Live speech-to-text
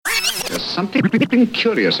There's something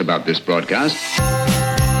curious about this broadcast.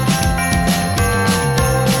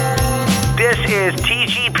 This is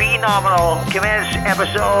TGP Nominal. Commence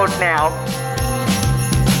episode now.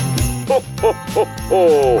 Ho, ho, ho,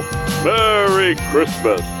 ho. Merry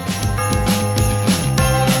Christmas.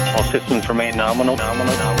 All systems remain nominal.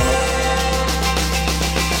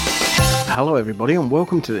 Hello everybody and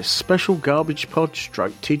welcome to this special Garbage Pod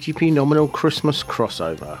stroke TGP Nominal Christmas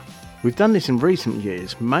crossover. We've done this in recent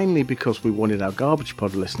years mainly because we wanted our Garbage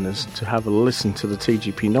Pod listeners to have a listen to the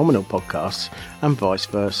TGP Nominal podcasts and vice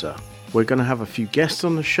versa. We're going to have a few guests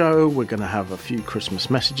on the show, we're going to have a few Christmas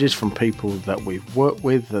messages from people that we've worked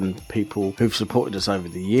with and people who've supported us over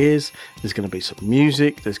the years. There's going to be some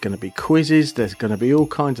music, there's going to be quizzes, there's going to be all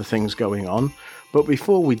kinds of things going on. But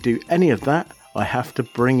before we do any of that, I have to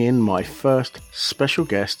bring in my first special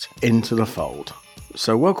guest into the fold.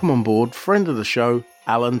 So welcome on board, friend of the show,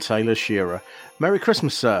 Alan Taylor Shearer. Merry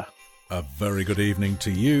Christmas, sir. A very good evening to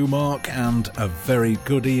you, Mark, and a very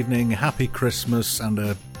good evening, happy Christmas, and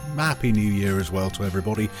a happy New Year as well to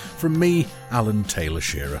everybody. From me, Alan Taylor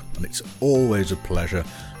Shearer, and it's always a pleasure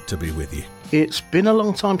to be with you. It's been a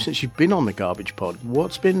long time since you've been on the Garbage Pod.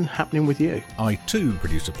 What's been happening with you? I too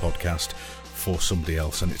produce a podcast for somebody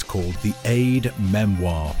else, and it's called the Aid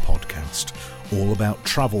Memoir Podcast, all about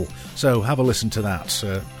travel. So have a listen to that.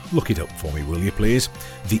 Look it up for me, will you please?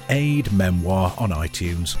 The Aid Memoir on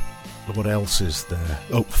iTunes. What else is there?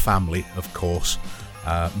 Oh, family, of course.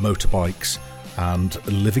 Motorbikes and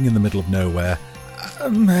living in the middle of nowhere.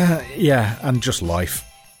 And just life.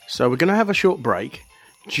 So we're going to have a short break.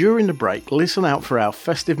 During the break, listen out for our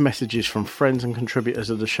festive messages from friends and contributors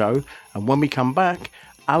of the show. And when we come back,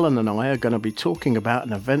 Alan and I are going to be talking about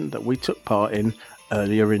an event that we took part in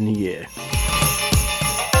earlier in the year.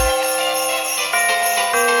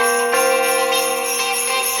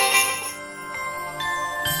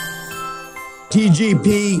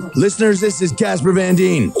 TGP listeners, this is Casper Van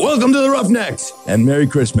Dien. Welcome to the Roughnecks and Merry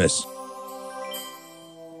Christmas.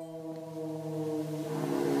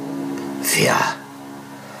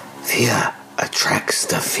 Fear attracts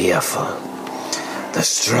the fearful, the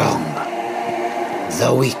strong,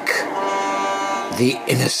 the weak, the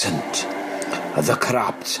innocent, the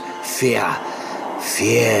corrupt. Fear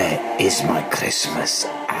is my Christmas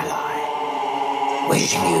ally.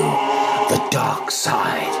 Wishing you the dark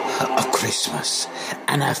side of Christmas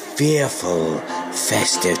and a fearful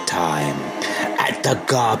festive time at the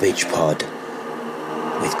Garbage Pod.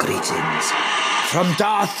 With greetings from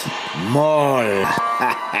Darth Maul.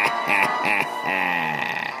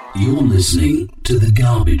 You're listening to the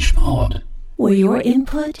Garbage Pod, where your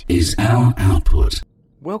input is our output.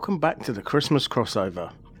 Welcome back to the Christmas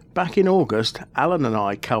crossover. Back in August, Alan and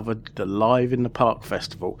I covered the Live in the Park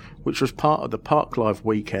Festival, which was part of the Park Live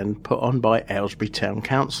weekend put on by Aylesbury Town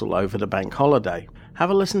Council over the bank holiday. Have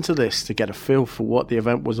a listen to this to get a feel for what the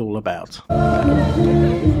event was all about.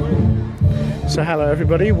 So hello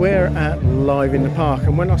everybody, we're at Live in the Park,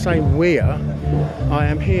 and when I say we're, I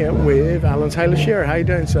am here with Alan Taylor Shearer. How you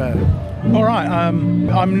doing, sir? All right,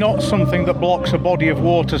 I'm not something that blocks a body of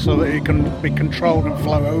water so that it can be controlled and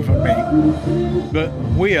flow over me, but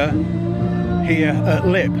we're here at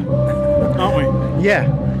LIP, aren't we? Yeah,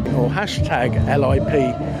 or hashtag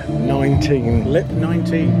LIP19.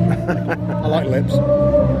 LIP19. I like lips.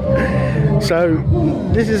 So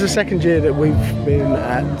this is the second year that we've been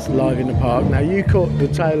at Live in the Park. Now you caught the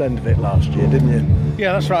tail end of it last year, didn't you?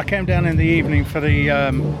 Yeah, that's right. I came down in the evening for the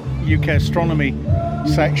UK astronomy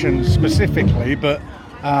section specifically, but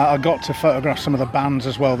I got to photograph some of the bands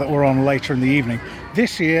as well that were on later in the evening.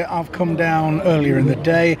 This year I've come down earlier in the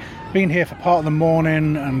day, been here for part of the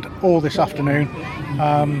morning and all this afternoon.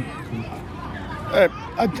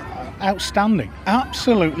 Outstanding,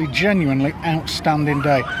 absolutely genuinely outstanding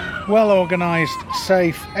day. Well organised,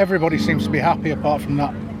 safe, everybody seems to be happy apart from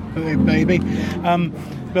that baby.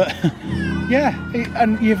 But yeah,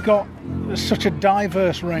 and you've got such a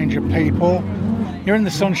diverse range of people. You're in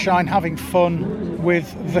the sunshine having fun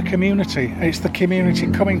with the community. It's the community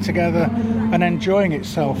coming together and enjoying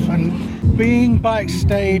itself, and being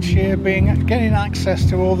backstage here, getting access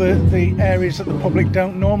to all the areas that the public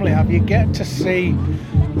don't normally have. You get to see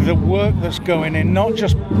the work that's going in, not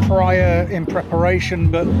just prior in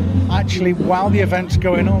preparation, but actually while the event's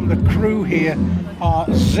going on. The crew here are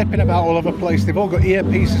zipping about all over the place. They've all got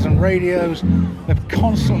earpieces and radios. They're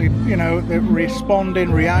constantly, they're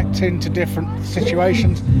responding, reacting to different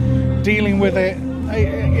situations, dealing with it.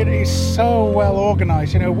 It is so well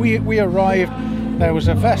organised. We arrived, there was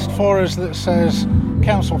a vest for us that says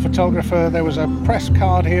council photographer. There was a press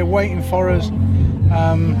card here waiting for us.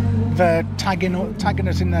 They're tagging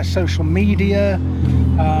us in their social media.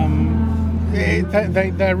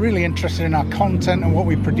 they're really interested in our content and what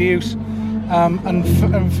we produce. And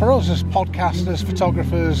for us as podcasters,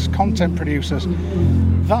 photographers, content producers,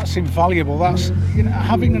 that's invaluable. That's,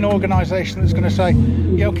 having an organisation that's going to say,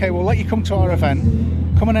 yeah, okay, we'll let you come to our event,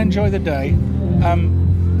 come and enjoy the day,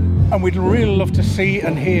 and we'd really love to see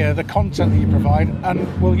and hear the content that you provide,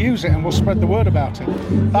 and we'll use it and we'll spread the word about it.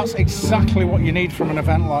 That's exactly what you need from an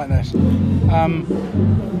event like this.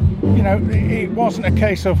 It wasn't a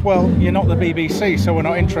case of, well, you're not the BBC, so we're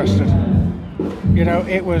not interested.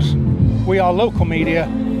 It was, we are local media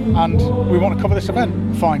and we want to cover this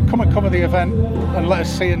event. Fine, come and cover the event and let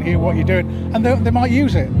us see and hear what you're doing. And they might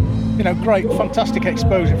use it. Great, fantastic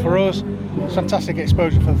exposure for us, fantastic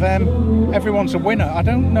exposure for them. Everyone's a winner. I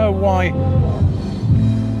don't know why,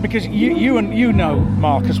 because you know,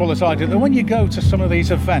 Mark, as well as I do, that when you go to some of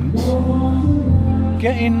these events,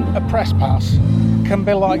 getting a press pass can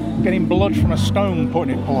be like getting blood from a stone,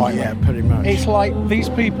 putting it politely. Yeah, pretty much. It's like these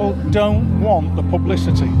people don't want the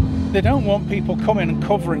publicity. They don't want people coming and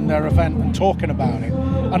covering their event and talking about it.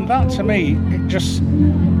 And that, to me, it just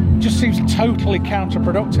seems totally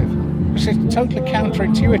counterproductive. It's totally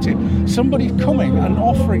counterintuitive. Somebody coming and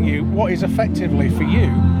offering you what is effectively, for you,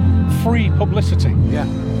 free publicity. Yeah.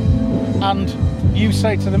 And you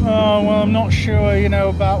say to them, oh, well, I'm not sure,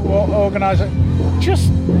 about what organiser. Just...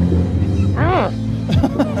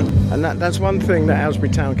 And that's one thing that Aylesbury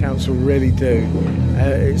Town Council really do.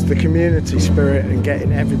 It's the community spirit and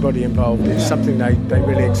getting everybody involved. It's something they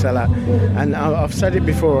really excel at. And I've said it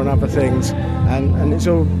before on other things, and it's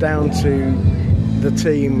all down to the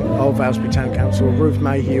team of Aylesbury Town Council. Ruth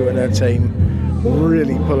Mayhew and her team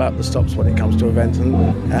really pull out the stops when it comes to events.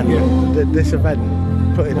 And this event,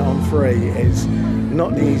 putting it on free, is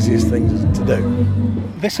not the easiest thing to do.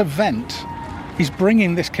 This event is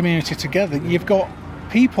bringing this community together. You've got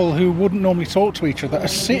people who wouldn't normally talk to each other are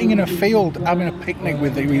sitting in a field having a picnic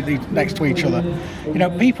with next to each other.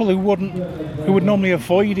 People who would normally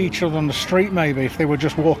avoid each other on the street, maybe if they were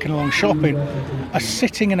just walking along shopping, are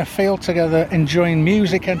sitting in a field together, enjoying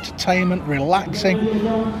music, entertainment, relaxing.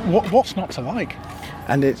 What's not to like?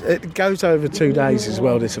 And it goes over 2 days as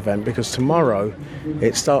well, this event, because tomorrow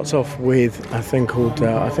it starts off with I think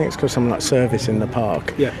it's called something like Service in the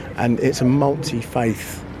Park. Yeah. And it's a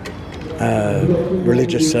multi-faith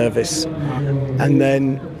religious service, and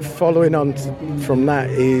then following on from that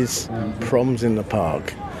is Proms in the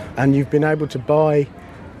Park, and you've been able to buy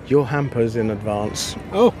your hampers in advance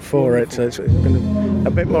for it, so it's been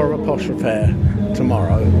a bit more of a posh affair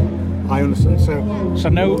tomorrow. I understand. So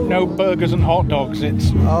no burgers and hot dogs.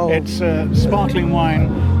 It's sparkling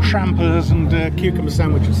wine, trampers and cucumber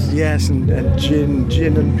sandwiches. Yes, and gin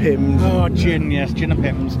and Pimm's. Oh, gin, yes, gin and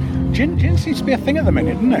Pimm's. Gin seems to be a thing at the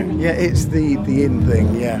minute, isn't it? Yeah, it's the in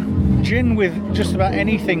thing. Yeah. Gin with just about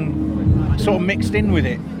anything sort of mixed in with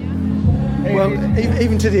it. Well,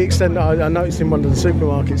 even to the extent that I noticed in one of the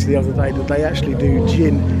supermarkets the other day that they actually do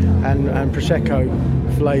gin and Prosecco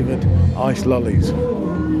flavoured ice lollies.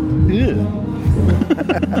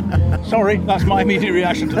 Sorry, that's my immediate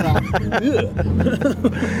reaction to that.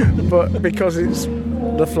 But because it's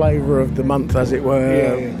the flavour of the month, as it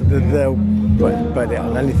were, they'll put it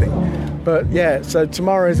on anything. But yeah, so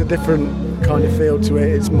tomorrow is a different kind of feel to it.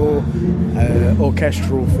 It's more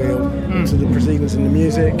orchestral feel to the proceedings and the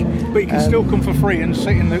music. But you can still come for free and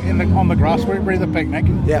sit on the grass where the picnic.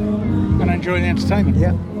 Yeah. And enjoy the entertainment.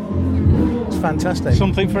 Yeah. It's fantastic.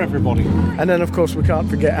 Something for everybody. And then, of course, we can't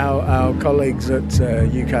forget our colleagues at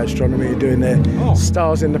UK Astronomy who are doing their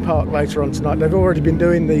Stars in the Park later on tonight. They've already been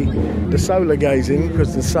doing the solar gazing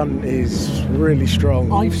because the sun is really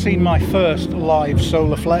strong. I've seen my first live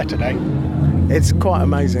solar flare today. It's quite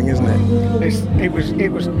amazing, isn't it?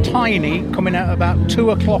 It was tiny, coming out about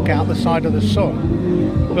 2 o'clock out the side of the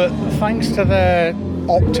sun. But thanks to their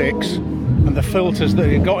optics and the filters that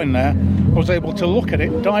it got in there, I was able to look at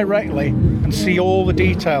it directly and see all the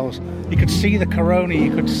details. You could see the corona, you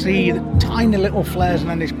could see the tiny little flares, and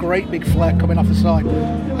then this great big flare coming off the side.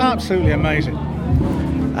 Absolutely amazing.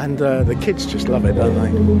 And the kids just love it, don't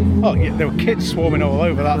they? Oh yeah, there were kids swarming all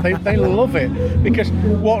over that. They love it, because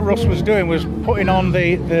what Russ was doing was putting on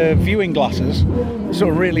the viewing glasses,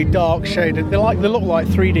 sort of really dark shaded. They look like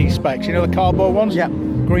 3D specs, the cardboard ones? Yeah.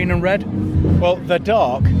 Green and red. Well, they're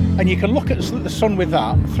dark, and you can look at the sun with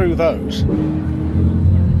that through those.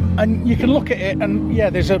 And you can look at it, and yeah,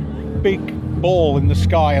 there's a big ball in the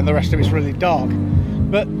sky, and the rest of it's really dark.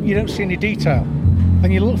 But you don't see any detail.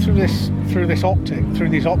 Then you look through these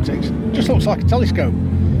optics, it just looks like a telescope,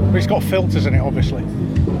 but it's got filters in it, obviously.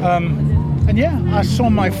 And yeah, I saw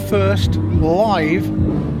my first live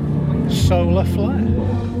solar flare.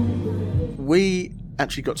 We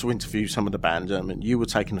actually got to interview some of the band. You were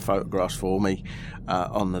taking the photographs for me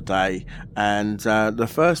on the day, and the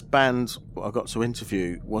first band I got to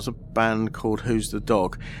interview was a band called Who's the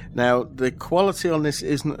Dog. Now, the quality on this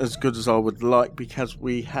isn't as good as I would like because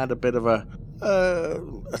we had a bit of a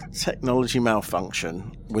technology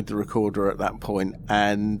malfunction with the recorder at that point,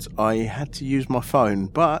 and I had to use my phone,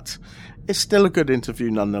 but it's still a good interview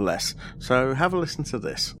nonetheless. So have a listen to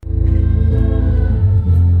this.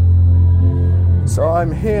 So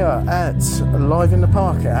I'm here at Live in the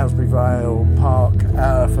Park at Aylesbury Vale Park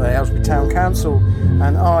for the Aylesbury Town Council,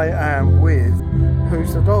 and I am with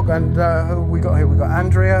Who's the Dog, and who we got here? We got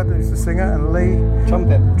Andrea, who's the singer, and Lee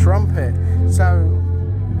trumpet. So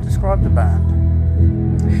describe the band.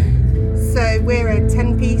 So we're a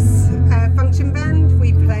 10-piece function band.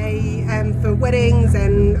 We play for weddings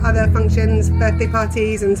and other functions, birthday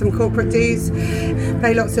parties and some corporate dues.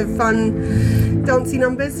 Play lots of fun dancey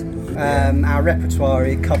numbers. Our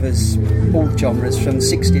repertoire covers all genres from the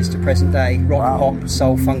 60s to present day: rock, pop,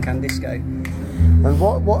 soul, funk and disco. And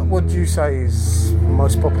what would you say is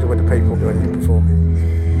most popular with the people when you're performing?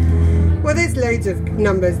 Well, there's loads of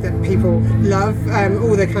numbers that people love.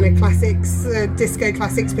 All the kind of classics, disco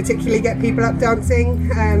classics particularly get people up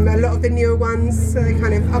dancing. A lot of the newer ones,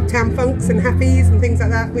 kind of uptown funks and happies and things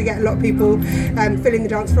like that. We get a lot of people filling the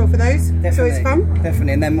dance floor for those. Definitely, so it's fun.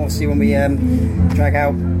 Definitely, and then obviously when we drag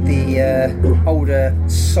out the older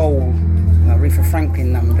soul, Aretha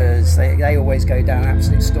Franklin numbers, they always go down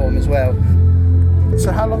absolute storm as well.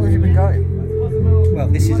 So how long have you been going? Well,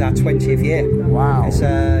 this is our 20th year. Wow. It's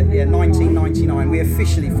 1999. We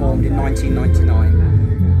officially formed in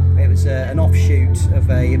 1999. It was an offshoot of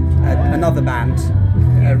another band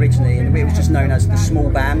originally, and it was just known as the Small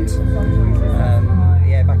Band.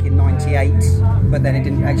 Back in '98. But then it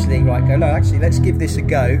didn't actually go. No, actually, let's give this a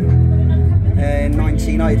go.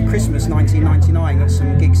 Christmas 1999, got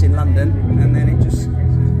some gigs in London, and then it just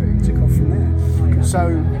took off from there.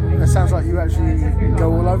 So it sounds like you actually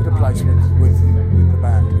go all over the place with the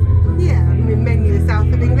band. Yeah, I mean, mainly the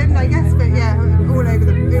south of England, I guess, but yeah, all over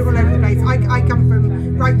the place. I come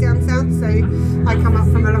from right down south, so I come up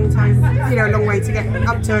from a long way to get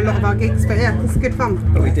up to a lot of our gigs. But yeah, it's good fun.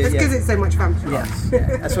 It's because it's so much fun. Yes,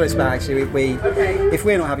 that's what it's about. Actually, if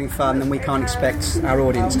we're not having fun, then we can't expect our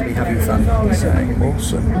audience to be having fun. So.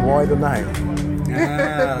 Awesome. Why the name? I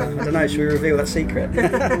don't know. Should we reveal that secret?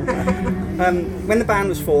 When the band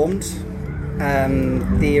was formed,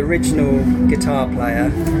 the original guitar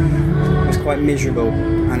player was quite miserable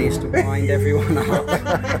and he used to wind everyone up.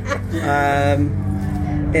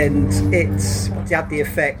 And it had the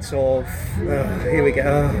effect of here we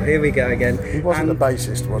go again. He wasn't the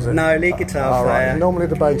bassist, was it? No, lead guitar player. Right. Normally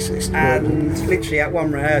the bassist. And literally at one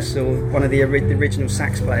rehearsal, one of the original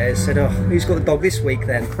sax players said, "Oh, who's got the dog this week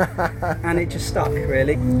then?" And it just stuck,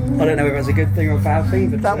 really. I don't know if it was a good thing or a bad thing,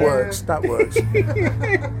 but that works.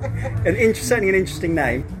 Certainly an interesting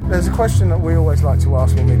name. There's a question that we always like to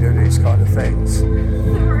ask when we do these kind of things,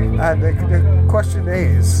 and the question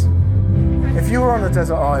is, if you were on a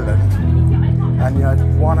desert island and you had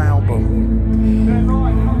one album,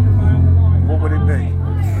 what would it be?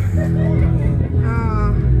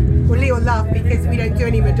 Well, Lee will laugh because we don't do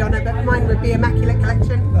any Madonna, but mine would be Immaculate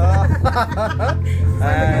Collection.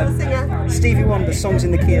 Singer. Stevie Wonder, Songs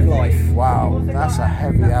in the Key of Life. Wow, that's a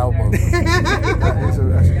heavy album.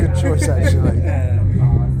 That's a good choice, actually.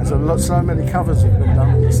 There's so many covers have been done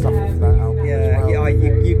and stuff of that album.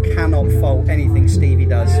 You cannot fault anything Stevie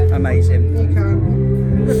does. Amazing. You can't.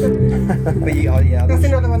 But that's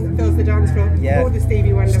another one that fills the dance floor. Yeah. All the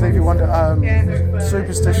Stevie Wonder. Stevie Wonder.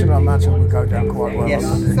 Superstition, I imagine, would go down quite well. Yes.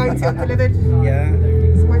 Signs Got Delivered. Yeah.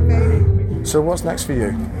 It's my favourite. So what's next for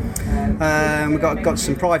you? We've got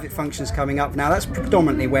some private functions coming up now. That's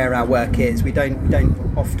predominantly where our work is. We don't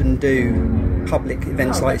often do public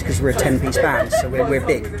events like this because we're a 10-piece band, so we're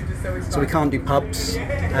big, so we can't do pubs.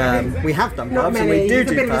 We have done pubs, and we do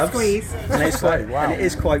pubs, and it's quite, and it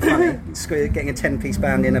is quite funny getting a 10-piece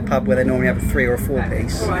band in a pub where they normally have a 3 or a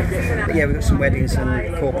 4-piece. But yeah, we've got some weddings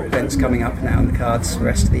and corporate events coming up now on the cards for the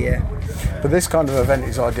rest of the year. But this kind of event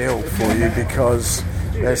is ideal for you because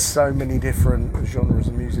there's so many different genres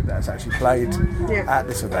of music that's actually played at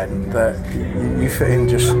this event that you fit in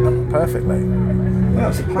just perfectly.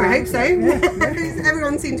 Well, I hope so.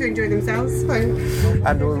 Everyone seemed to enjoy themselves. So.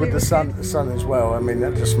 And with the sun as well, I mean,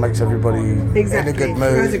 that just makes everybody in a good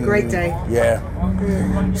mood. It was a great day. Yeah.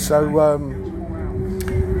 So,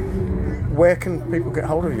 where can people get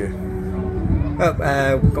hold of you?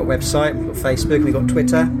 We've got a website, we've got Facebook, we've got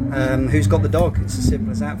Twitter. Who's Got the Dog? It's as simple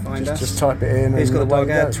as that. Find us. Just type it in. Who's Got the Dog?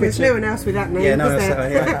 There's Twitter. no one else with that name. Yeah, no one is else.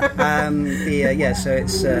 there? So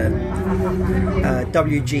it's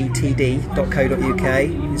wgtd.co.uk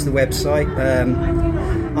is the website.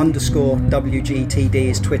 _WGTD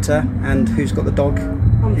is Twitter, and Who's Got the Dog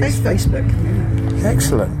is Facebook.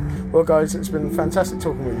 Excellent. Well, guys, it's been fantastic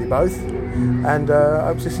talking with you both, and I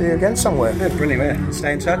hope to see you again somewhere. Yeah, brilliant.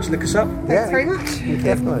 Stay in touch, look us up. Thanks very much.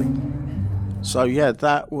 Definitely. So, yeah,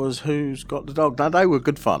 that was Who's Got the Dog. Now, they were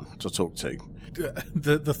good fun to talk to.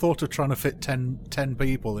 The thought of trying to fit 10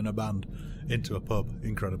 people in a band into a pub,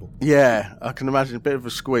 incredible. Yeah, I can imagine a bit of a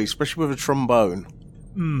squeeze, especially with a trombone.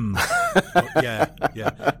 Yeah.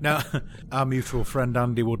 Now, our mutual friend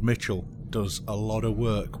Andy Wood Mitchell does a lot of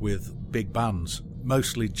work with big bands,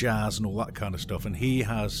 mostly jazz and all that kind of stuff, and he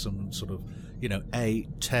has some sort of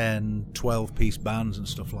 8, 10, 12-piece bands and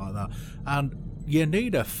stuff like that, and you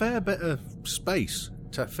need a fair bit of space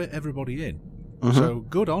to fit everybody in. So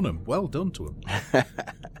good on them, well done to them.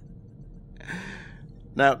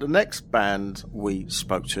 Now, the next band we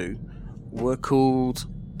spoke to were called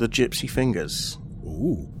the Gypsy Fingers.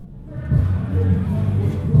 Ooh.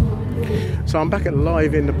 So I'm back at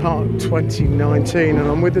Live in the Park 2019, and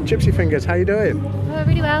I'm with the Gypsy Fingers. How you doing? Oh,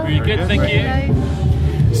 really well. Really good, thank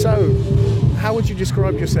you. So, how would you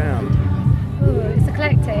describe your sound? Ooh, it's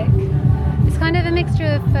eclectic. It's kind of a mixture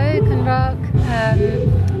of folk and rock.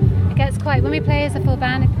 It gets quite, when we play as a full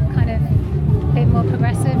band, it's kind of a bit more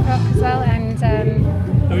progressive rock as well. And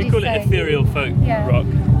we call it ethereal folk rock.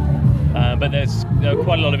 But there are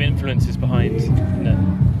quite a lot of influences behind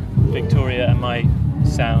Victoria and my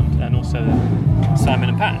sound, and also Simon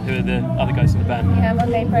and Pat, who are the other guys in the band. Yeah, what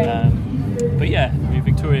they bring. But yeah,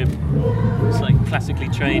 Victoria is like classically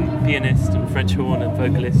trained pianist and French horn and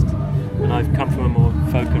vocalist, and I've come from a more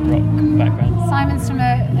folk and rock background. Simon's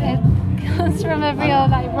comes from a real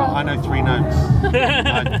rock. I know 3 notes.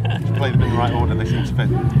 I just play them in the right order, they seem to fit.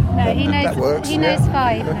 No, he knows. That works, he knows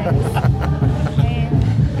 5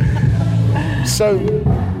 notes. So,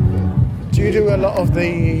 do you do a lot of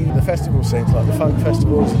the festival scenes, like the folk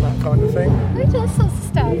festivals and that kind of thing? We do all sorts of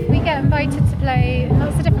stuff. We get invited to play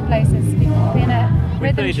lots of different places. We've been at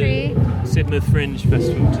Rhythm Tree. Sidmouth Fringe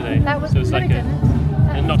Festival today. That was, so it's like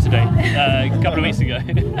not today, a couple of weeks ago.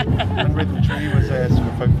 And Rhythm Tree was a sort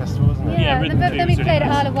of folk festival, wasn't it? Yeah, then we played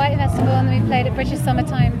at Isle of Wight Festival, and then we played at British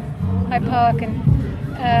Summertime, Hyde Park,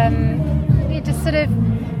 and we just sort of,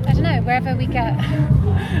 I don't know, wherever we get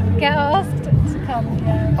asked to come.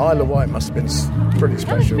 Yeah. Isle of Wight must have been pretty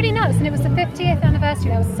special. That was pretty nuts, and it was the 50th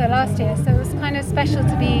anniversary. That was last year, so it was kind of special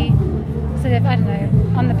to be sort of, I don't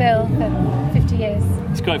know, on the bill for 50 years.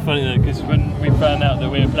 It's quite funny though, because when we found out that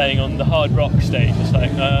we were playing on the Hard Rock stage, it's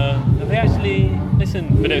like, have they actually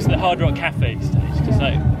listened? But it was the Hard Rock Cafe stage, because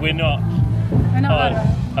we're not hard.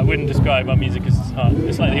 I wouldn't describe our music as hard.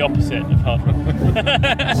 It's like the opposite of hard rock.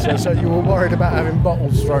 so you were worried about having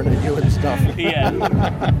bottles thrown at you and stuff. Yeah,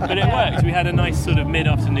 but it worked. We had a nice sort of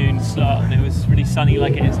mid-afternoon slot, and it was really sunny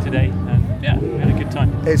like it is today, and yeah, we had a good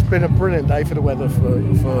time. It's been a brilliant day for the weather for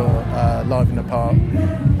Live in the Park.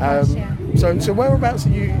 So whereabouts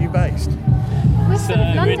are you based? We're sort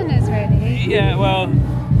of Londoners, really. Yeah, well,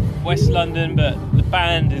 West London, but the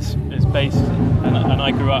band is based, and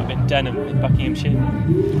I grew up in Denham in Buckinghamshire.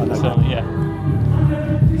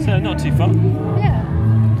 So not too far.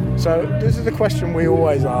 Yeah. So this is the question we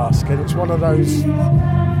always ask, and it's one of those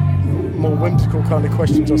more whimsical kind of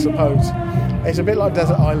questions, I suppose. It's a bit like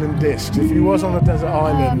Desert Island Discs. If you was on a desert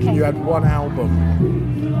island and you had one album,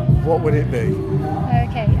 what would it be?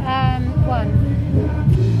 Okay, one.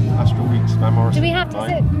 Astral Weeks, Van Morrison. Do we have to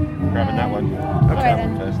sit? Grabbing that one. Okay,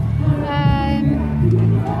 then. First. You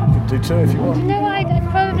could do 2 if you want. You know what? I'd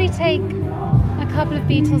probably take a couple of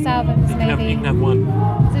Beatles albums, maybe. You can have one.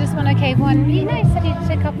 So just one, okay, one. You know, you said you'd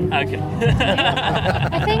take a couple. Okay.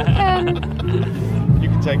 I think. You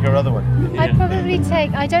could take your other one. I'd probably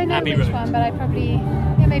take. I don't know Abbey which Road. one, but I probably.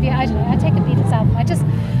 Yeah, maybe I don't know. I'd take a Beatles album.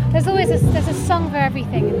 There's always there's a song for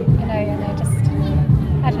everything, and I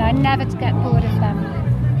don't know. I never get bored of them.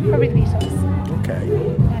 Probably the Beatles. Okay.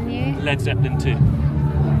 And you? Led Zeppelin 2.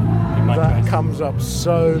 That comes up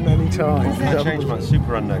so many times. Can I change my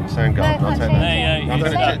Super Unknown Soundgarden? I'll take that. Yeah, I'm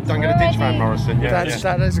going to ditch Van Morrison. That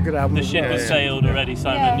is a good album. The ship has sailed already,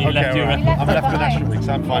 Simon. You left your record. I'm left with Astral Weeks.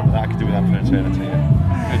 I'm fine with that. I could do with that for eternity.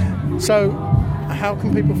 Yeah. Good. So, how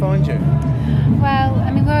can people find you? Well,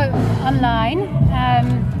 I mean, we're online,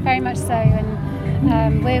 very much so,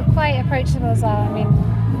 and we're quite approachable as well. I mean,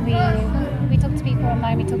 we talk to people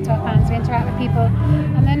online, we talk to our fans, we interact with people,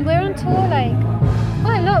 and then we're on tour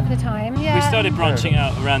quite a lot of the time. Yeah. We started branching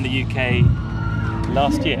out around the UK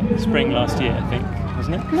spring last year, I think,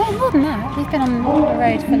 wasn't it? No, more than that. We've been on the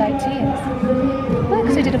road for like 2 years. Well,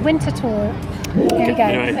 because we did a winter tour. Here we go.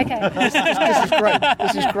 Anyway. Okay. This is great.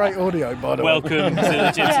 This is great audio, by the way. Welcome to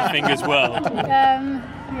the Gypsy Fingers world.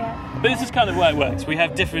 Yeah. But this is kind of why it works. We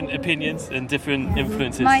have different opinions and different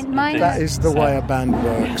influences. That is the way a band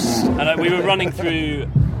works. And we were running through.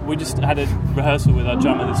 We just had a rehearsal with our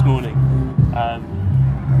drummer this morning.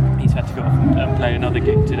 He's had to go off and play another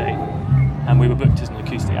gig today, and we were booked as an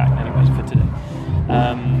acoustic act anyway for today.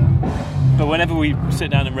 But whenever we sit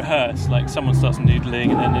down and rehearse, like someone starts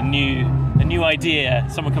noodling, and then a new idea,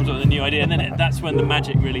 someone comes up with a new idea, and then that's when the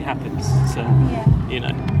magic really happens. So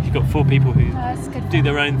you've got 4 people who do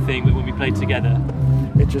their own thing, but when we play together,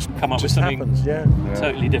 it just come up just with something happens,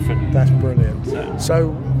 totally different. That's brilliant.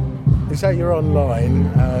 So you say you're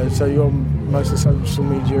online, so you're on most of social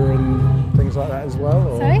media and things like that as well?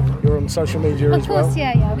 Or Sorry? You're on social media as well? Of course,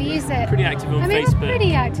 yeah. We use it. Pretty active on Facebook, we're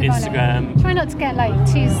pretty active Instagram. on it. Try not to get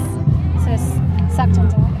too sort of sucked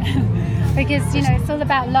into it. Because, it's all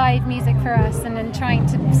about live music for us, and then trying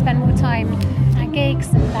to spend more time at gigs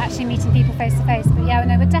and actually meeting people face to face. But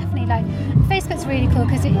we're definitely Facebook's really cool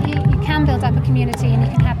because you can build up a community and you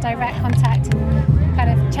can have direct contact and kind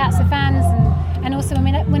of chats with fans, and also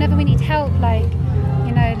whenever we need help,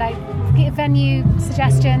 get venue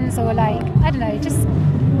suggestions or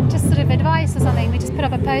just sort of advice or something, we just put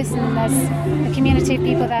up a post and there's a community of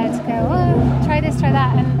people there to go, oh, try this, try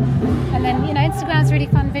that, and then Instagram's really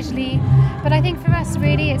fun visually, but I think for us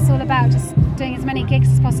really it's all about just doing as many gigs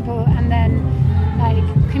as possible and then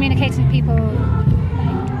communicating with people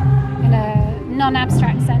in a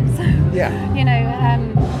non-abstract sense.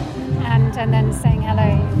 And then saying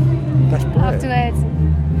hello. That's brilliant. Afterwards.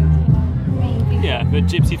 Yeah, but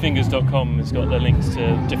gypsyfingers.com has got the links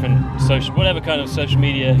to different whatever kind of social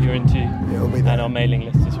media you're into, and our mailing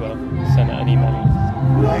list as well. Send out an emailing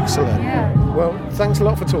list. Excellent. Yeah. Well, thanks a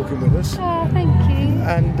lot for talking with us. Oh, thank you.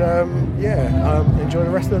 And enjoy the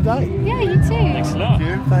rest of the day. Yeah, you too. Thanks a lot.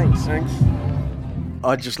 Thanks.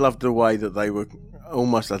 I just loved the way that they were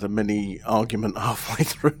almost had a mini argument halfway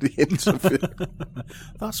through the interview.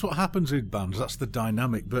 That's what happens in bands. That's the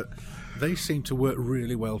dynamic. But they seem to work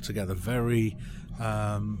really well together. Very,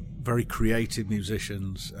 very creative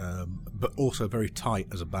musicians, but also very tight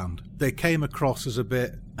as a band. They came across as a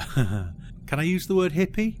bit. Can I use the word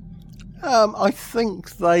hippie? I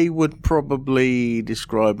think they would probably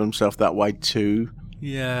describe themselves that way too.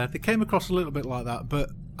 Yeah, they came across a little bit like that,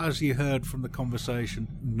 but as you heard from the conversation,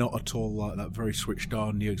 not at all like that. Very switched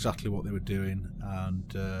on, knew exactly what they were doing,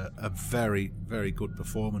 and a very, very good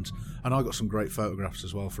performance. And I got some great photographs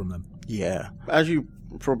as well from them. Yeah. As you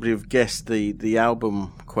probably have guessed, the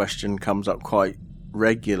album question comes up quite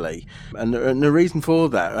regularly. And the reason for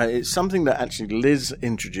that, it's something that actually Liz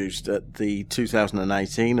introduced at the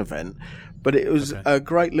 2018 event, but it was a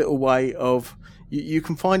great little way of... You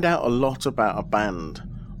can find out a lot about a band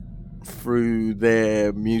through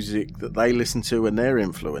their music that they listen to and their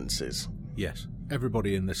influences. Yes.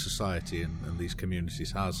 Everybody in this society and these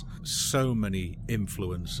communities has so many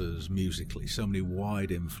influences musically, so many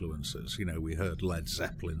wide influences. We heard Led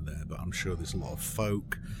Zeppelin there, but I'm sure there's a lot of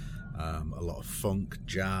folk, a lot of funk,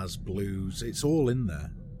 jazz, blues. It's all in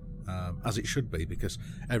there, as it should be, because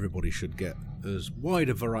everybody should get as wide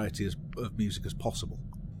a variety of music as possible,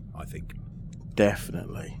 I think.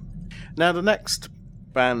 Definitely. Now, the next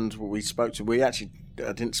band we spoke to, I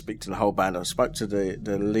didn't speak to the whole band. I spoke to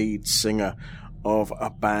the lead singer of a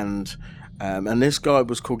band, and this guy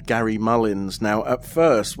was called Gary Mullins. Now, at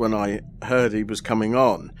first, when I heard he was coming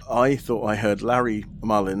on, I thought I heard Larry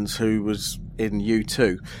Mullins, who was in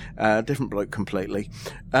U2, different bloke completely.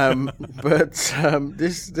 But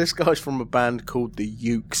this guy's from a band called the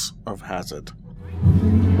Ukes of Hazzard.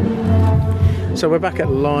 So we're back at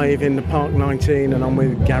Live in the Park 19, and I'm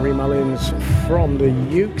with Gary Mullins from the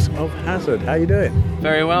Ukes of Hazzard. How you doing?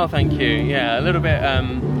 Very well, thank you. Yeah, a little bit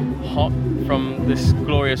hot from this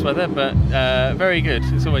glorious weather, but very good.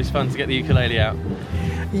 It's always fun to get the ukulele out.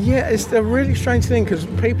 Yeah, it's a really strange thing because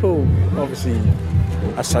people obviously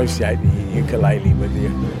associate the ukulele with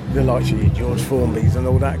the likes of your George Formby's and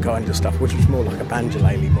all that kind of stuff, which is more like a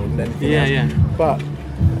banjolele more than anything else. Yeah. But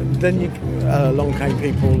then along came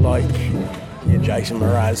people like your Jason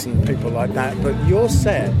Mraz and people like that. But your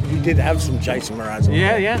set, you did have some Jason Mraz on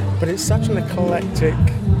there. Yeah. But it's such an eclectic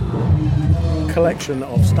collection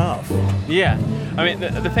of stuff. Yeah. I mean,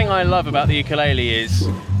 the thing I love about the ukulele is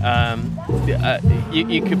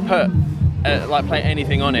you could put play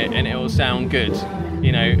anything on it and it will sound good.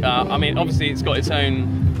 I mean, obviously it's got its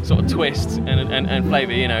own sort of twist and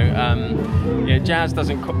flavour. Jazz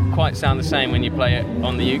doesn't quite sound the same when you play it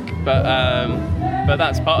on the uke, but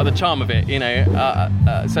that's part of the charm of it.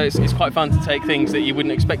 So it's quite fun to take things that you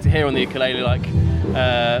wouldn't expect to hear on the ukulele, like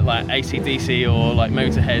AC/DC or like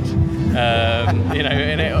Motorhead.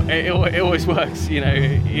 And it always works.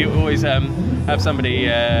 You always have somebody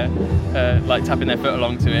like tapping their foot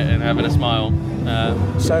along to it and having a smile.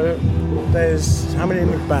 So there's how many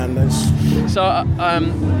in the band?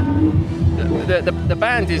 The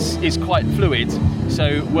band is quite fluid.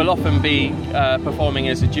 So we'll often be performing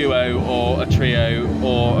as a duo or a trio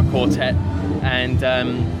or a quartet, and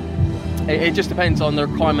it just depends on the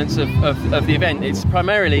requirements of the event. It's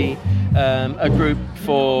primarily a group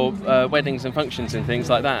for weddings and functions and things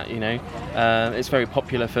like that. It's very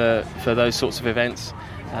popular for those sorts of events.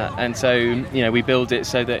 And so, we build it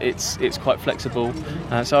so that it's quite flexible.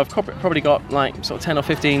 So I've probably got like sort of 10 or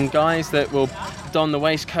 15 guys that will don the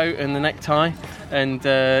waistcoat and the necktie, and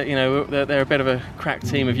they're a bit of a crack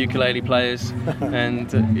team of ukulele players, and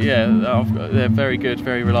they're very good,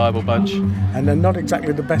 very reliable bunch. And they're not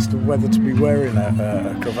exactly the best of weather to be wearing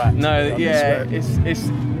a cravat. No, it's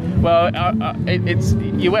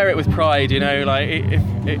you wear it with pride, like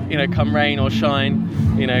if come rain or shine,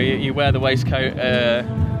 you wear the waistcoat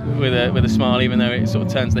with a smile, even though it sort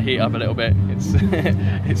of turns the heat up a little bit.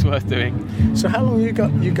 It's worth doing. So how long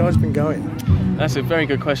have you guys been going? That's a very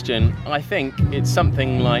good question. I think it's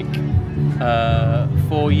something like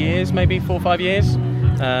 4 years, maybe 4 or 5 years.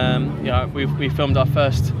 We filmed our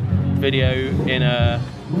first video in a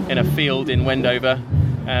field in Wendover.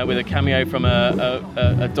 With a cameo from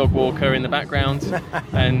a dog walker in the background,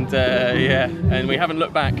 and we haven't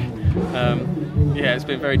looked back. It's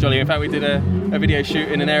been very jolly. In fact, we did a video shoot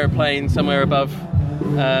in an aeroplane somewhere above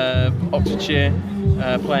Oxfordshire,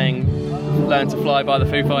 playing "Learn to Fly" by the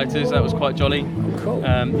Foo Fighters. That was quite jolly. Cool.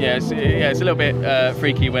 It's a little bit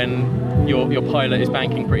freaky when your pilot is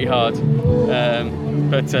banking pretty hard,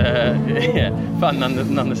 but fun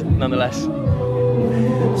nonetheless.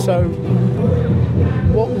 So,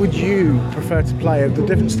 what would you prefer to play of the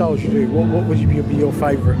different styles you do? What would be your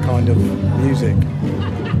favourite kind of music?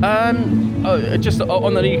 Just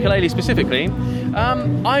on the ukulele specifically,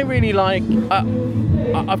 I really like.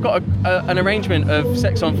 I've got an arrangement of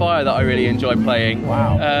Sex on Fire that I really enjoy playing.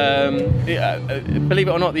 Wow. Believe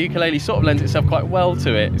it or not, the ukulele sort of lends itself quite well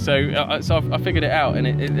to it. So I figured it out, and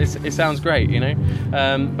it sounds great,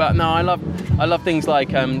 But no, I love things like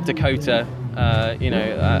Dakota.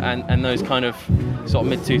 And those kind of sort of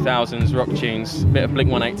mid-2000s rock tunes, a bit of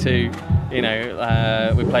Blink-182,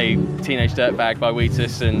 we play Teenage Dirtbag by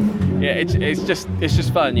Wheatus, and it's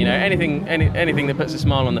just fun, anything that puts a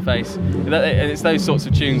smile on the face. It's those sorts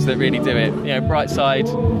of tunes that really do it. Brightside,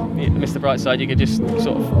 Mr. Brightside, you could just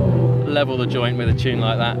sort of level the joint with a tune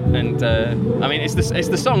like that, and it's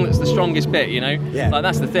the song that's the strongest bit, like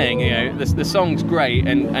that's the thing, the song's great,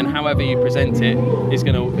 and however you present it is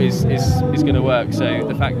gonna work. So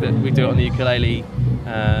the fact that we do it on the ukulele,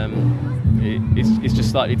 it's just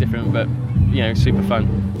slightly different, but super fun.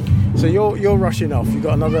 So you're rushing off. You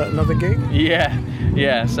got another gig?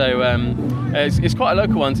 Yeah. So it's quite a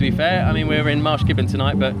local one, to be fair. I mean, we're in Marsh Gibbon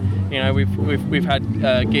tonight, but we've had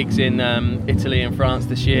gigs in Italy and France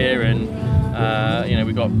this year, and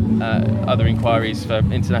we've got other inquiries for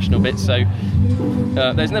international bits. So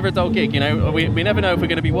there's never a dull gig. We never know if we're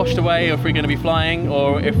going to be washed away, or if we're going to be flying,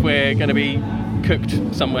 or if we're going to be cooked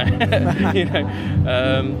somewhere,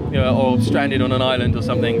 or stranded on an island or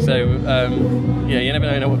something. So you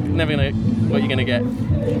never know what you're going to get.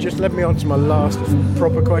 You just led me on to my last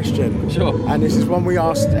proper question. Sure. And this is one we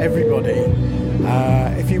asked everybody.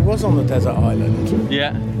 If you was on a desert island, you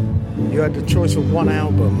had the choice of one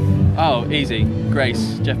album. Oh, easy.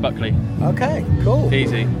 Grace, Jeff Buckley. Okay, cool.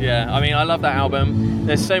 Easy. Yeah. I mean, I love that album.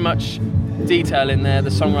 There's so much detail in there. The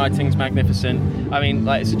songwriting's magnificent. I mean,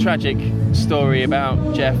 like, it's a tragic story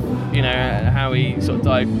about Jeff, how he sort of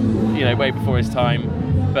died, way before his time.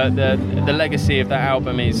 But the legacy of that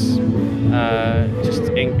album is just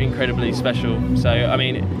incredibly special. So, I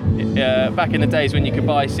mean, back in the days when you could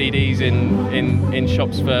buy CDs in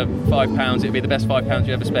shops for £5, it'd be the best £5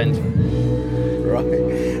 you ever spend.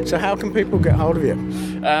 Right. So how can people get hold of you?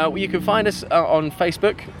 You can find us on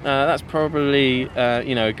Facebook. That's probably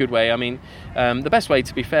a good way. I mean, the best way,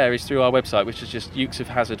 to be fair, is through our website, which is just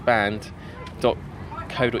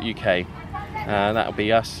ukesofhazardband.co.uk. That'll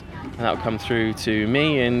be us, and that'll come through to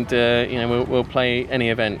me, and we'll play any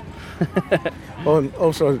event.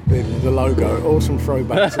 Also the logo, awesome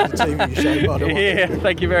throwback to the TV show, by the way. Yeah,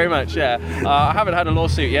 thank you very much. Yeah, I haven't had a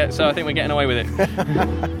lawsuit yet, so I think we're getting away with it.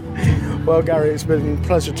 Well, Gary, it's been a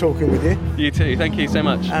pleasure talking with you. You too. Thank you so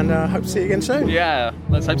much. And hope to see you again soon. Yeah,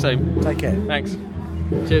 let's hope so. Take care. Thanks.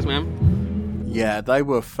 Cheers, man. Yeah, they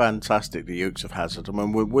were fantastic, the Ukes of Hazzard. I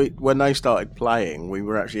mean, when they started playing, we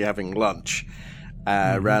were actually having lunch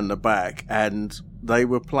round the back, and they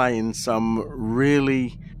were playing some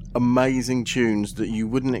really amazing tunes that you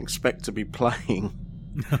wouldn't expect to be playing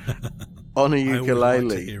on a ukulele. I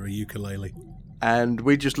always like to hear a ukulele. And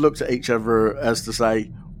we just looked at each other as to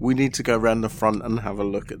say, we need to go around the front and have a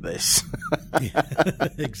look at this. Yeah,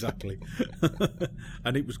 exactly.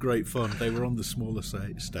 And it was great fun. They were on the smaller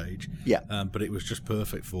stage, but it was just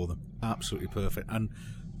perfect for them. Absolutely perfect. And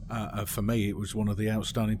for me, it was one of the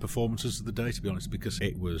outstanding performances of the day, to be honest, because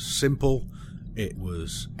it was simple, it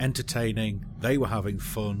was entertaining, they were having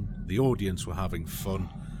fun, the audience were having fun,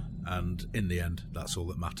 and in the end, that's all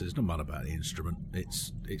that matters. No matter about the instrument,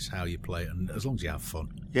 it's how you play it, and as long as you have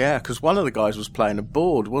fun. Yeah, because one of the guys was playing a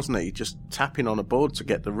board, wasn't he? Just tapping on a board to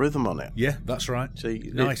get the rhythm on it. Yeah, that's right.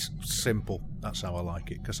 Nice, simple. That's how I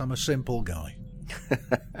like it, because I'm a simple guy.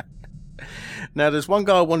 Now, there's one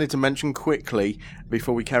guy I wanted to mention quickly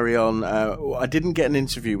before we carry on. I didn't get an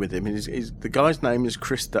interview with him. The guy's name is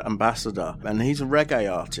Chris the Ambassador, and he's a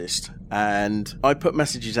reggae artist. And I put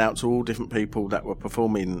messages out to all different people that were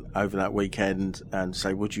performing over that weekend and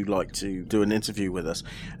say, would you like to do an interview with us?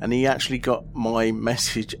 And he actually got my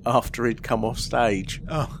message after he'd come off stage.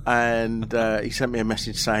 Oh. And he sent me a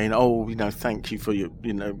message saying, thank you for your,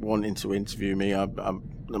 wanting to interview me.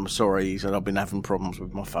 I'm sorry, he said, I've been having problems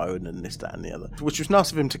with my phone and this, that and the other. Which was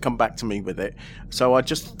nice of him to come back to me with it. So I'd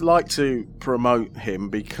just like to promote him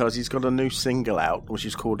because he's got a new single out, which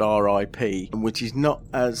is called R.I.P., which is not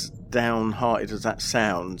as downhearted as that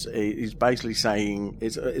sounds. He's basically saying,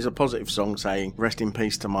 it's a positive song saying, rest in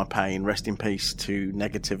peace to my pain, rest in peace to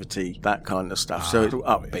negativity, that kind of stuff. So it's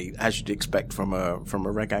upbeat, as you'd expect from a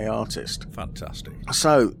reggae artist. Fantastic.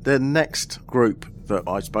 So the next group that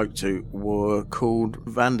I spoke to were called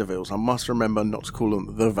Vandervilles. I must remember not to call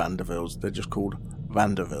them the Vandervilles. They're just called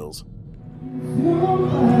Vandervilles.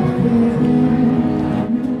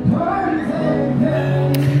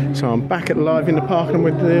 So I'm back at Live in the Park and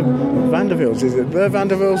with the Vandervilles. Is it the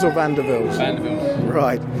Vandervilles or Vandervilles? Vandervilles.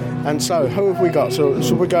 Right. And so who have we got? So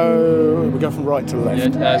we go from right to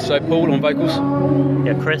left. Yeah, so Paul on vocals.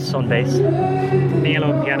 Yeah, Chris on bass. Neil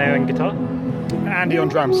on piano and guitar. Andy on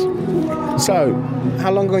drums. So,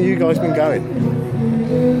 how long have you guys been going?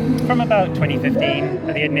 From about 2015,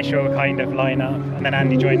 the initial kind of lineup, and then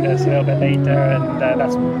Andy joined us a little bit later,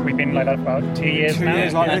 and we've been like that for about 2 years now. 2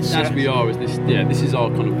 years like this. As we are, this is our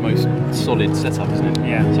kind of most solid setup, isn't it?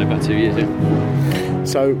 Yeah. So about 2 years. Yeah.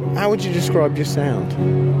 So, how would you describe your sound?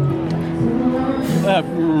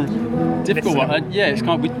 Difficult one. It's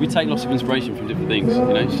kind of, we take lots of inspiration from different things,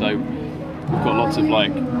 So we've got lots of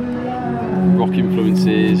like rock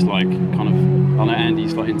influences, like kind of. I know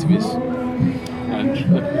Andy's like into his. He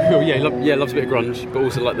loves a bit of grunge, but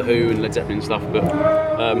also like the Who and Led Zeppelin and stuff. But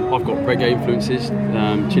I've got reggae influences,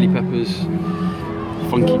 Chili Peppers,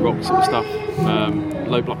 funky rock sort of stuff,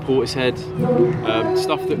 low blood Portishead,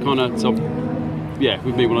 stuff that kind of.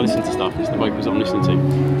 With me when I listen to stuff, it's the vocals I'm listening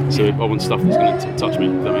to. So I want stuff that's going to touch me,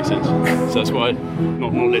 if that makes sense. So that's why,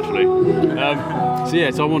 not literally.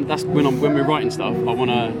 So I want. That's when we're writing stuff. I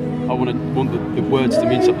want the words to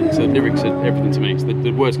mean something. So the lyrics are everything to me. So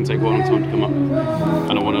the words can take quite a long time to come up,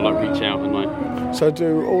 and I want to like reach out and like. So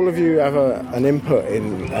do all of you have an input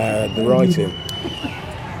in the writing?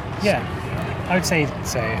 Yeah, I would say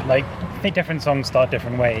so. Like. I think different songs start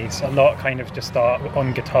different ways. A lot kind of just start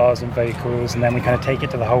on guitars and vocals, and then we kind of take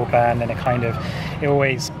it to the whole band, and it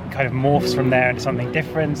always kind of morphs from there into something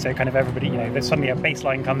different. So kind of everybody, there's suddenly a bass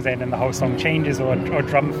line comes in and the whole song changes, or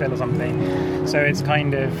drum fill or something. So it's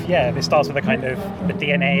kind of, it starts with a kind of the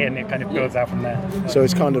DNA, and it kind of builds out from there. So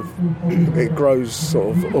it's kind of, it grows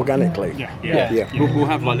sort of organically. Yeah. We'll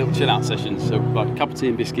have like little chill out sessions. So like a cup of tea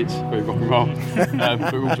and biscuits, very rock and roll.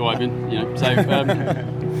 We're all driving,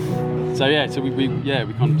 So we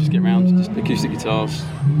kind of just get around, just acoustic guitars,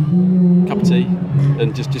 cup of tea,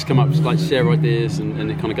 and just come up with like share ideas,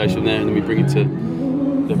 and it kind of goes from there, and then we bring it to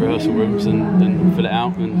the rehearsal rooms and fill it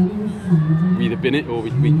out, and we either bin it or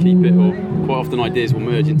we keep it, or quite often ideas will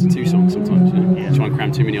merge into two songs sometimes. Try and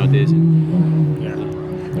cram too many ideas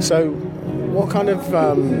in. So what kind of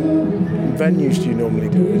venues do you normally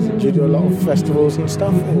do? Do you do a lot of festivals and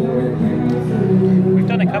stuff? Or? We've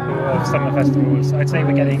done a couple of summer festivals. I'd say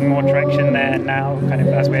we're getting more traction there now, kind of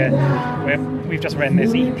as we're we've just written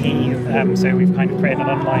this EP, so we've kind of created an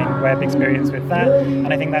online web experience with that,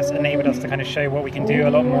 and I think that's enabled us to kind of show what we can do a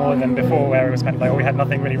lot more than before, where it was kind of like, we had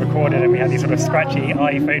nothing really recorded and we had these sort of scratchy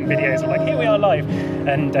iPhone videos of like, here we are live.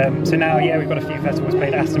 And so now, we've got a few festivals.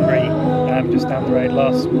 Played Astonbury just down the road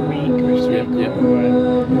last week, which is really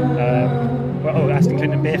cool. Aston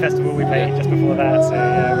Clinton Beer Festival we played just before that, so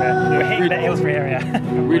we're hitting the Aylesbury area.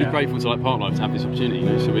 I'm really grateful to like Parklife to have this opportunity,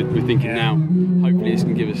 so we're thinking now, hopefully this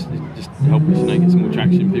can give us, just help us, get some more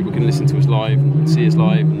traction. People can listen to us live and see us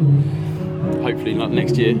live, and hopefully like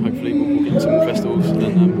next year, hopefully we'll get some more festivals.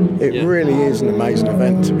 And, it really is an amazing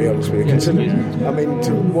event, to be honest with you. I mean,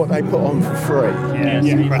 to what they put on for free, it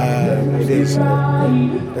is.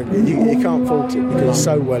 You can't fault it because it's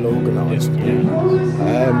so well organised.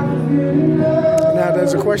 Now,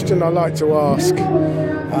 there's a question I like to ask,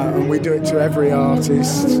 and we do it to every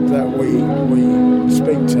artist that we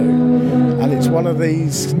speak to, and it's one of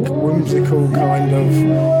these whimsical kind of.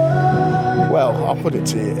 Well, I'll put it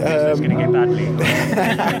to you. It's going to go badly.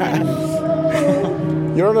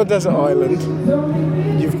 You're on a desert island.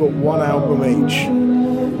 You've got one album each.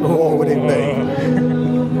 What would it be?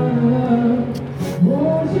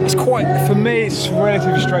 It's quite, for me, it's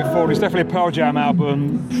relatively straightforward. It's definitely a Pearl Jam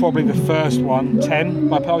album, probably the first one, 10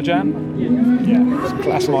 by Pearl Jam.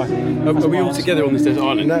 That's my. Are we all together on this desert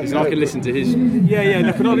island? Because I can listen to his.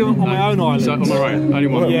 No, but not on my own island. So on my own, only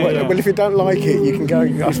one. Well, if you don't like it, you can go.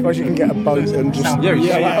 I suppose you can get a boat and just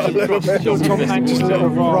Tom Hanks' little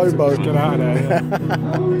rowboat. Get out of there.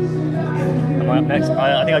 Am I up next?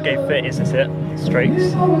 I think I gave Fit Isn't It,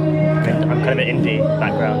 Strokes. I'm kind of an indie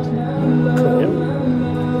background. Cool.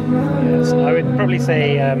 Yes, I would probably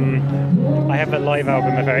say I have a live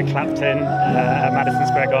album of Eric Clapton at Madison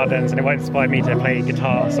Square Gardens, and it won't inspire me to play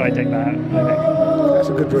guitar, so I take that. I think. That's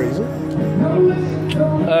a good reason.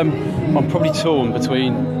 I'm probably torn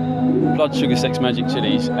between Blood Sugar Sex Magic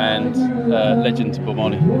Chilies and Legend Bob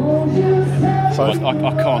Marley. So I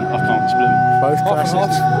can't split them. Both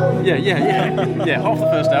classics. Yeah. Half the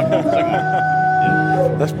first album.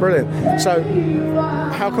 That's brilliant. So,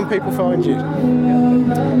 how can people find you?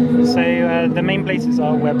 So the main place is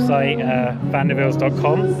our website,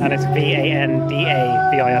 vandevils.com, and it's VANDAVILS,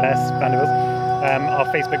 Vandevils. Our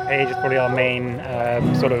Facebook page is probably our main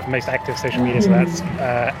sort of most active social media, so that's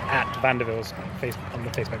at Vandevils on the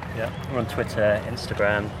Facebook. Yeah, we're on Twitter,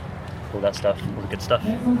 Instagram, all that stuff, all the good stuff.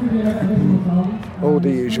 All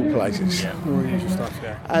the usual places. Yeah. All the usual stuff,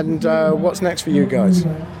 yeah. And what's next for you guys?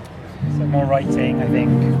 So more writing, I think.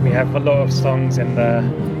 We have a lot of songs in the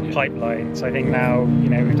pipeline, so I think now,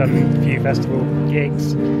 we've done a few festival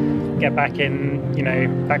gigs, get back in,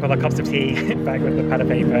 back with our cups of tea, back with the pad of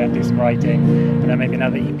paper, do some writing, and then maybe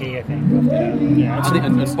another EP, I think, after that.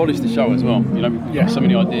 And polish the show as well. We've got so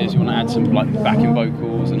many ideas. You want to add some like backing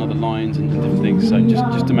vocals and other lines and different things. So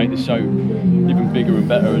just to make the show even bigger and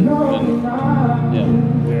better, and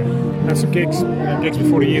have some gigs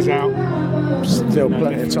before the year's out. Still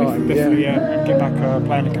plenty of time. Definitely, get back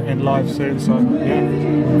playing in live soon. So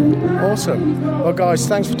awesome. Well, guys,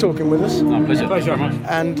 thanks for talking with us. Pleasure very much.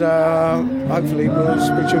 And hopefully we'll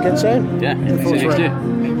speak to you again soon. Yeah. See you next year.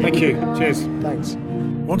 Thank you. Cheers. Thanks.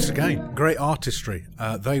 Once again, great artistry.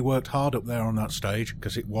 They worked hard up there on that stage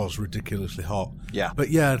because it was ridiculously hot. Yeah.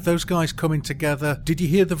 But those guys coming together. Did you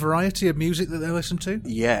hear the variety of music that they listened to?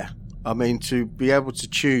 Yeah. I mean, to be able to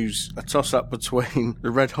choose a toss-up between the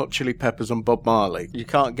Red Hot Chili Peppers and Bob Marley, you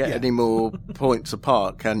can't get any more points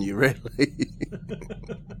apart, can you, really?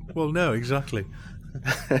 Well, no, exactly.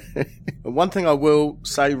 One thing I will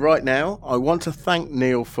say right now, I want to thank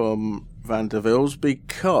Neil from Vandevils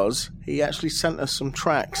because he actually sent us some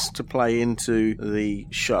tracks to play into the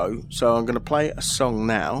show. So I'm going to play a song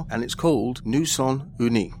now, and it's called Nous sommes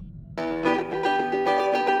unis.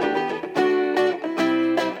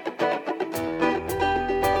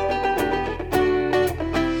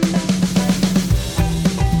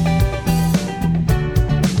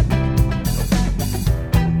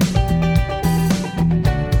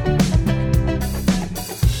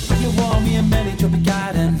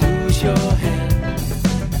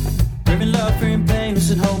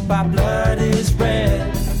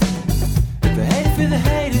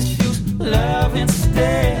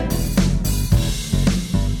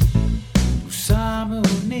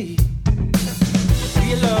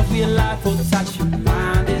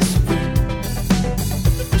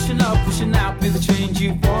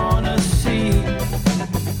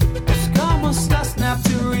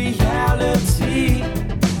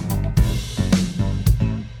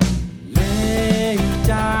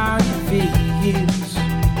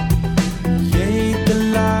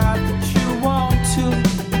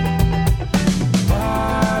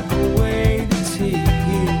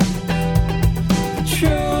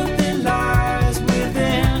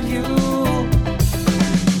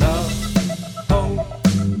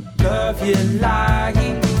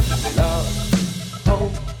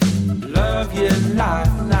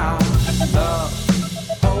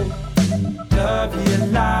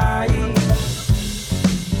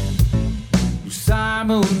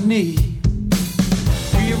 Simony.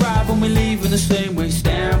 We arrive when we leave in the same way,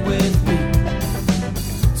 stand with me.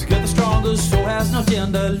 Together stronger, so has no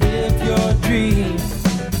gender, live your dream.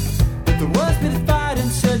 Let the words be the fight and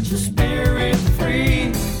set your spirit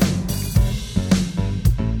free.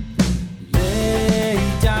 Lay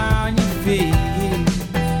down your feet.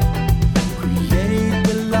 Create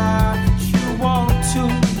the life that you want to.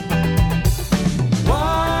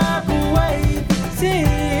 Wipe away the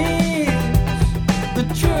tears. The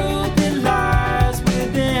truth that lies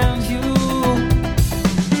within you.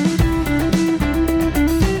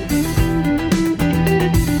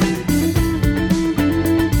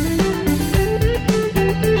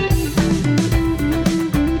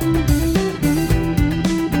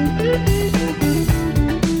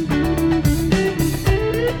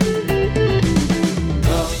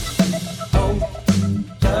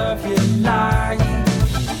 Love your life.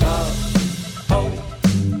 Love, hope,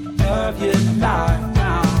 love your life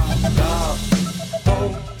now. Love,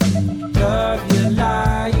 hope, love your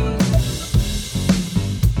life.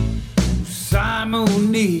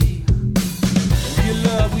 Simony. Your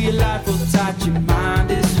love, your life will touch your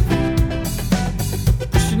mind is free.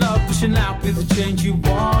 Pushing up, pushing out, be the change you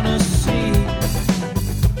wanna see.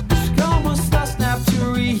 Come on, start, snap to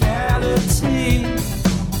reality.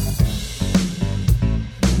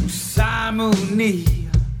 Simony.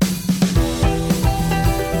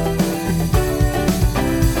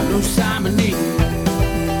 I know Simony.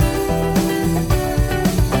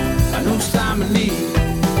 I know Simony.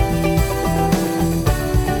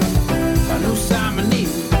 I know Simony.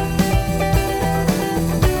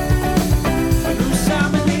 I know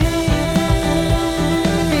Simony.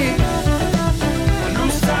 I know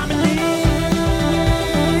Simony.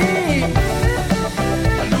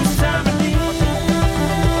 I know Simony.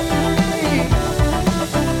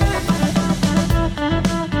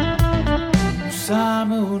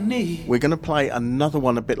 Simony. We're going to play another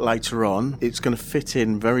one a bit later on. It's going to fit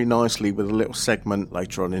in very nicely with a little segment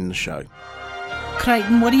later on in the show.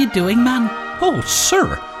 Crichton, what are you doing, man? Oh,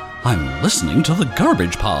 sir, I'm listening to the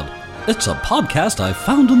Garbage Pod. It's a podcast I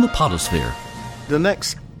found in the podosphere. The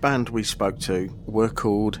next band we spoke to were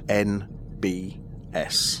called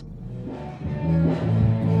NBS.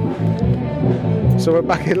 So we're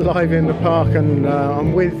back live in the park, and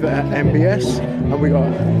I'm with MBS, and we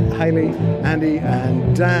got Hayley, Andy,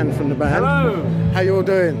 and Dan from the band. Hello. How you all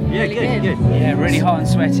doing? Yeah, good. Yeah, really hot and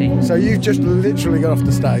sweaty. So you've just literally got off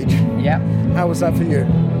the stage. Yeah. How was that for you?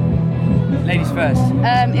 Ladies first.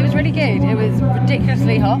 It was really good. It was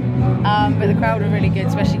ridiculously hot, but the crowd were really good,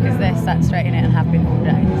 especially because they're sat straight in it and have been all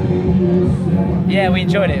day. Yeah, we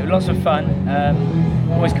enjoyed it. Lots of fun.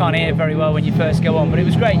 Always can't hear very well when you first go on, but it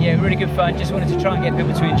was great. Yeah, really good fun. Just wanted to try and get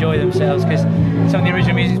people to enjoy themselves, because some of the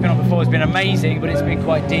original music's been on before has been amazing, but it's been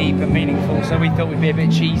quite deep and meaningful. So we thought we'd be a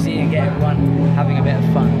bit cheesy and get everyone having a bit of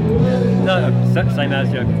fun. No, same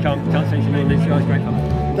as you. Can't say anything more than this. Guys, great fun.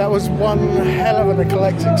 That was one hell of an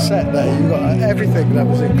eclectic set there. You got everything that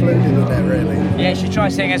was included in there, really. Yeah, you should try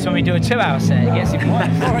seeing us when we do a 2-hour set. It gets even worse.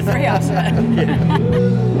 Or a 3-hour set.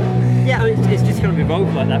 Yeah, it's just kind of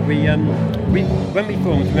evolved like that. We when we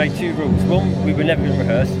formed, we made 2 rules. One, we were never going to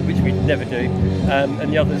rehearse, which we never do,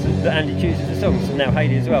 and the other is that Andy chooses the songs, and now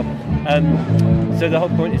Hayley as well. So the whole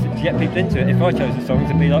point is to get people into it. If I chose the songs,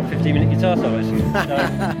 it'd be like 15-minute guitar solos. So you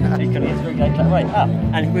kind of get through that way.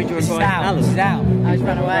 And we joined by Alan. This is out. I was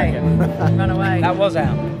run away. Run away. That was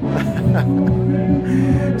out.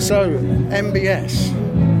 So MBS,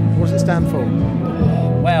 what does it stand for?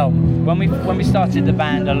 Well, when we started the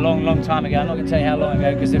band a long time ago, I'm not going to tell you how long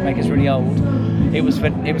ago because it'd make us really old. It was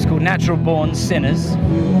called Natural Born Sinners,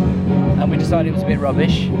 and we decided it was a bit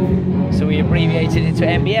rubbish, so we abbreviated it to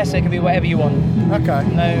MBS. So it can be whatever you want. Okay.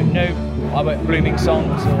 No blooming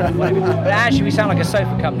songs or whatever. But actually, we sound like a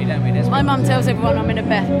sofa company, don't we? My mum tells everyone I'm in a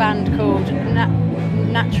band called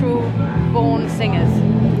Natural Born Singers.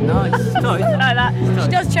 Nice. She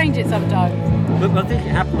does change it sometimes. But I think it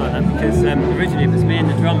happened like that because originally it was me and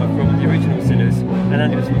the drummer from the original Sinners, and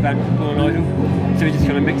Andy was from the band called Born Idol. So we just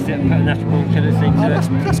kind of mixed it and put a Natural Born Killers thing to it.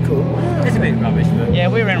 That's cool. It's a bit rubbish, but yeah,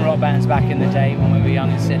 we were in rock bands back in the day when we were young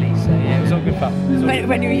and silly. So yeah, it was all good fun.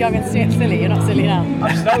 When you were young and silly, you're not silly now. I'm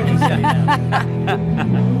just old and silly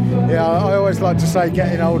now. Yeah, I always like to say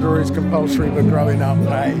getting older is compulsory, but growing up,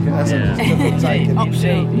 hey, that's just a good taking.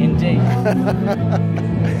 Indeed.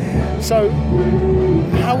 So,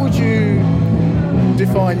 how would you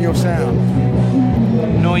define your sound?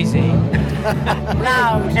 Noisy.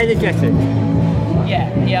 Loud. Energetic.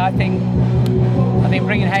 Yeah. I think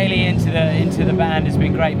bringing Hayley into the band has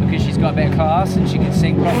been great because she's got a bit of class and she can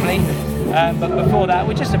sing properly. But before that,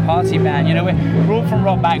 we're just a party band. You know, we're all from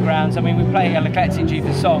rock backgrounds. I mean, we play an eclectic group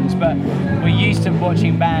of songs, but we're used to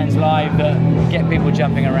watching bands live that get people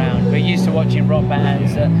jumping around. We're used to watching rock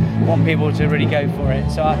bands that want people to really go for it.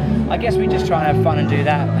 So I guess we just try and have fun and do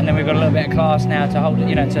that. And then we've got a little bit of class now to hold it,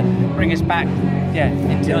 you know, to bring us back.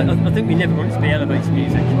 I think we never want it to be elevator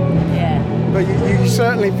music. Yeah. But you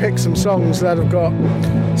certainly pick some songs that have got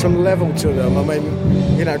some level to them. I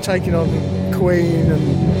mean, you know, taking on Queen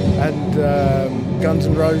and Guns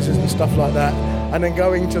N' Roses and stuff like that, and then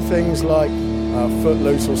going to things like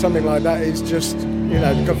Footloose or something like that is just, you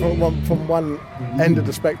know, go from one end of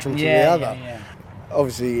the spectrum to the other. Yeah.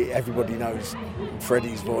 Obviously, everybody knows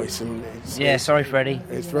Freddie's voice, and sorry, Freddie.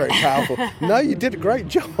 It's very powerful. No, you did a great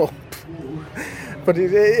job. But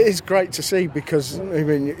it is great to see, because I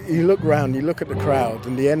mean, you look round, you look at the crowd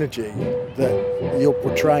and the energy that you're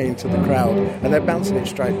portraying to the crowd, and they're bouncing it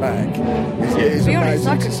straight back. It's to be honest,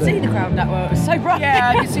 I amazing could to see the crowd that well. It was so bright.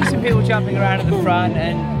 Yeah, I can see some people jumping around at the front,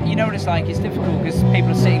 and you know what it's like. It's difficult because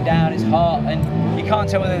people are sitting down, it's hot, and you can't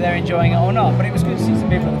tell whether they're enjoying it or not. But it was good to see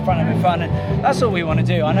some people at the front having fun, and that's all we want to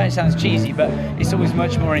do. I know it sounds cheesy, but it's always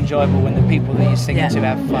much more enjoyable when the people that you're singing to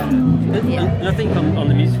have fun. And I think on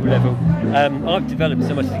the musical level, I've developed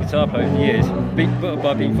so much as a guitar player over the years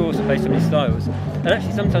by being forced to play so many styles. And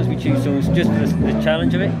actually sometimes we choose songs just for the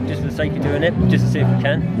challenge of it, just for the sake of doing it, just to see if we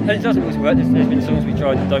can. And it doesn't always work. There's been songs we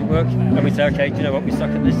tried that don't work, and we say, okay, do you know what, we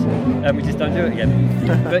suck at this, and we just don't do it again.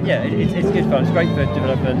 But yeah, it's good fun. It's great for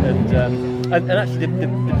development, and actually the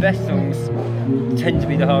best songs tend to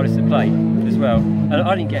be the hardest to play as well. And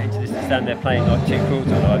I didn't get into this to stand there playing like 2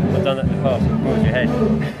 chords all night. I've done that in the past, it pulls your head.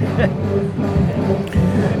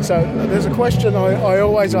 So there's a question I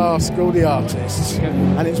always ask all the artists,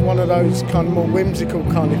 and it's one of those kind of more whimsical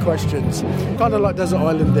kind of questions, kind of like Desert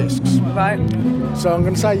Island Discs. Right. So I'm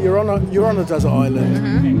going to say you're on a desert island.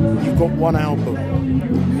 Mm-hmm. You've got one album.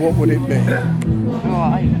 What would it be? Oh,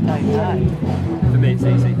 I don't know. For me, it's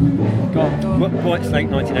easy. Go on. White Snake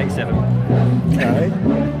 1987. Okay.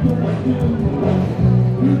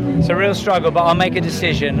 It's a real struggle, but I'll make a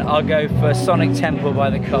decision. I'll go for Sonic Temple by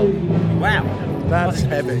The Cult. Wow. That's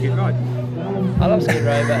heavy. Right. I love Skid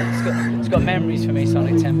Row, but it's got memories for me,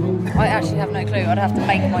 Sonic Temple. I actually have no clue. I'd have to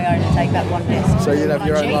make my own and take that one disc. So you'd have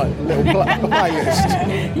your own like, little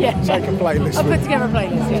playlist. Yeah. Take a playlist. I'll put together a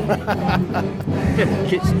playlist, yeah.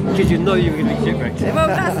 Kids, you know you're going to be shipwrecked. Well,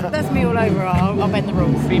 that's me all over. I'll bend the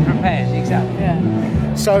rules. Be prepared, exactly. Yeah.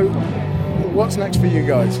 So, what's next for you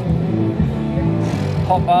guys?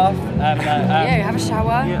 Hot bath. Yeah, have a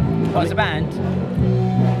shower. Yeah. What's a band?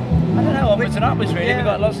 I don't know, onwards and upwards really. We've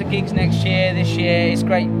got lots of gigs next year, this year. It's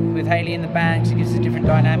great with Hayley in the band because it gives us a different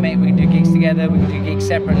dynamic. We can do gigs together, we can do gigs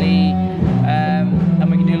separately, and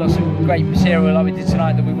we can do lots of great material like we did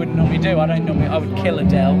tonight that we wouldn't normally do. I would kill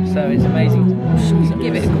Adele, so it's amazing.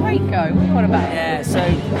 Give it a great go. What about it? Yeah, so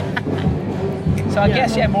I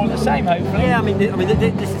guess more of the same, hopefully. Yeah, I mean,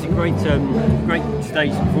 this is a great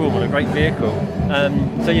stage to perform on, a great vehicle.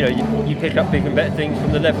 So you know, you pick up bigger and better things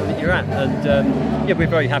from the level that you're at, and we're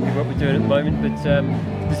very happy with what we're doing at the moment. But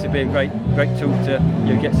this would be a great tool to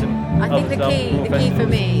get some. I think the key for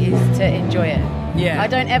me is to enjoy it. Yeah. I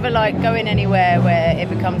don't ever like going anywhere where it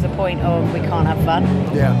becomes a point of we can't have fun.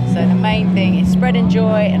 Yeah. So the main thing is spreading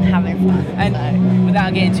joy and having fun. And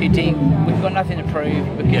without getting too deep, we've got nothing to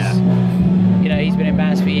prove because. You know, he's been in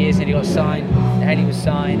bands for years and he got signed. Hayley was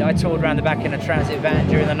signed. I toured around the back in a transit van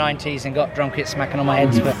during the 90s and got drum kits smacking on my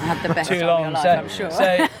head for too long. I'm sure.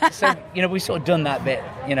 So you know, we've sort of done that bit,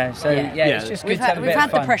 you know. So it's just good to have a bit of fun. We've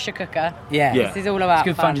had the pressure cooker. Yeah. This is all about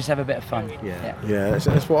It's good fun, just have a bit of fun. Yeah,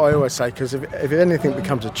 that's what I always say, because if anything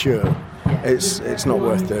becomes a chore, it's not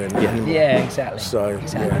worth doing anymore. Yeah, exactly. So,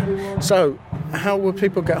 yeah. So, how will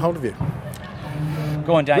people get hold of you?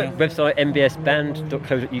 Go on, Daniel. Website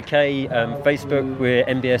mbsband.co.uk. Facebook, we're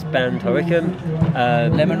MBS Band Hurricane.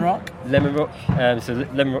 Lemon Rock. So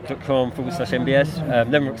lemonrock.com/MBS.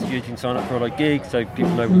 Lemon Rock's huge. You can sign up for all our gigs so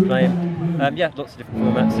people know we're playing. Lots of different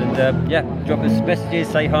formats. And drop us messages,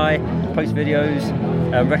 say hi, post videos,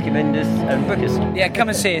 recommend us, and book us. Yeah, come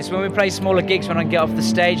and see us. When we play smaller gigs, when I get off the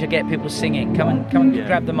stage, I get people singing. Come and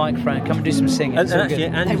grab the microphone. Come and do some singing. And actually,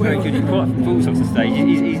 Andy's very good. He quite falls off the stage.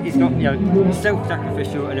 He's got, he's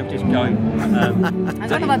self-sacrificial, and he'll just go.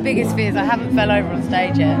 That's one of my biggest fears. I haven't fell over on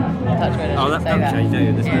stage yet. Touch wood. That'll change,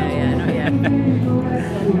 don't you? Yeah, not yet.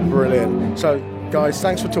 Brilliant. So, guys,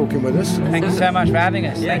 thanks for talking with us. Thank you so much for having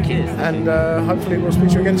us. Thank you. And hopefully we'll speak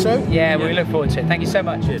to you again soon. Yeah, we look forward to it. Thank you so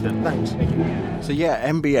much. Cheers, then. Thanks. So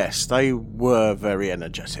MBS, they were very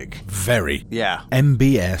energetic. Very. Yeah.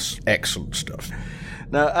 MBS, excellent stuff.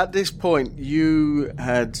 Now, at this point, you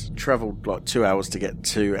had travelled like 2 hours to get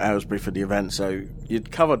to Aylesbury for the event, so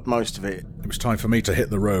you'd covered most of it. It was time for me to hit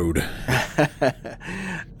the road.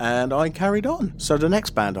 And I carried on. So the next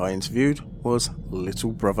band I interviewed was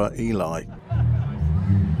Little Brother Eli.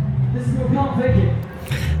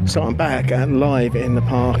 So I'm back and live in the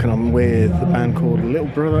park, and I'm with the band called Little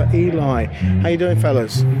Brother Eli. How you doing,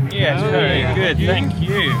 fellas? Yes, very good, thank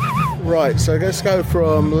you. Right, so let's go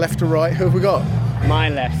from left to right. Who have we got? My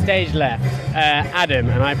left, stage left, Adam,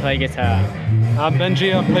 and I play guitar. I'm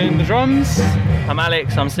Benji, I'm playing the drums. I'm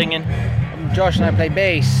Alex, I'm singing. I'm Josh, and I play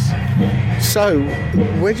bass. So,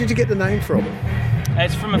 where did you get the name from?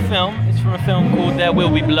 It's from a film. It's from a film called There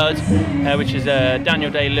Will Be Blood, which is a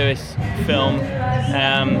Daniel Day-Lewis film.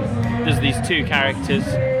 There's these two characters.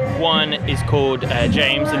 One is called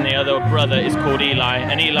James, and the other brother is called Eli.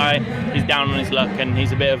 And Eli is down on his luck, and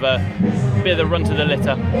he's a bit of the runt of the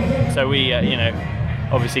litter. So we,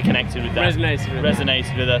 obviously connected with that.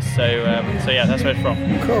 Resonated with us. So yeah, that's where it's from.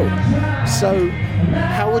 Cool. So,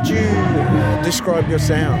 how would you describe your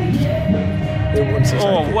sound?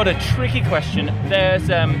 Oh, what a tricky question. There's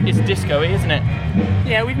it's disco-y, isn't it?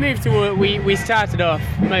 Yeah, we've moved to we started off,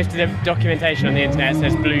 most of the documentation on the internet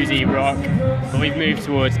says bluesy rock, but we've moved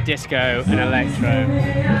towards disco and electro.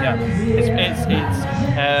 Yeah, it's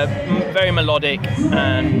very melodic,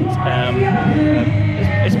 and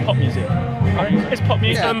it's pop music. It's pop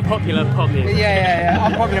music. Unpopular pop music. Yeah.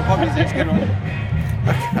 Unpopular pop music. It's a good one.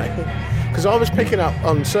 Okay. Because I was picking up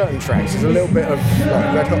on certain tracks, there's a little bit of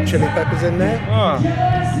like Red Hot Chili Peppers in there. Oh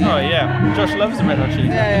yeah. Josh loves the Red Hot Chili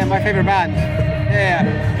Peppers. Yeah, my favourite band.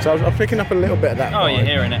 Yeah. So I was picking up a little bit of that. Oh, you're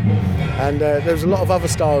hearing it. And there's a lot of other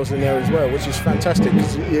styles in there as well, which is fantastic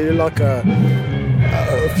because you're like a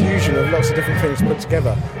fusion of lots of different things put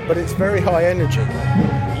together. But it's very high energy.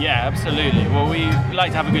 Yeah, absolutely. Well, we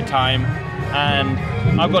like to have a good time. And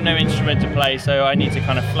I've got no instrument to play, so I need to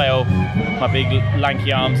kind of flail my big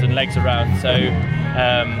lanky arms and legs around. So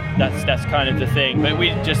that's kind of the thing. But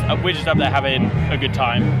we're just up there having a good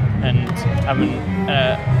time and having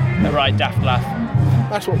a right daft laugh.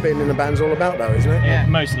 That's what being in a band's all about, though, isn't it? Yeah,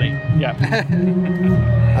 mostly. Yeah.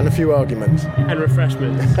 And a few arguments. And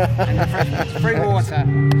refreshments. Free water. I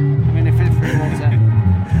mean, if it's free water.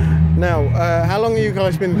 Now, how long have you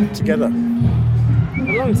guys been together?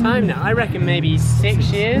 A long time now. I reckon maybe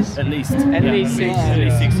 6 years. At least. At least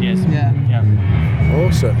 6 years. Yeah.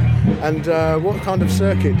 Awesome. And what kind of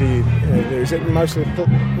circuit do you do? Is it mostly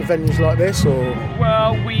venues like this, or?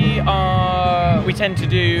 Well, we tend to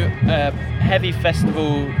do heavy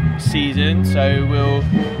festival season. So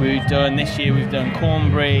we've done this year. We've done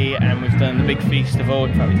Cornbury, and we've done the Big Festival.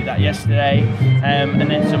 In fact, we did that yesterday. And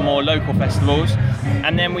then some more local festivals.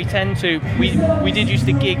 And then we tend to we did used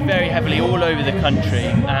to gig very heavily all over the country,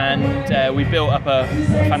 and we built up a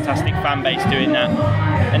fantastic fan base doing that.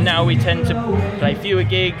 And now we tend to play fewer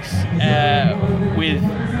gigs with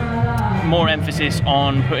more emphasis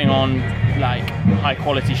on putting on like high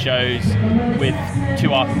quality shows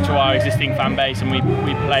to our existing fan base, and we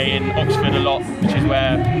play in Oxford a lot, which is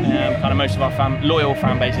where kind of most of our loyal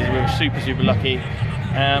fan base is. We're super lucky.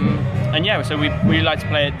 And yeah, so we like to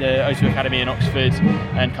play at the O2 Academy in Oxford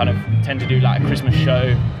and kind of tend to do like a Christmas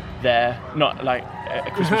show there, not like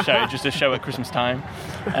a Christmas show, just a show at Christmas time.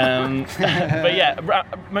 But yeah,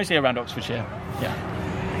 mostly around Oxfordshire. Yeah.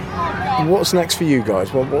 What's next for you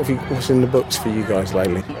guys? What's in the books for you guys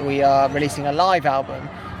lately? We are releasing a live album.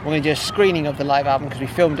 We're going to do a screening of the live album because we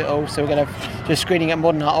filmed it all, so we're going to do a screening at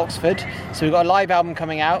Modern Art Oxford. So we've got a live album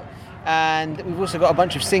coming out. And we've also got a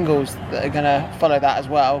bunch of singles that are going to follow that as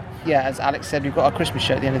well. Yeah, as Alex said, we've got our Christmas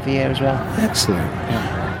show at the end of the year as well. Excellent.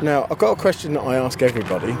 Yeah. Now, I've got a question that I ask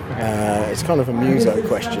everybody. It's kind of a muso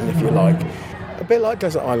question, if you like. A bit like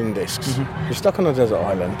Desert Island Discs. Mm-hmm. You're stuck on a desert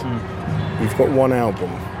island. You've got one album.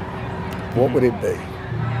 What would it be?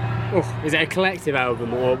 Oh, is it a collective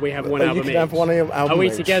album, or we have one album each? You can have one album Are we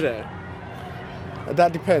each. Together?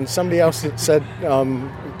 That depends. Somebody else said,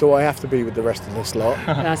 do I have to be with the rest of this lot?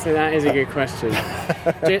 That is a good question.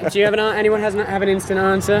 do you have anyone have an instant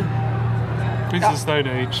answer? Queens of the Stone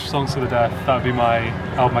Age, Songs to the Death. That would be my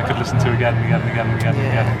album I could listen to again and again and again and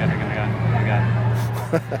again and again and again.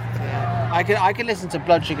 I could listen to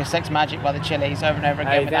Blood Sugar Sex Magic by the Chili's over and over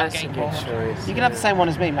again without getting bored. You can have the same one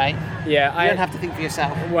as me, mate. Yeah, you don't have to think for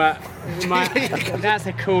yourself. Well, that's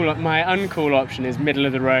a cool. My uncool option is middle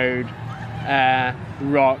of the road,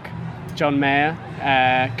 rock, John Mayer,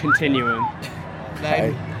 Continuum.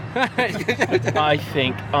 Okay. I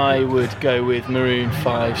think I would go with Maroon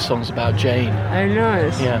 5, Songs About Jane. Oh,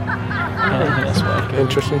 nice. Yeah. I think that's what I'd go.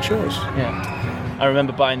 Interesting choice. Yeah. I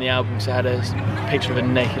remember buying the album because it had a picture of a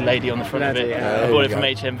naked lady on the front of it. Yeah. I bought it from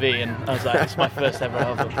HMV, and I was like, it's my first ever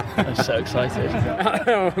album. I was so excited.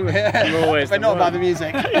 I'm always but not about the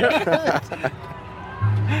music.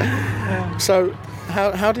 So,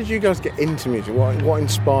 how did you guys get into music? What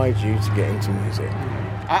inspired you to get into music?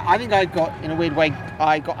 I think I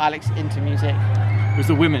got Alex into music. It was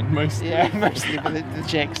the women mostly. Yeah, mostly the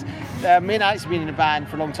chicks. Me and Alex have been in a band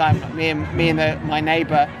for a long time. Me and my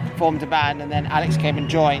neighbour formed a band, and then Alex came and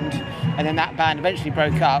joined, and then that band eventually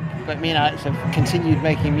broke up. But me and Alex have continued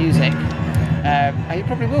making music, and he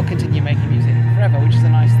probably will continue making music forever, which is a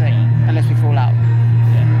nice thing, unless we fall out.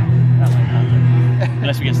 Yeah, that might happen.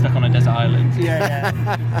 Unless we get stuck on a desert island. Yeah.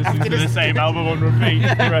 Listen to the same album on repeat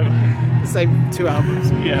forever. The same 2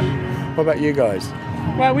 albums. Yeah. What about you guys?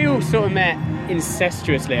 Well, we all sort of met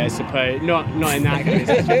incestuously, I suppose. Not in that kind of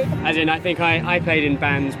sense. As in, I think I played in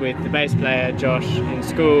bands with the bass player Josh in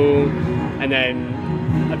school, and then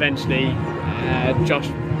eventually Josh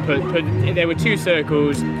put there were 2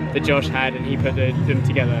 circles that Josh had, and he put them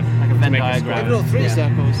together like a Venn diagram. Maybe not 3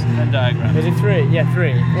 circles. Venn diagram. Was it 3? Yeah,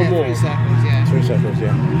 3 or more. 3 circles. Yeah. 3 circles.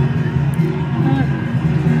 Yeah.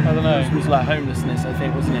 I don't know. It was like homelessness, I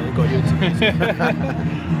think, wasn't it? That got you into music.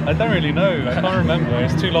 I don't really know. I can't remember.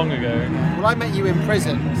 It's too long ago. Well, I met you in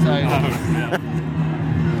prison, so.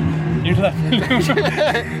 You left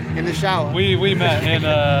in the shower. We met in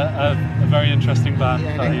a very interesting band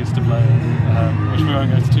that I used to play in, which we won't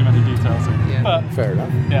go into too many details in. Yeah. But fair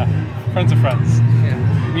enough. Yeah, friends are friends. Yeah.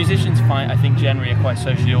 Musicians I think generally are quite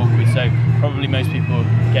socially awkward, so probably most people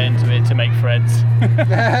get into it to make friends.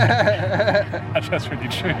 That's really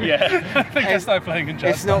true. Yeah. I think I started playing in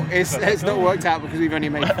jazz. It's not worked out because we've only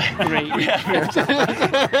made 3.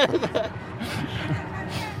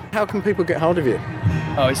 How can people get hold of you?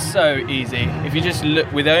 Oh, it's so easy. If you just look,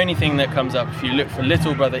 with the only thing that comes up, if you look for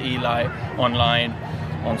Little Brother Eli online,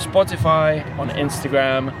 on Spotify, on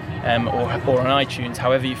Instagram, or on iTunes,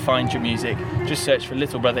 however you find your music, just search for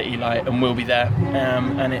Little Brother Eli and we'll be there.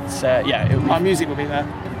 And it's, our music will be there.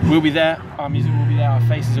 We'll be there, our music will be there, our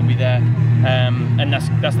faces will be there. And that's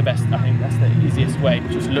the best, I think that's the easiest way.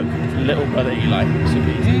 Just look for Little Brother Eli,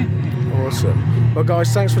 super easy. Awesome. Well,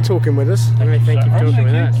 guys, thanks for talking with us. Thank you for talking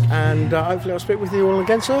with us. And hopefully I'll speak with you all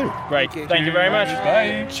again soon. Great. Thank you very much.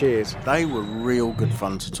 Bye. Cheers. They were real good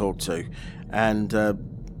fun to talk to. And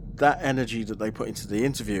that energy that they put into the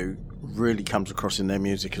interview really comes across in their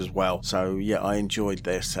music as well. So, yeah, I enjoyed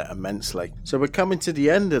their set immensely. So we're coming to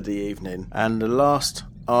the end of the evening. And the last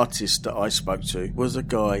artist that I spoke to was a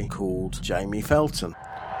guy called Jamie Felton.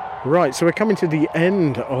 Right, so we're coming to the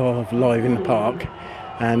end of Live in the Park.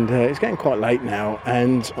 And it's getting quite late now,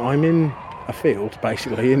 and I'm in a field,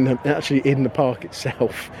 basically, in the park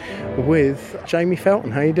itself, with Jamie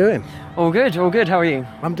Felton. How are you doing? All good. How are you?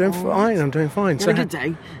 I'm doing fine. You had a good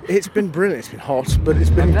day? It's been brilliant. It's been hot, but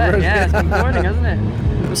it's been brilliant. Yeah, it's been boiling, hasn't it?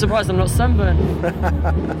 I'm surprised I'm not sunburned.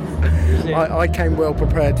 I came well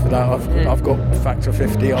prepared for that. I've got factor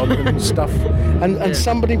 50 on and stuff. And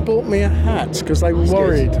somebody bought me a hat because they were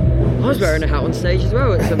worried. I was wearing a hat on stage as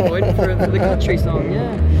well at some point for the country song,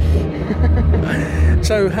 yeah.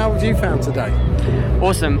 So how have you found today?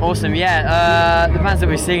 Awesome, yeah. The bands that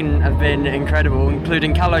we've seen have been incredible,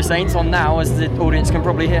 including Callow Saints on now, as the audience can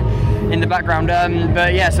probably hear in the background.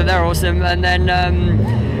 But yeah, so they're awesome. And then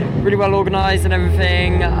really well organised and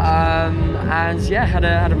everything. And yeah, had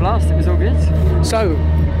a blast. It was all good. So,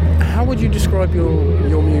 how would you describe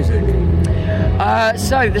your music?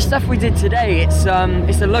 So the stuff we did today, it's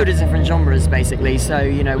a load of different genres basically. So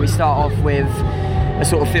we start off with a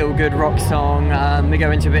sort of feel-good rock song. We go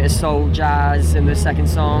into a bit of soul jazz in the second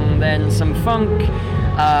song, then some funk.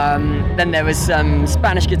 Then there was some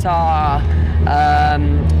Spanish guitar.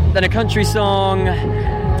 Then a country song.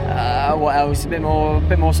 What else? A bit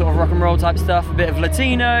more sort of rock and roll type stuff. A bit of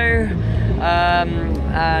Latino.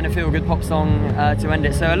 And a feel-good pop song to end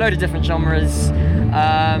it. So a load of different genres,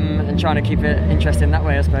 and trying to keep it interesting that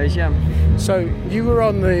way, I suppose. Yeah. So you were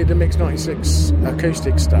on the Mix 96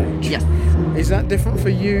 acoustic stage. Yes. Is that different for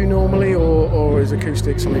you normally, or is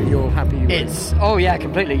acoustic something you're happy with? Oh yeah,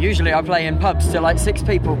 completely. Usually I play in pubs to like 6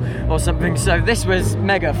 people or something. So this was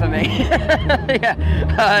mega for me.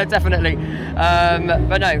 Yeah, definitely.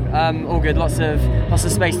 But no, all good. Lots of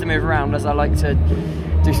space to move around, as I like to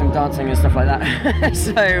do some dancing and stuff like that.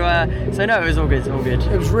 so no, it was all good.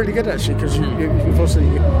 It was really good actually, because you've also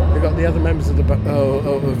got the other members of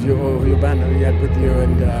your band that you had with you,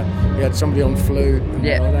 and you had somebody on flute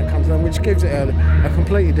and all that kind of thing, which gives it a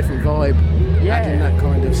completely different vibe, adding that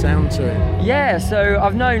kind of sound to it. Yeah, so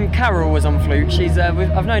I've known Carol was on flute.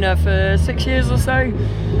 I've known her for 6 years or so.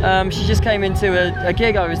 She just came into a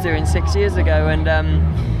gig I was doing 6 years ago, and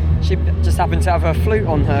she just happened to have her flute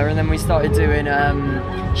on her, and then we started doing.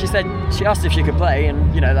 She asked if she could play,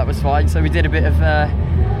 and that was fine. So we did a bit of.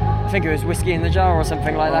 I think it was Whiskey in the Jar or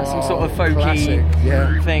something like that, some sort of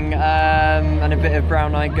folky thing, and a bit of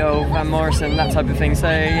Brown Eyed Girl, Van Morrison, that type of thing. So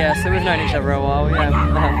we've known each other a while,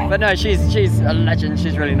 But no, she's a legend.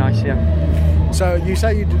 She's really nice, So you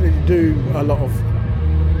say you do a lot of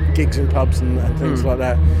gigs in pubs and things like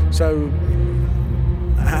that. So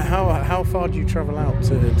how far do you travel out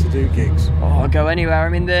to do gigs? I'll go anywhere. I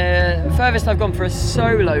mean, the furthest I've gone for a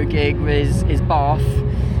solo gig is Bath.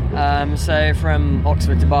 So from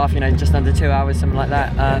Oxford to Bath, just under 2 hours, something like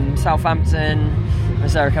that. Southampton, I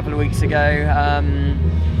was there a couple of weeks ago.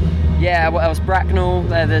 What else? Bracknell,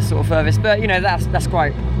 they're the sort of furthest. But that's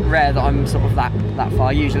quite rare that I'm sort of that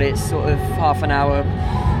far. Usually it's sort of half an hour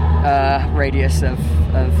radius of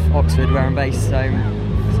Oxford where I'm based. So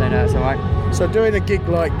no, it's all right. So doing a gig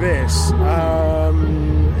like this,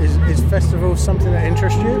 is festivals something that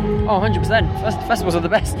interests you? Oh, 100%. Festivals are the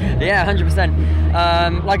best. Yeah,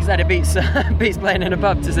 100%. Like I said, it beats playing in a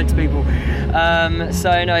pub to 6 people.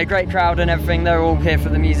 So no, great crowd and everything. They're all here for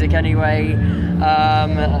the music anyway,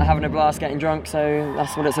 having a blast, getting drunk. So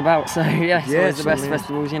that's what it's about. So it's always the best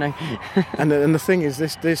festivals, and the thing is,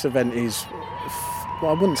 this event is. Well,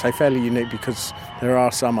 I wouldn't say fairly unique, because there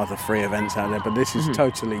are some other free events out there, but this is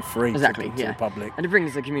totally free to the public. And it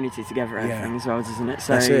brings the community together, everything as well, doesn't it?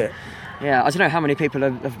 So, that's it. Yeah, I don't know how many people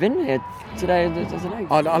have been here today. I don't know.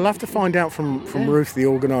 I'll have to find out from Ruth, the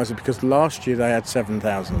organiser, because last year they had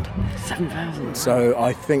 7,000. 7,000? So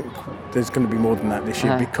I think there's going to be more than that this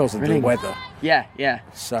year because of the weather. Yeah.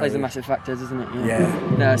 So, plays a massive factor, doesn't it? Yeah.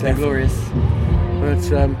 No, it's been glorious.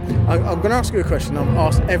 But I'm going to ask you a question. I've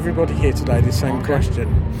asked everybody here today the same question,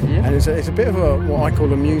 and it's a bit of what I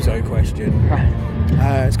call a muso question. Right.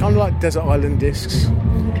 It's kind of like Desert Island Discs,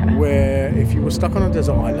 where if you were stuck on a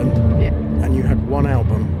desert island and you had one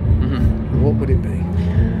album, what would it be?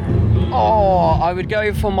 Oh, I would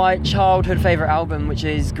go for my childhood favourite album, which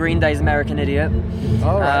is Green Day's American Idiot.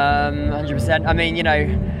 Oh, right. 100%. I mean,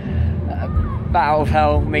 Battle of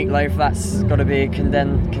Hell, Meatloaf, that's got to be a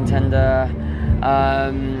contender.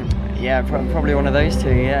 Probably one of those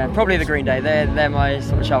two. Yeah, probably the Green Day. They're my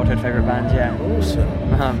sort of childhood favourite band. Yeah.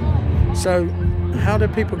 Awesome. So, how do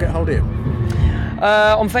people get hold of you?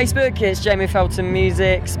 On Facebook, it's Jamie Felton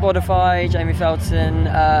Music. Spotify, Jamie Felton.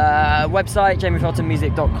 Website,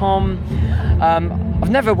 jamiefeltonmusic.com. I've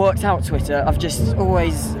never worked out Twitter. I've just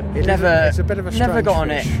always it's a bit of a never got on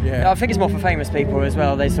fish, it. Yeah. I think it's more for famous people as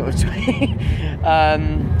well. They sort of tweet.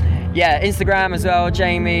 Instagram as well,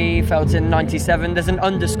 Jamie Felton 97. There's an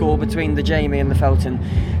underscore between the Jamie and the Felton,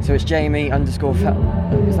 so it's Jamie underscore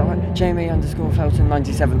is that right? Jamie underscore Felton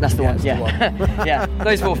 97. That's the one. The one. Yeah,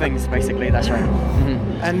 those 4 things basically. That's right.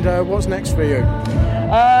 And what's next for you?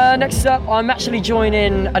 Next up, I'm actually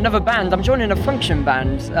joining another band. I'm joining a function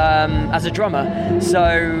band as a drummer.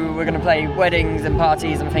 So we're going to play weddings and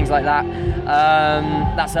parties and things like that.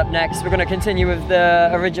 That's up next. We're going to continue with the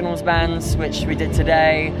originals bands, which we did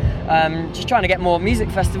today. Just trying to get more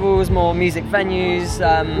music festivals, more music venues,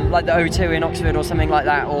 like the O2 in Oxford or something like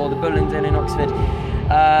that, or the Bullingdon in Oxford.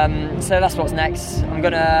 So that's what's next.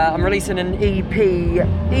 I'm releasing an EP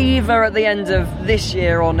either at the end of this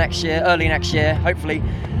year or next year, early next year, hopefully.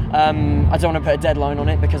 I don't want to put a deadline on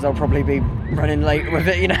it because I'll probably be running late with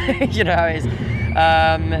it, you know how it is.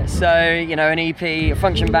 An EP,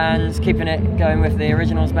 function bands, keeping it going with the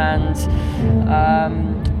originals bands,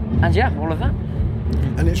 all of that.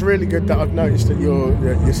 And it's really good that I've noticed that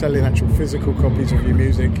you're selling actual physical copies of your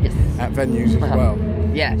music at venues as well.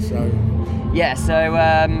 Yeah. So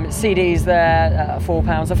CDs there at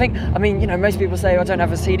 £4. I mean, most people say I don't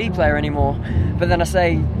have a CD player anymore, but then I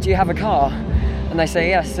say, do you have a car? And they say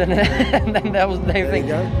yes, and then they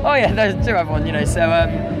think, oh yeah, there's do have one,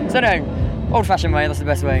 So no, old-fashioned way. That's the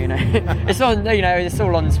best way, It's on, it's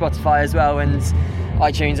all on Spotify as well, and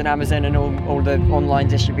iTunes and Amazon and all the online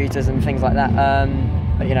distributors and things like that.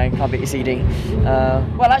 But can't beat a CD.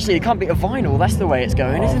 Well, actually, it can't beat a vinyl. That's the way it's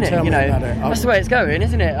going, isn't it? That's the way it's going,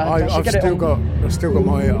 isn't it? I've still got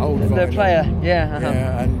my old vinyl. The player,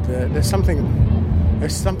 Yeah, and there's something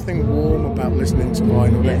There's something warm about listening to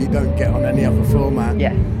vinyl that you don't get on any other format.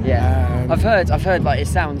 Yeah. I've heard like it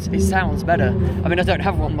sounds better. I mean, I don't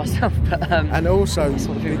have one myself, but and also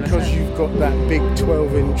because you've got that big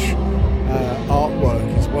 12-inch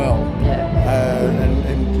artwork as well.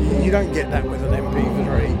 And you don't get that with an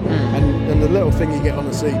MP3. And the little thing you get on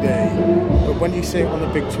a CD, but when you see it on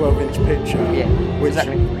a big 12-inch picture, which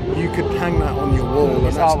you could hang that on your wall,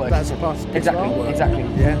 it's and that's a part of artwork. Exactly.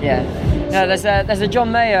 No, there's a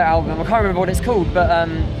John Mayer album. I can't remember what it's called, but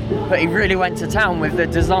he really went to town with the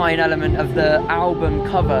design element of the album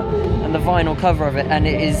cover and the vinyl cover of it, and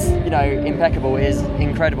it is, impeccable. It is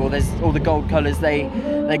incredible. There's all the gold colours. They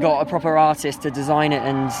got a proper artist to design it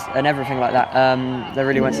and everything like that. They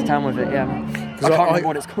really went to town with it. I can't remember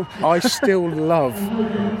what it's called. I still love.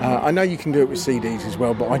 I know you can do it with CDs as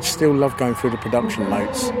well, but I still love going through the production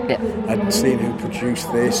notes and seeing who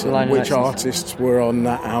produced this, and which artists were on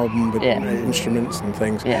that album with instruments and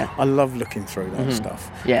things. I love looking through that stuff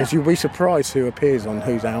because you'll be surprised who appears on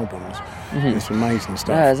whose albums. It's amazing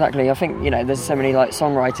stuff. Yeah, exactly. I think there's so many like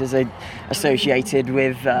songwriters associated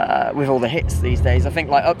with all the hits these days. I think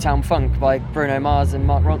like Uptown Funk by Bruno Mars and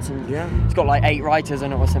Mark Ronson. It's got like 8 writers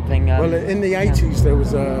in it or something. Well, in the 80s there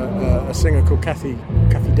was a singer called Kathy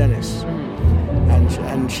Dennis.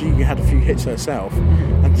 And she had a few hits herself,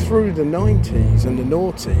 and through the 90s and the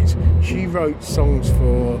noughties she wrote songs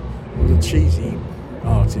for the cheesy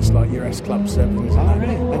artists like your S Club 7s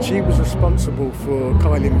and she was responsible for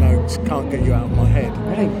Kylie Minogue's Can't Get You Out of My Head.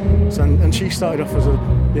 So, and she started off as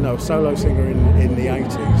a solo singer in the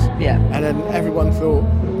 80s, and then everyone thought,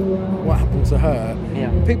 what happened to her?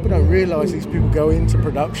 People don't realise these people go into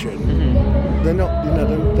production. They're not,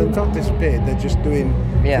 they're not disappeared. They're just doing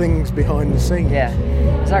things behind the scenes.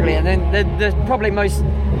 Exactly. And then the probably most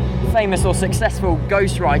famous or successful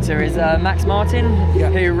ghostwriter is Max Martin,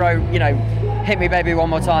 who wrote, Hit Me Baby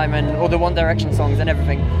One More Time and all the One Direction songs and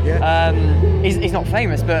everything. He's not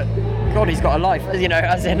famous, but God, he's got a life,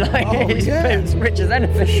 as in like he's rich as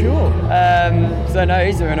anything. Sure. So no,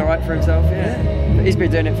 he's doing all right for himself. But he's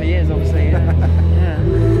been doing it for years, obviously.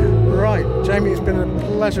 Right, Jamie, it's been a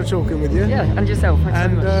pleasure talking with you. Yeah, and yourself.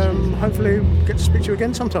 Thanks so much. Hopefully we'll get to speak to you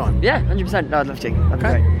again sometime. Yeah, 100%. No, I'd love to. That'd be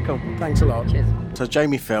great. Cool. Thanks a lot. Cheers. So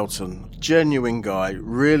Jamie Felton, genuine guy,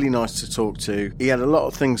 really nice to talk to. He had a lot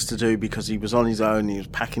of things to do because he was on his own, he was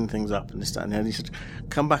packing things up and this, that and the other. He said,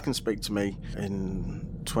 come back and speak to me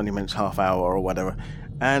in 20 minutes, half hour or whatever.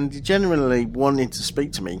 And he genuinely wanted to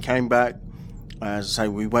speak to me. He came back. As I say,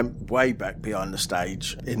 we went way back behind the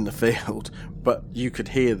stage in the field, but you could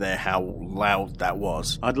hear there how loud that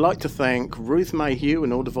was. I'd like to thank Ruth Mayhew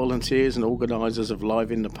and all the volunteers and organisers of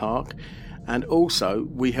Live in the Park. And also,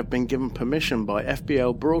 we have been given permission by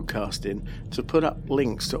FBL Broadcasting to put up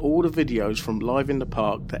links to all the videos from Live in the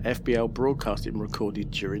Park that FBL Broadcasting recorded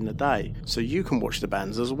during the day, so you can watch the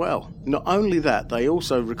bands as well. Not only that, they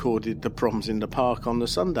also recorded the Proms in the Park on the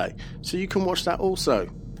Sunday, so you can watch that also.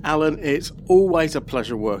 Alan, it's always a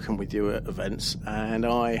pleasure working with you at events, and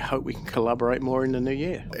I hope we can collaborate more in the new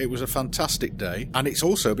year. It was a fantastic day, and it's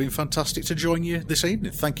also been fantastic to join you this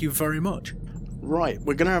evening. Thank you very much. Right,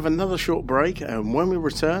 we're going to have another short break, and when we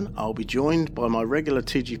return, I'll be joined by my regular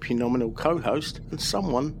TGP Nominal co-host and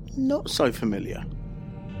someone not so familiar.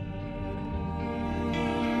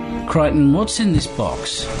 Crichton, what's in this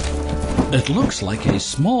box? It looks like a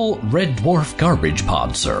small red dwarf garbage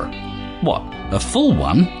pod, sir. What, a full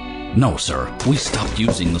one? No, sir. We stopped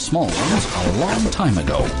using the small ones a long time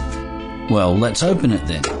ago. Well, let's open it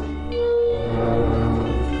then.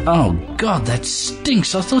 Oh, God, that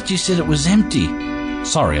stinks. I thought you said it was empty.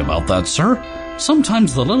 Sorry about that, sir.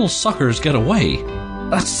 Sometimes the little suckers get away.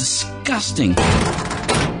 That's disgusting.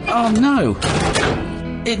 Oh, no.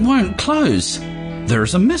 It won't close.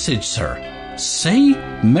 There's a message, sir. Say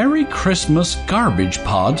Merry Christmas Garbage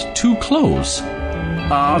Pod to close.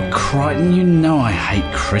 Ah, Crichton, you know I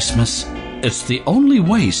hate Christmas. It's the only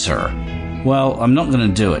way, sir. Well, I'm not going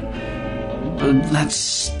to do it. But that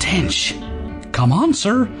stench. Come on,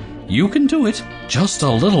 sir. You can do it. Just a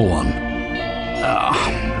little one.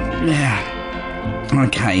 Yeah.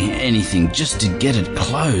 Okay, anything just to get it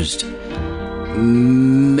closed.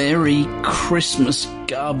 Merry Christmas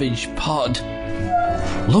Garbage Pod.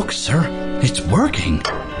 Look, sir. It's working.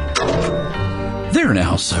 There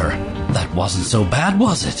now, sir. That wasn't so bad,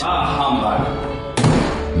 was it? Humbug.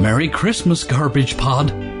 Merry Christmas, Garbage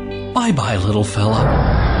Pod. Bye-bye, little fella.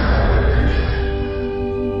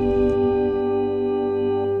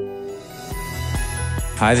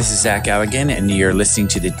 Hi, this is Zach Galligan, and you're listening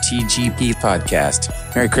to the TGP Podcast.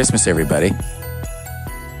 Merry Christmas, everybody.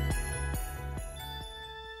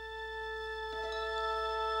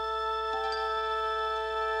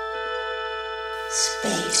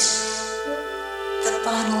 the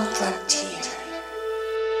final frontier.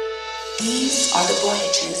 These are the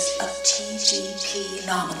voyages of TGP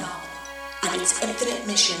Nominal and its infinite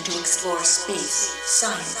mission to explore space,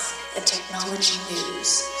 science, and technology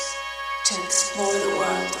news, to explore the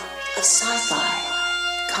world of sci-fi,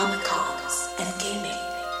 Comic-Cons, and gaming,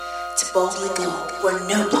 to boldly go where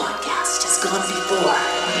no podcast has gone before.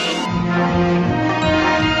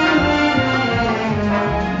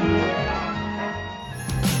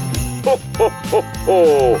 Ho, ho, ho,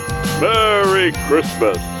 ho! Merry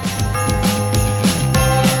Christmas!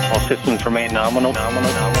 All systems remain nominal.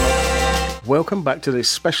 Welcome back to this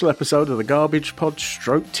special episode of the Garbage Pod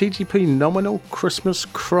stroke TGP Nominal Christmas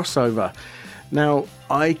crossover. Now,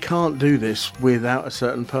 I can't do this without a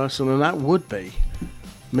certain person, and that would be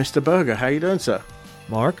Mr. Berger. How you doing, sir?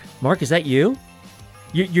 Mark, is that you?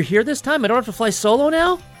 You're here this time? I don't have to fly solo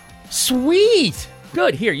now? Sweet!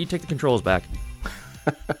 Good, here, you take the controls back.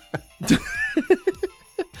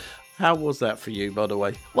 How was that for you, by the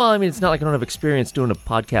way? Well, I mean, it's not like I don't have experience doing a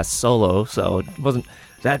podcast solo, so it wasn't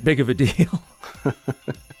that big of a deal.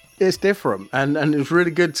 It's different, and it was really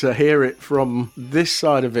good to hear it from this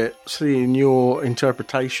side of it, seeing your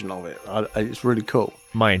interpretation of it. It's really cool.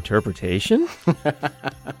 My interpretation?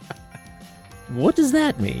 What does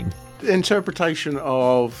that mean? Interpretation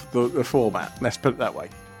of the format, let's put it that way.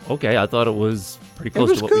 Okay, I thought it was pretty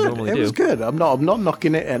close to what we normally do. It was good. I'm not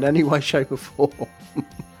knocking it in any way, shape, or form.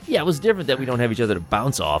 Yeah, it was different that we don't have each other to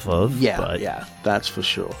bounce off of. Yeah, that's for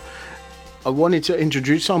sure. I wanted to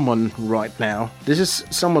introduce someone right now. This is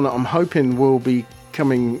someone that I'm hoping will be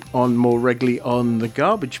coming on more regularly on the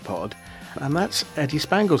Garbage Pod, and that's Eddie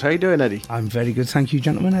Spangles. How you doing, Eddie? I'm very good, thank you,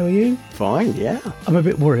 gentlemen. How are you? Fine, yeah. I'm a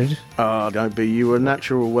bit worried. Don't be. You were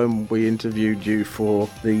natural when we interviewed you for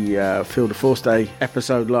the Field of Force Day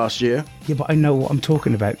episode last year. Yeah, but I know what I'm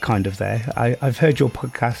talking about kind of there. I've heard your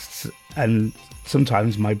podcasts, and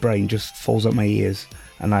sometimes my brain just falls up my ears,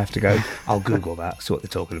 and I have to go, I'll Google that, see what they're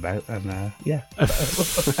talking about, and yeah.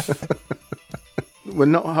 We're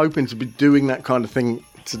not hoping to be doing that kind of thing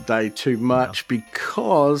today too much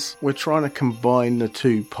because we're trying to combine the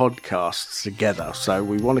two podcasts together, so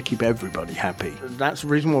we want to keep everybody happy. That's the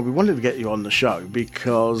reason why we wanted to get you on the show,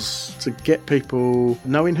 because to get people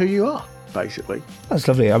knowing who you are, basically. That's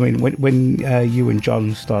lovely. I mean, when you and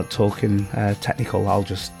John start talking technical, I'll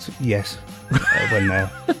just yes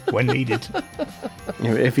when needed.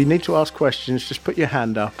 If you need to ask questions, just put your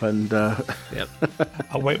hand up and yep.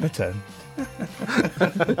 I'll wait my turn.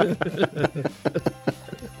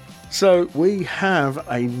 So we have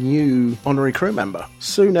a new honorary crew member,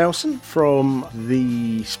 Sue Nelson from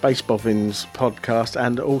the Space Boffins podcast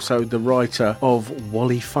and also the writer of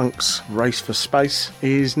Wally Funk's Race for Space,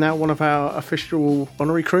 is now one of our official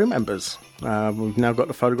honorary crew members. We've now got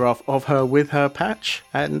the photograph of her with her patch,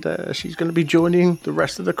 and she's going to be joining the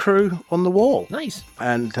rest of the crew on the wall. Nice.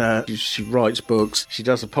 And she writes books, she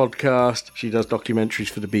does a podcast, she does documentaries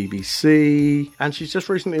for the BBC, and she's just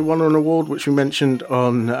recently won an award, which we mentioned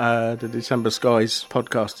on the December Skies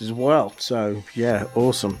podcast as well. So, yeah,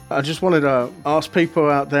 awesome. I just wanted to ask people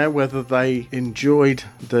out there whether they enjoyed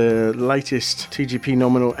the latest TGP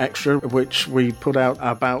Nominal Extra, which we put out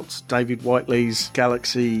about David Whiteley's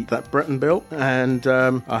galaxy that Breton built. And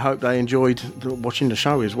I hope they enjoyed watching the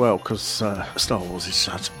show as well, because Star Wars is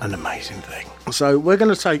such an amazing thing. So we're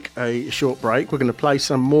going to take a short break. We're going to play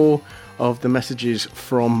some more of the messages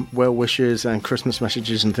from well wishers and Christmas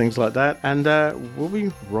messages and things like that, and we'll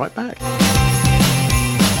be right back.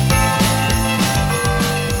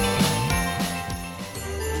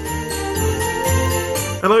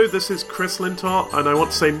 Hello, this is Chris Lintott, and I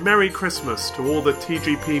want to say Merry Christmas to all the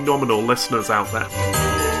TGP Nominal listeners out there.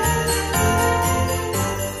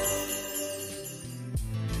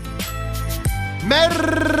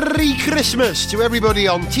 Merry Christmas to everybody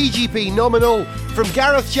on TGP Nominal from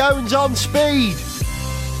Gareth Jones on Speed.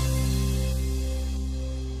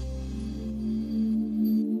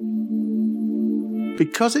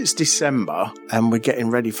 Because it's December and we're getting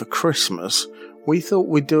ready for Christmas, we thought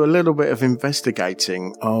we'd do a little bit of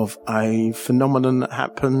investigating of a phenomenon that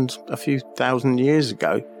happened a few thousand years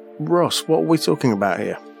ago. Ross, what are we talking about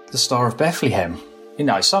here? The Star of Bethlehem. You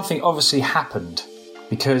know, something obviously happened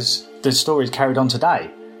because the story is carried on today.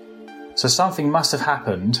 So something must have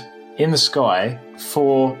happened in the sky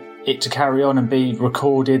for it to carry on and be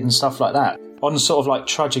recorded and stuff like that. On sort of like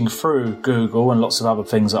trudging through Google and lots of other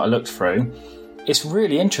things that I looked through, it's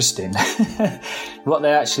really interesting what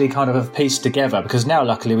they actually kind of have pieced together, because now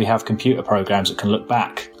luckily we have computer programs that can look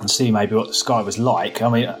back and see maybe what the sky was like. I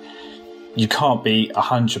mean, you can't be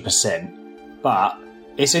 100%, but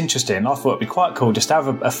it's interesting. I thought it'd be quite cool just to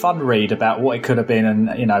have a fun read about what it could have been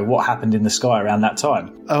and, you know, what happened in the sky around that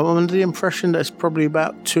time. I'm under the impression there's probably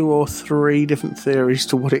about 2 or 3 different theories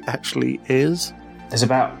to what it actually is. There's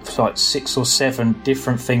about like 6 or 7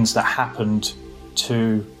 different things that happened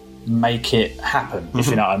to make it happen, if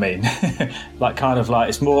you know what I mean. Like kind of like,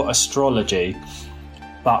 it's more astrology,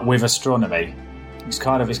 but with astronomy. It's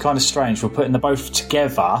kind of strange. We're putting them both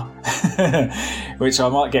together, which I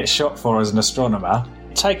might get shot for as an astronomer.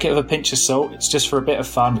 Take it with a pinch of salt. It's just for a bit of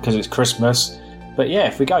fun because it's Christmas. But yeah,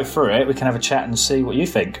 if we go through it, we can have a chat and see what you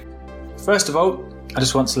think. First of all, I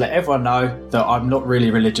just want to let everyone know that I'm not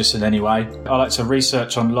really religious in any way. I like to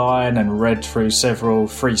research online and read through several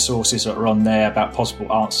free sources that are on there about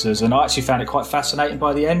possible answers, and I actually found it quite fascinating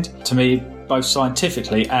by the end, to me, both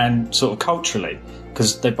scientifically and sort of culturally,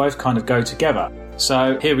 because they both kind of go together.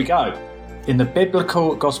 So here we go. In the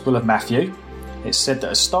biblical Gospel of Matthew, it's said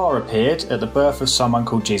that a star appeared at the birth of someone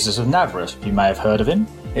called Jesus of Nazareth. You may have heard of him.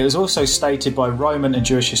 It was also stated by Roman and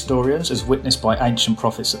Jewish historians as witnessed by ancient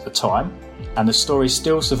prophets at the time, and the story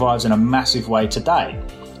still survives in a massive way today.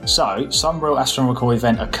 So, some real astronomical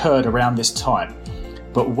event occurred around this time.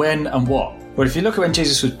 But when and what? Well, if you look at when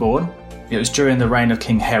Jesus was born, it was during the reign of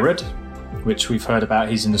King Herod, which we've heard about,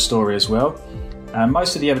 he's in the story as well.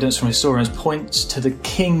 Most of the evidence from historians points to the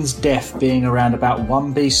king's death being around about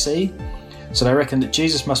 1 BC. So they reckon that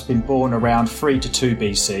Jesus must have been born around 3 to 2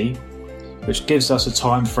 BC, which gives us a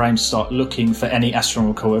time frame to start looking for any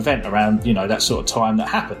astronomical event around, you know, that sort of time that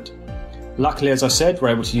happened. Luckily, as I said, we're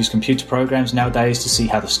able to use computer programs nowadays to see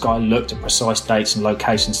how the sky looked at precise dates and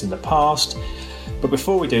locations in the past. But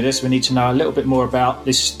before we do this, we need to know a little bit more about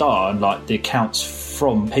this star and like the accounts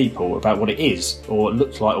from people about what it is, or it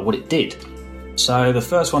looked like, or what it did. So the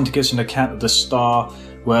first one to give us an account of the star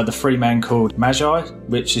were the 3 men called Magi,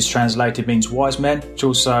 which is translated means wise men, which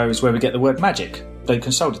also is where we get the word magic. They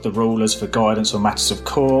consulted the rulers for guidance on matters of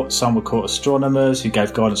court. Some were court astronomers who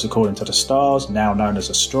gave guidance according to the stars, now known as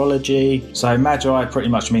astrology. So Magi pretty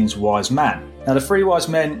much means wise man. Now the 3 wise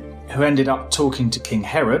men who ended up talking to King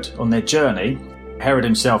Herod on their journey, Herod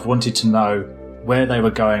himself wanted to know where they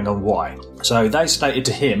were going and why. So they stated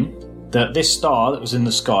to him that this star that was in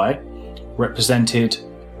the sky represented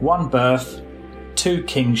 1 birth, 2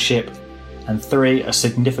 kingship, and 3 a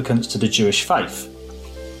significance to the Jewish faith.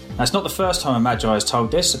 Now, it's not the first time a Magi has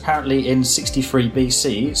told this. Apparently in 63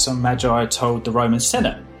 BC, some Magi told the Roman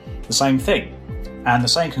Senate the same thing, and the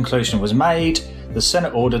same conclusion was made. The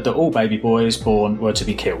Senate ordered that all baby boys born were to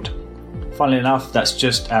be killed. Funnily enough, that's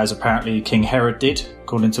just as apparently King Herod did,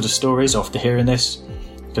 according to the stories after hearing this,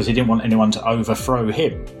 because he didn't want anyone to overthrow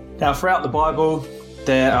him. Now, throughout the Bible,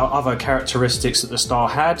 there are other characteristics that the star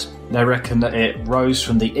had. They reckon that it rose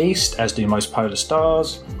from the east, as do most polar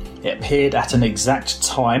stars. It appeared at an exact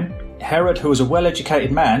time. Herod, who was a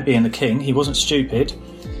well-educated man, being the king, he wasn't stupid,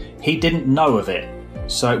 he didn't know of it.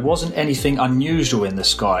 So it wasn't anything unusual in the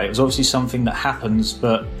sky. It was obviously something that happens,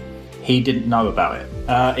 but he didn't know about it.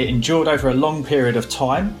 It endured over a long period of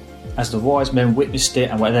time, as the wise men witnessed it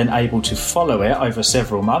and were then able to follow it over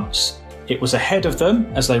several months. It was ahead of them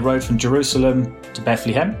as they rode from Jerusalem to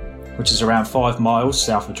Bethlehem, which is around 5 miles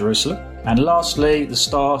south of Jerusalem. And lastly, the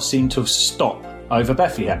star seemed to have stopped over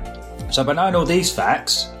Bethlehem. So by knowing all these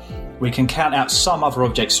facts, we can count out some other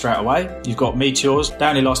objects straight away. You've got meteors, they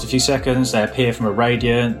only last a few seconds, they appear from a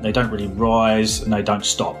radiant, they don't really rise, and they don't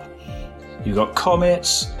stop. You've got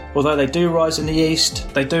comets, although they do rise in the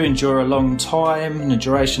east, they do endure a long time, and the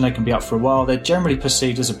duration they can be up for a while. They're generally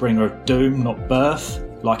perceived as a bringer of doom, not birth.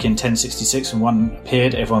 Like in 1066 when one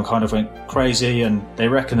appeared, everyone kind of went crazy, and they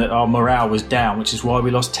reckon that our morale was down, which is why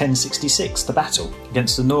we lost 1066, the battle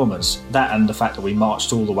against the Normans. That and the fact that we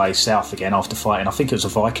marched all the way south again after fighting, I think it was a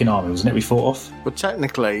Viking army, wasn't it, we fought off? But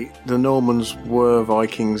technically, the Normans were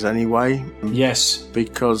Vikings anyway. Yes.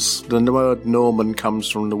 Because the word Norman comes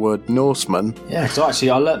from the word Norseman. Yeah, because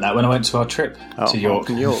actually I learnt that when I went to our trip to York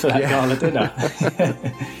for that gala dinner.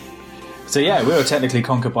 So yeah, we were technically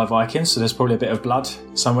conquered by Vikings, so there's probably a bit of blood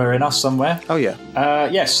somewhere in us somewhere. Oh yeah.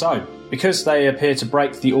 Yes, so because they appear to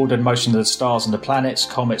break the ordered motion of the stars and the planets,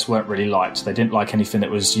 comets weren't really liked. They didn't like anything that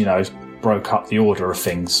was, you know, broke up the order of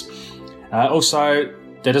things. Also,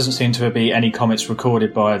 there doesn't seem to be any comets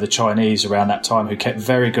recorded by the Chinese around that time, who kept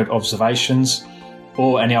very good observations,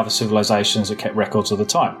 or any other civilizations that kept records of the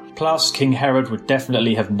time. Plus, King Herod would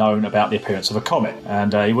definitely have known about the appearance of a comet,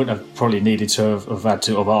 and he wouldn't have probably needed to have had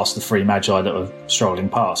to have asked the 3 Magi that were strolling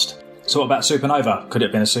past. So what about supernova? Could it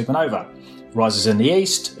have been a supernova? Rises in the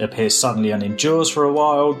east, appears suddenly and endures for a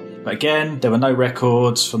while, but again, there were no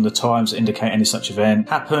records from the times that indicate any such event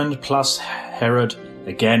happened, plus Herod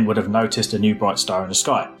again would have noticed a new bright star in the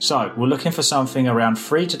sky. So we're looking for something around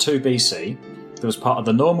 3 to 2 BC that was part of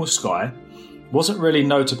the normal sky, wasn't really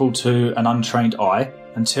notable to an untrained eye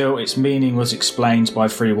until its meaning was explained by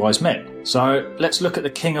 3 wise men. So let's look at the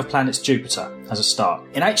king of planets, Jupiter, as a start.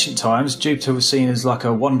 In ancient times, Jupiter was seen as like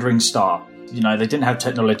a wandering star. You know, they didn't have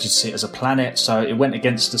technology to see it as a planet, so it went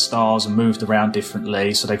against the stars and moved around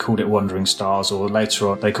differently, so they called it wandering stars, or later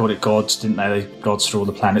on they called it gods, didn't they? Gods for all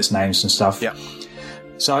the planets' names and stuff. Yeah.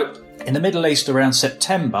 So in the Middle East around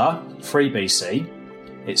September 3 BC,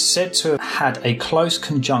 it's said to have had a close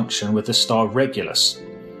conjunction with the star Regulus,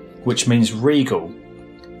 which means regal.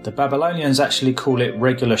 The Babylonians actually call it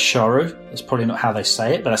Regula Sharu. That's probably not how they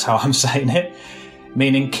say it, but that's how I'm saying it,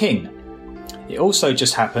 meaning king. It also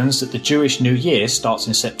just happens that the Jewish New Year starts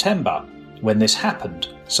in September, when this happened.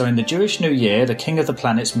 So in the Jewish New Year, the king of the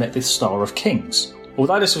planets met the star of kings.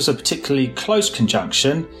 Although this was a particularly close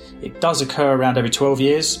conjunction, it does occur around every 12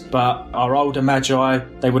 years, but our older magi,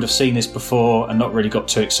 they would have seen this before and not really got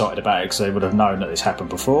too excited about it because they would have known that this happened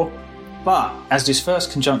before. But as this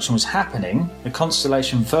first conjunction was happening, the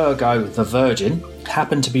constellation Virgo, the Virgin,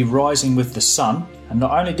 happened to be rising with the sun, and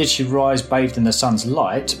not only did she rise bathed in the sun's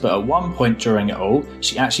light, but at one point during it all,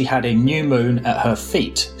 she actually had a new moon at her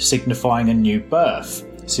feet, signifying a new birth.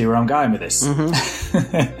 See where I'm going with this?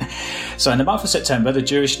 Mm-hmm. So in the month of September, the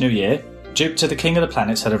Jewish New Year, Jupiter, the king of the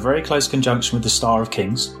planets, had a very close conjunction with the star of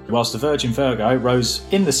kings, whilst the Virgin Virgo rose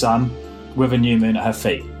in the sun with a new moon at her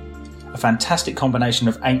feet. A fantastic combination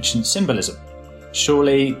of ancient symbolism.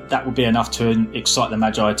 Surely that would be enough to excite the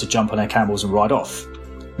Magi to jump on their camels and ride off.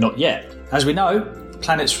 Not yet. As we know,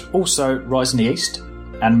 planets also rise in the east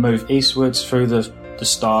and move eastwards through the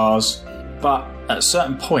stars, but at a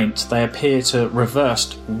certain point they appear to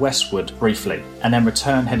reverse westward briefly and then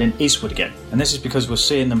return heading eastward again. And this is because we're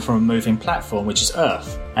seeing them from a moving platform, which is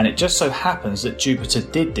Earth. And it just so happens that Jupiter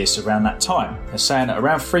did this around that time. They're saying that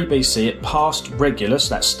around 3 BC it passed Regulus,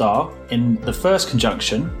 that star, in the first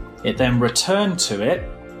conjunction. It then returned to it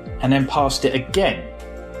and then passed it again,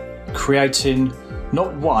 creating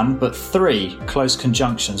not 1 but 3 close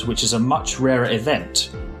conjunctions, which is a much rarer event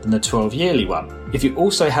than the 12-yearly one. If you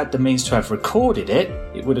also had the means to have recorded it,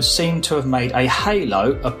 it would have seemed to have made a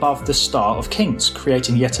halo above the star of kings,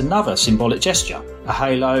 creating yet another symbolic gesture. A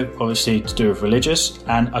halo, obviously to do with religious,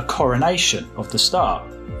 and a coronation of the star.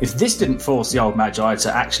 If this didn't force the old Magi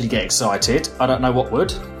to actually get excited, I don't know what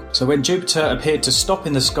would. So when Jupiter appeared to stop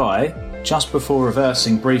in the sky, just before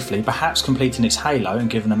reversing briefly, perhaps completing its halo and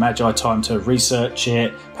giving the Magi time to research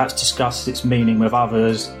it, perhaps discuss its meaning with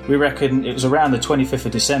others. We reckon it was around the 25th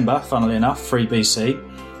of December, funnily enough, 3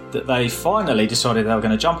 BC, that they finally decided they were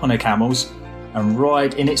going to jump on their camels and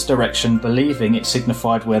ride in its direction, believing it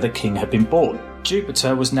signified where the king had been born.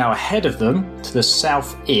 Jupiter was now ahead of them, to the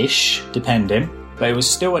south-ish, depending, but it was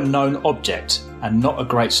still a known object and not a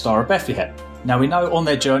great star of Bethlehem. Now we know on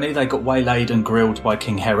their journey they got waylaid and grilled by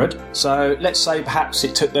King Herod, so let's say perhaps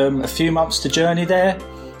it took them a few months to journey there,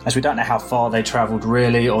 as we don't know how far they travelled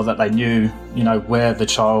really, or that they knew, where the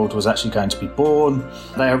child was actually going to be born.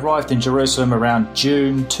 They arrived in Jerusalem around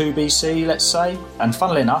June 2 BC, let's say, and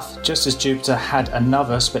funnily enough, just as Jupiter had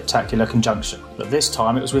another spectacular conjunction, but this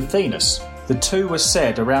time it was with Venus. The two were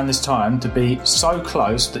said around this time to be so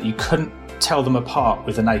close that you couldn't tell them apart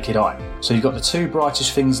with the naked eye. So you've got the two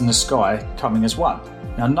brightest things in the sky coming as one.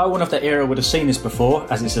 Now no one of the era would have seen this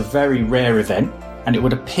before, as it's a very rare event, and it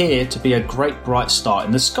would appear to be a great bright star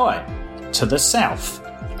in the sky, to the south,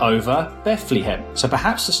 over Bethlehem. So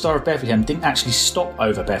perhaps the Star of Bethlehem didn't actually stop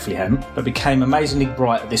over Bethlehem, but became amazingly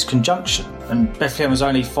bright at this conjunction. And Bethlehem was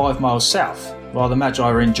only 5 miles south. While the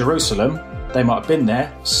Magi were in Jerusalem, they might have been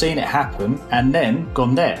there, seen it happen, and then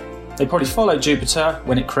gone there. They probably followed Jupiter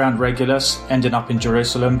when it crowned Regulus, ending up in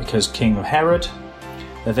Jerusalem because King Herod.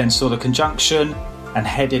 They then saw the conjunction and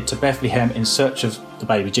headed to Bethlehem in search of the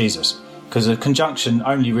baby Jesus. Because the conjunction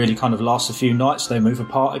only really kind of lasts a few nights, they move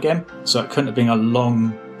apart again, so it couldn't have been a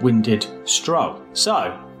long-winded stroll.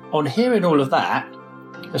 So, on hearing all of that,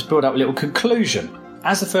 let's build up a little conclusion.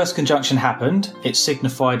 As the first conjunction happened, it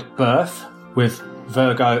signified birth with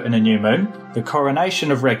Virgo and a new moon. The coronation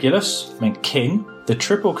of Regulus meant king. The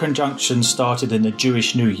triple conjunction started in the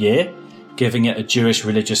Jewish New Year, giving it a Jewish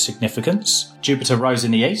religious significance. Jupiter rose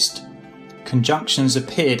in the east. Conjunctions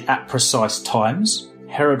appeared at precise times.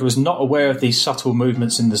 Herod was not aware of these subtle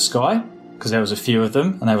movements in the sky, because there was a few of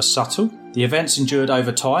them and they were subtle. The events endured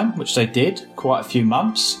over time, which they did, quite a few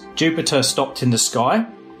months. Jupiter stopped in the sky,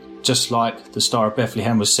 just like the Star of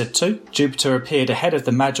Bethlehem was said to. Jupiter appeared ahead of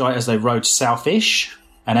the Magi as they rode south-ish.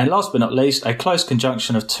 And then last but not least, a close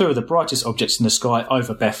conjunction of 2 of the brightest objects in the sky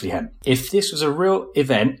over Bethlehem. If this was a real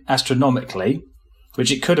event, astronomically,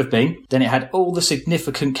 which it could have been, then it had all the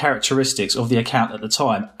significant characteristics of the account at the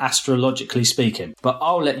time, astrologically speaking. But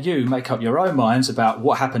I'll let you make up your own minds about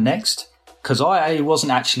what happened next, because I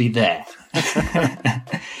wasn't actually there.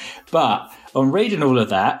 But on reading all of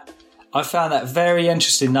that, I found that very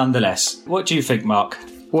interesting nonetheless. What do you think, Mark?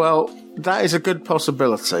 Well, that is a good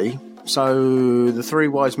possibility. So the three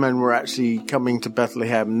wise men were actually coming to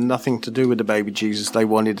Bethlehem, nothing to do with the baby Jesus. They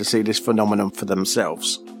wanted to see this phenomenon for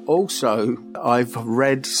themselves. Also, I've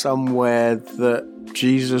read somewhere that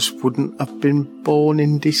Jesus wouldn't have been born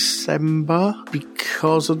in December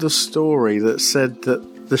because of the story that said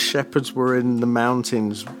that the shepherds were in the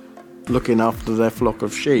mountains looking after their flock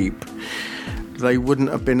of sheep. They wouldn't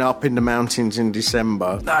have been up in the mountains in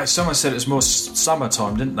December. No, someone said it was more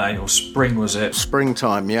summertime, didn't they? Or spring, was it?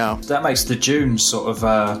 Springtime, yeah. That makes the June sort of,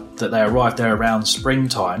 that they arrived there around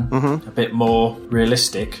springtime, a bit more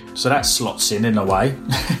realistic. So that slots in a way.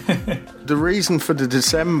 The reason for the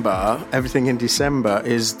December, everything in December,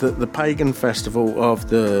 is that the pagan festival of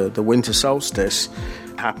the winter solstice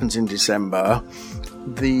happens in December.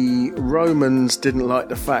 The Romans didn't like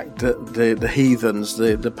the fact that the heathens,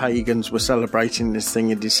 the pagans, were celebrating this thing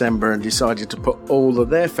in December and decided to put all of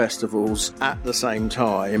their festivals at the same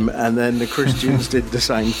time, and then the Christians did the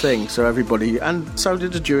same thing. So everybody, and so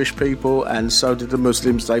did the Jewish people, and so did the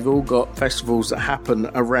Muslims, they've all got festivals that happen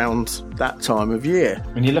around that time of year.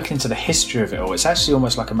 When you look into the history of it all, it's actually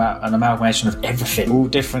almost like an amalgamation of everything. All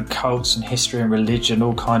different cults and history and religion,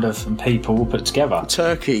 all kind of, and people all put together.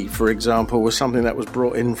 Turkey, for example, was something that was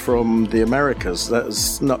brought in from the Americas.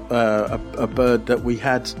 That's not a bird that we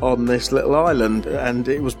had on this little island, and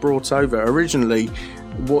it was brought over. Originally,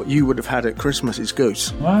 what you would have had at Christmas is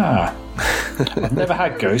goose. Ah, I've never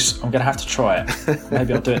had goose. I'm going to have to try it.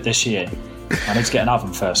 Maybe I'll do it this year. I need to get an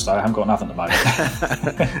oven first, though. I haven't got an oven at the moment.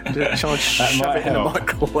 That might help. In a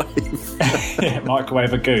microwave. Yeah,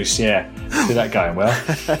 microwave a goose, yeah. See that going well.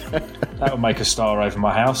 That will make a star over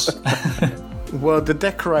my house. Well, the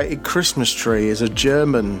decorated Christmas tree is a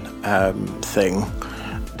German thing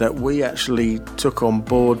that we actually took on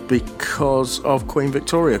board because of Queen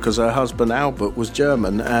Victoria, because her husband Albert was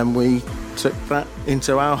German, and we took that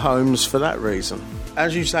into our homes for that reason.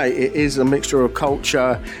 As you say, it is a mixture of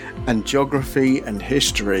culture and geography and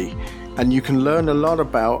history, and you can learn a lot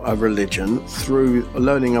about a religion through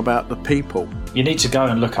learning about the people. You need to go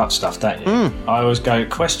and look up stuff, don't you? I always go,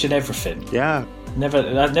 question everything. Yeah.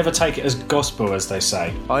 Never take it as gospel, as they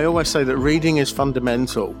say. I always say that reading is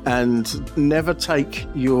fundamental, and never take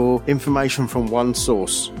your information from one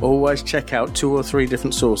source. Always check out 2 or 3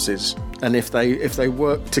 different sources, and if they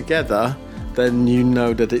work together, then you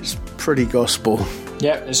know that it's pretty gospel.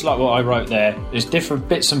 Yeah, it's like what I wrote there. There's different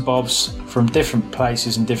bits and bobs from different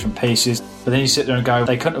places and different pieces, but then you sit there and go,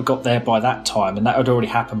 they couldn't have got there by that time, and that had already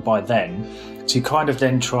happened by then. So you kind of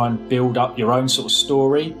then try and build up your own sort of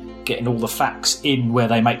story, getting all the facts in where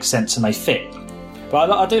they make sense and they fit.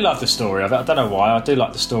 But I do love the story of it. I don't know why. I do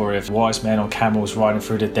like the story of wise men on camels riding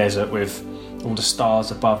through the desert with all the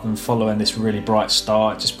stars above them following this really bright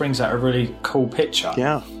star. It just brings out a really cool picture.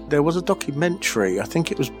 Yeah. There was a documentary, I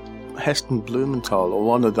think it was Heston Blumenthal or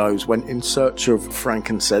one of those, went in search of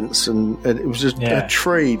frankincense, and it was just a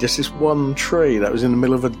tree, just this one tree that was in the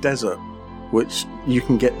middle of a desert, which you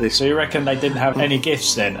can get this. So you reckon they didn't have any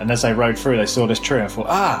gifts then, and as they rode through they saw this tree and thought,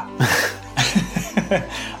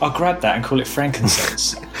 I'll grab that and call it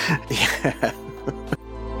frankincense. Yeah.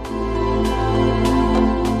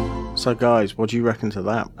 So guys, what do you reckon to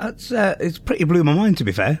that? That's it's pretty blew my mind, to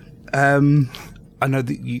be fair. I know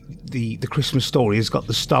that the Christmas story has got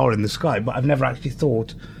the star in the sky, but I've never actually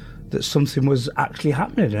thought that something was actually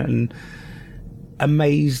happening, and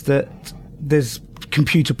amazed that there's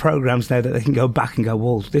computer programs now that they can go back and go,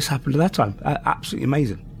 well, this happened at that time. Absolutely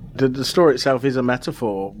amazing. The story itself is a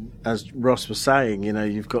metaphor, as Ross was saying. You know,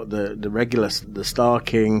 you've got the Regulus, the Star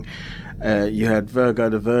King. You had Virgo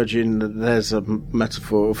the Virgin. There's a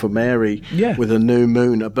metaphor for Mary with a new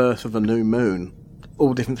moon, a birth of a new moon.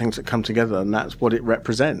 All different things that come together, and that's what it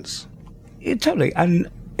represents. Yeah, totally. And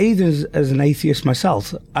even as an atheist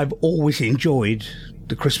myself, I've always enjoyed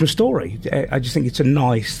the Christmas story. I just think it's a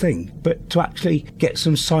nice thing. But to actually get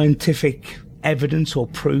some scientific evidence or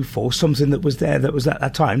proof or something that was there that was at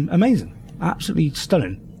that time, amazing. Absolutely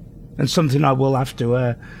stunning. And something I will have to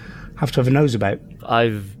have a nose about.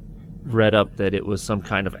 I've read up that it was some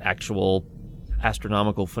kind of actual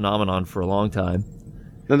astronomical phenomenon for a long time.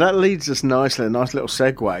 Now that leads us nicely, a nice little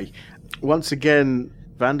segue. Once again,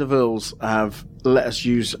 Vanderbilt have let us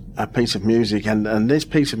use a piece of music, and this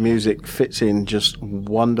piece of music fits in just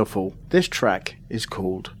wonderful. This track is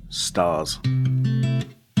called Stars.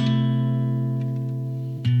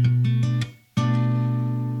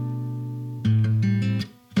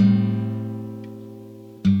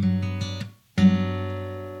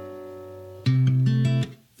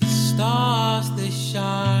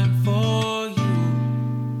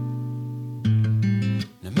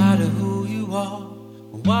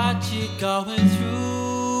 going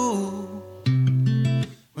through,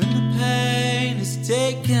 when the pain has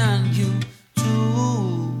taken you to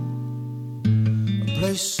a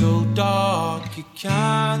place so dark you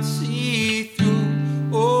can't see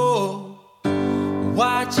through. Oh,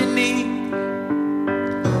 what you need,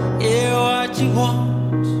 yeah, what you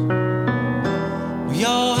want. We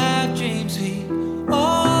all have dreams, we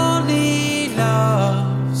all need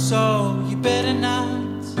love, so you better not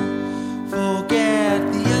forget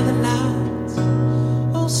the other nights,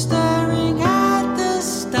 all staring at the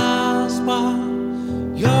stars while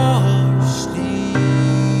you're asleep.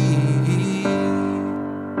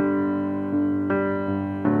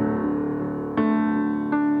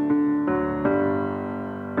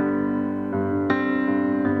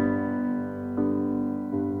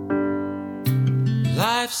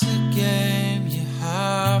 Life's a game you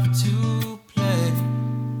have to play.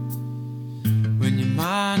 When your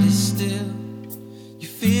mind is still, your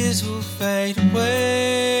fears will fade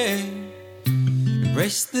away.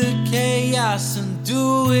 Embrace the chaos and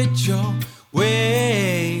do it your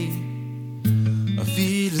way. I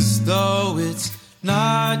feel as though it's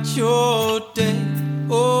not your day.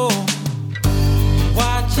 Oh,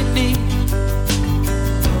 what you need,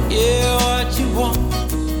 yeah, what you want.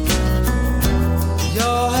 We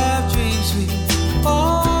all have dreams, we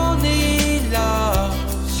all need love,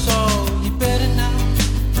 so you better not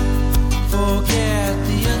forget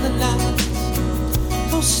the other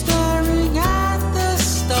lights, or staring at the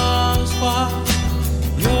stars while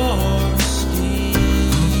you're asleep.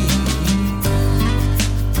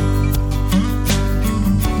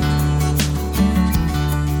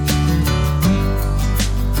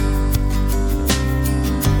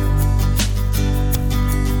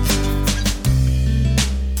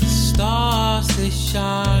 The stars, they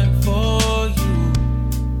shine for you,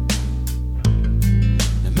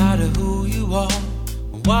 no matter who you are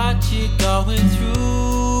and what you're going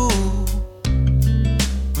through.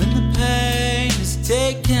 When the pain has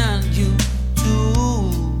taken you to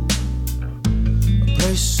a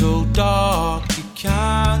place so dark you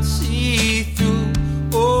can't see through.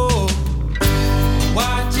 Oh,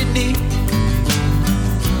 what you need,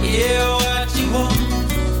 yeah, what you want.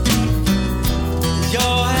 We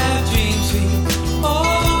all have dreams, we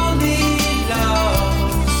all need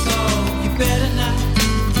love, so you better not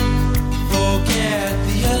forget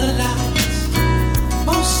the other lights,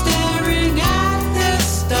 or staring at the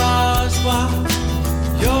stars while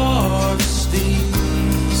you're asleep.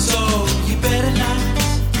 So you better not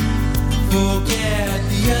forget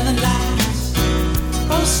the other lights,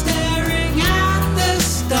 or staring at the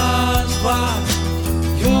stars while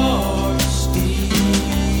you're asleep.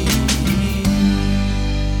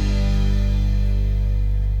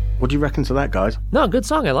 What do you reckon to that, guys? No, good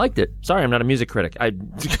song. I liked it. Sorry, I'm not a music critic.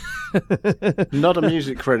 Not a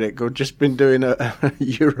music critic. I've just been doing a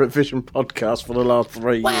Eurovision podcast for the last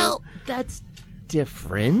 3 years. Well, that's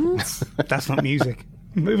different. That's not music.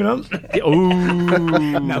 Moving on.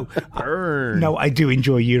 Ooh, burn. No, I do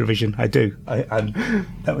enjoy Eurovision. I do.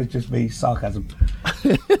 That was just me sarcasm.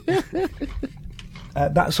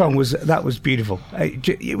 That song was beautiful.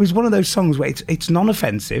 It was one of those songs where it's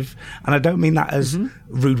non-offensive, and I don't mean that as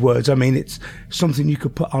rude words. I mean it's something you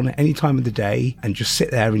could put on at any time of the day and just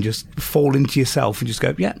sit there and just fall into yourself and just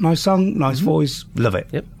go, yeah, nice song, nice voice, love it.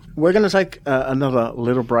 Yep. We're going to take another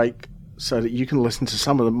little break so that you can listen to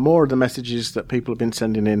some of the more of the messages that people have been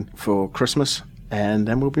sending in for Christmas, and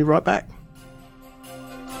then we'll be right back.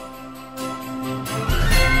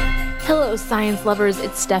 Hello, science lovers.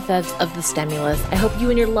 It's Steph Evs of The Stimulus. I hope you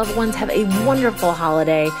and your loved ones have a wonderful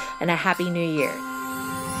holiday and a happy new year.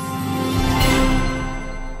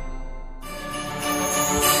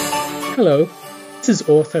 Hello, this is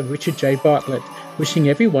author Richard J. Bartlett, wishing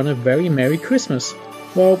everyone a very Merry Christmas.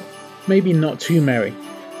 Well, maybe not too merry.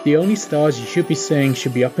 The only stars you should be seeing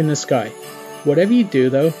should be up in the sky. Whatever you do,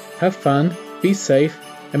 though, have fun, be safe,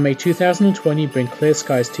 and may 2020 bring clear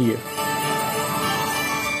skies to you.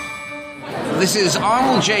 This is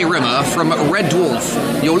Arnold J. Rimmer from Red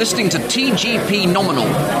Dwarf. You're listening to TGP Nominal.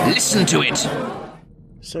 Listen to it.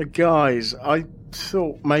 So, guys, I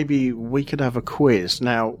thought maybe we could have a quiz.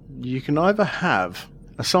 Now, you can either have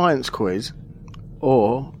a science quiz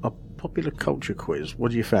or a popular culture quiz.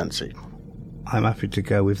 What do you fancy? I'm happy to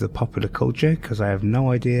go with the popular culture because I have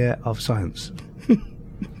no idea of science.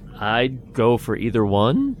 I'd go for either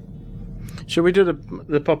one. Should we do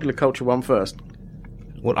the popular culture one first?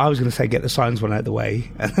 Well, I was going to say get the science one out of the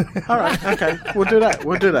way. All right, okay. We'll do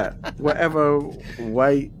that. Whatever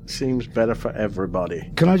way seems better for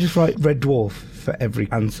everybody. Can I just write Red Dwarf for every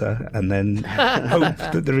answer and then hope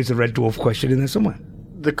that there is a Red Dwarf question in there somewhere?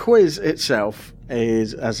 the quiz itself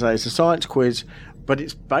is, as I say, it's a science quiz, but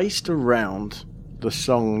it's based around the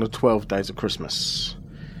song The 12 Days of Christmas.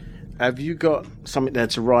 Have you got something there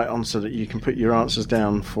to write on so that you can put your answers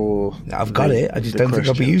down for... I've got it. I just don't think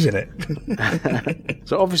I'll be using it.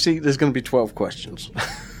 So obviously there's going to be 12 questions.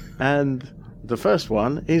 And the first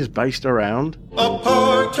one is based around... A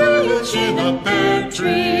partridge in a pear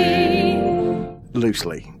tree.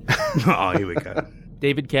 Loosely. Oh, here we go.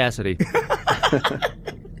 David Cassidy.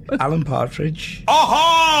 Alan Partridge.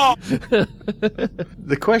 Aha!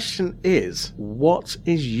 The question is, what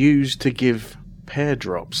is used to give pear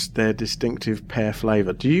drops their distinctive pear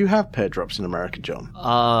flavour? Do you have pear drops in America, John?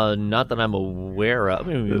 Not that I'm aware of.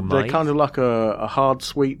 I mean, we They're might. kind of like a hard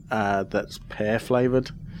sweet that's pear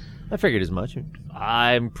flavoured. I figured as much.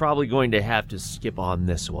 I'm probably going to have to skip on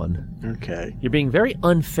this one. Okay. You're being very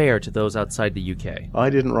unfair to those outside the UK. I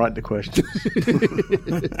didn't write the questions.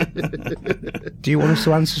 Do you want us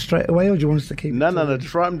to answer straight away, or do you want us to keep... No,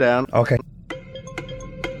 just write them down. Okay.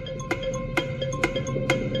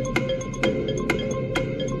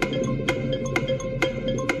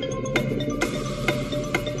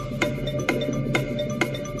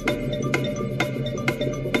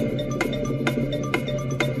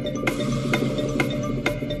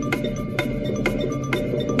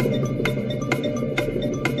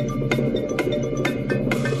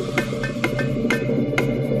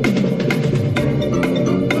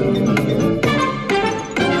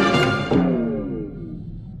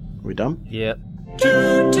 Yep.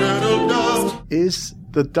 Is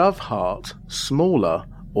the dove heart smaller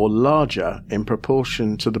or larger in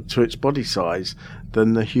proportion to its body size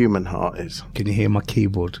than the human heart is? Can you hear my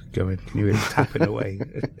keyboard going? Can you hear it tapping away?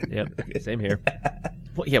 Yep, same here.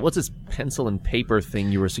 Well, yeah, what's this pencil and paper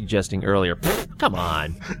thing you were suggesting earlier? Pfft, come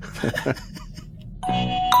on.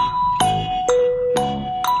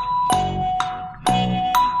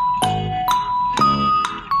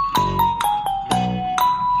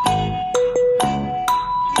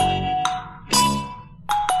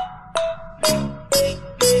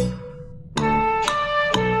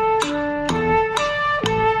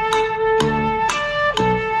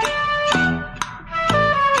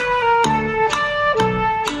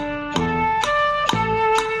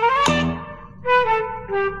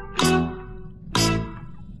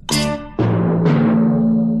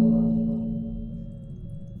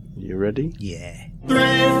 Ready? Yeah. 3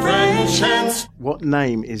 French hens. What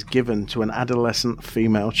name is given to an adolescent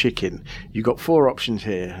female chicken? You got 4 options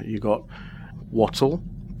here. You got wattle,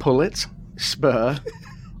 pullet, spur,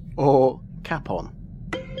 or capon.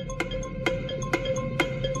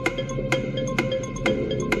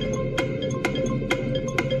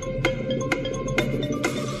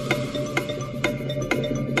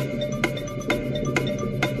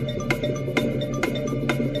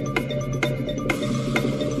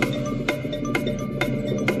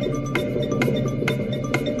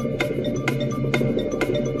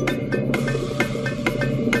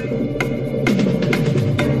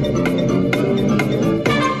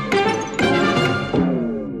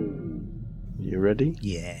 Ready?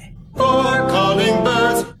 Yeah. 4 calling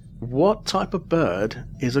birds. What type of bird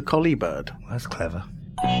is a collie bird? That's clever.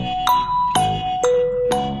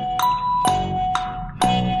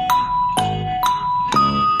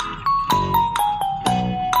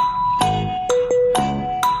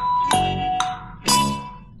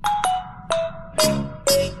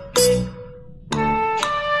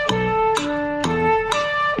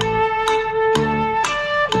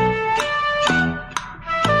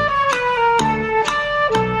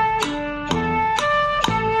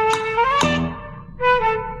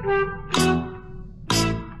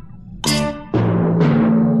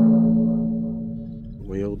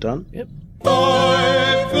 Done? Yep.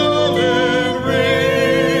 5 golden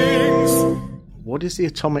rings. What is the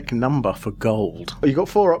atomic number for gold? You got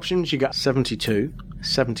 4 options. You got 72,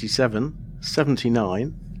 77,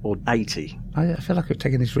 79, or 80. I feel like I'm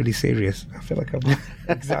taking this really serious. I feel like I'm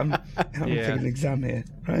taking an exam here.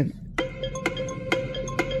 Right.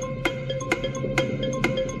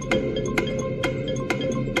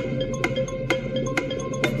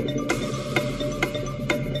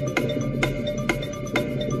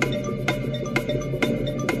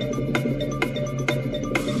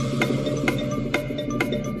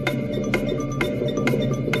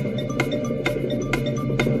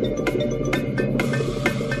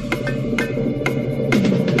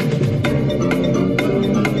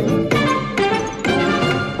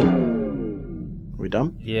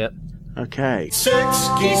 Done? Yep. Okay. 6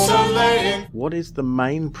 geese are laying. What is the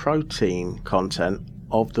main protein content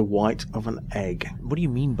of the white of an egg? What do you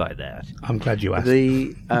mean by that? I'm glad you asked.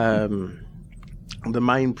 The the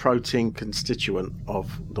main protein constituent of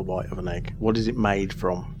the white of an egg? What is it made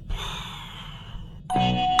from?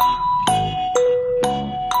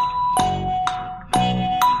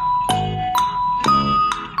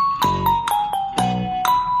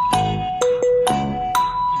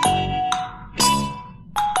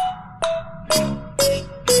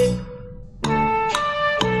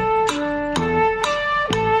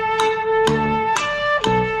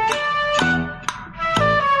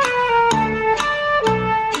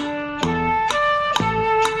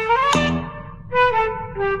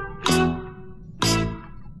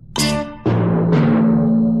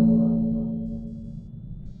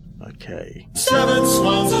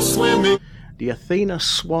 The Athena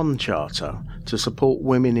Swan Charter to support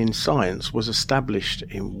women in science was established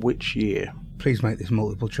in which year? Please make this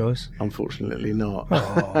multiple choice. Unfortunately not.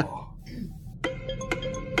 Oh.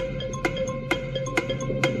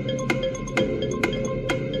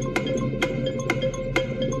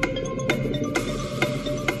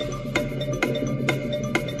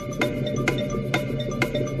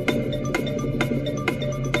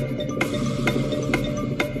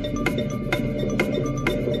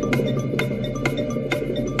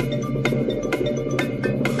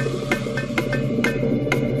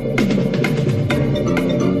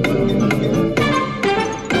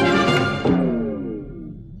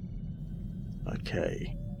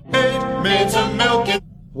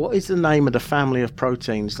 What is the name of the family of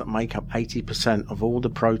proteins that make up 80% of all the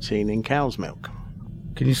protein in cow's milk?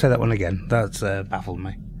 Can you say that one again? That's baffled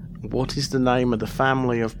me. What is the name of the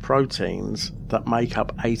family of proteins that make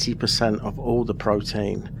up 80% of all the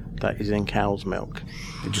protein that is in cow's milk?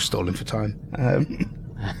 You're just stalling for time.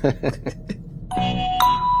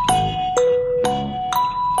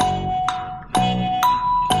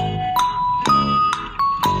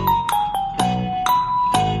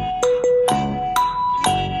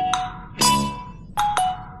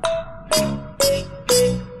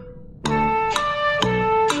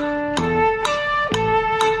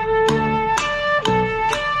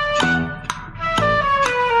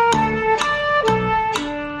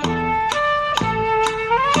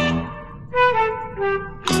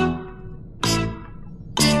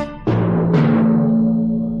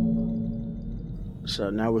 So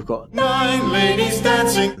now we've got 9 ladies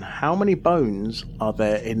dancing. How many bones are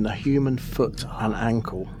there in the human foot and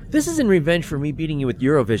ankle? This is in revenge for me beating you with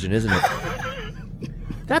Eurovision, isn't it?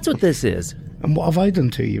 That's what this is. And what have I done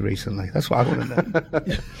to you recently? That's what I want to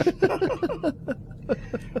know.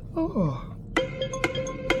 Oh.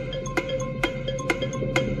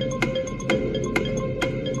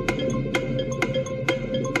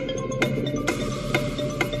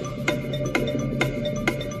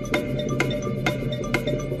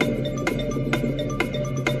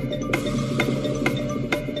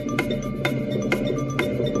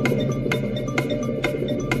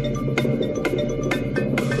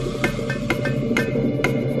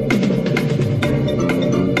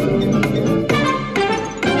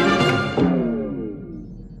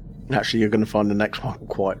 Actually, you're going to find the next one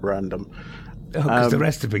quite random. Because the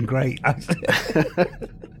rest have been great.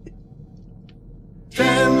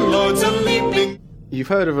 10 loads of leaping. You've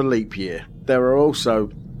heard of a leap year. There are also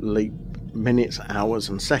leap minutes, hours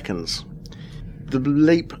and seconds. The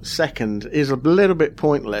leap second is a little bit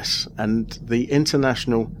pointless, and the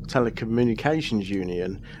International Telecommunications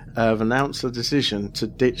Union have announced a decision to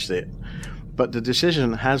ditch it. But the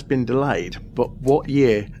decision has been delayed. But what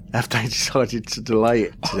year have they decided to delay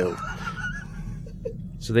it till?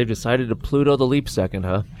 So they've decided to Pluto the leap second,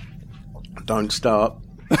 huh? Don't start.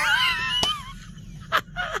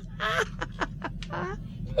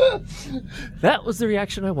 That was the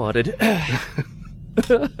reaction I wanted.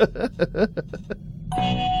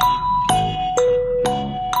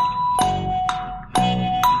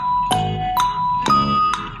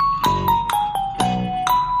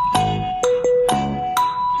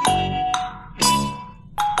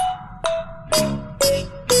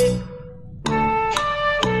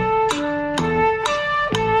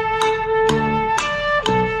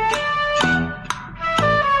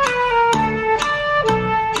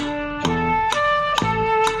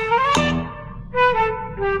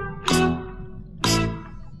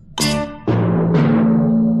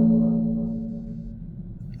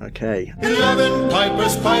 Okay. 11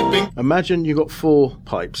 pipers piping. Imagine you got 4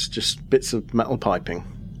 pipes, just bits of metal piping.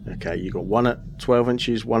 Okay, you got one at 12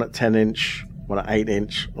 inches, one at 10 inch, one at 8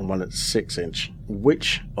 inch, and one at 6 inch.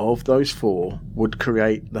 Which of those 4 would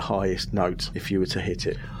create the highest note if you were to hit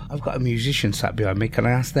it? I've got a musician sat behind me. Can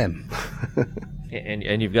I ask them?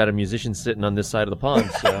 and you've got a musician sitting on this side of the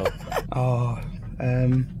pond, so...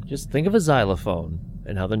 Just think of a xylophone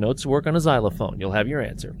and how the notes work on a xylophone. You'll have your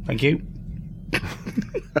answer. Thank you.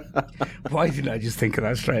 Why didn't I just think of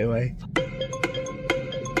that straight away?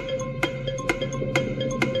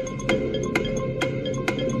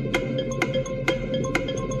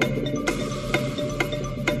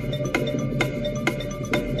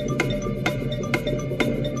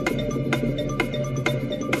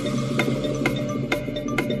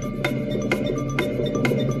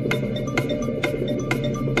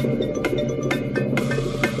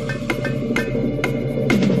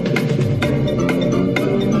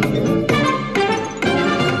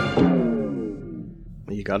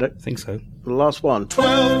 Got it? I think so. The last one.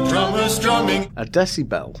 12 drummers drumming. A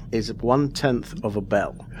decibel is 1/10 of a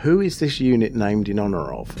bell. Who is this unit named in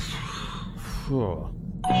honour of?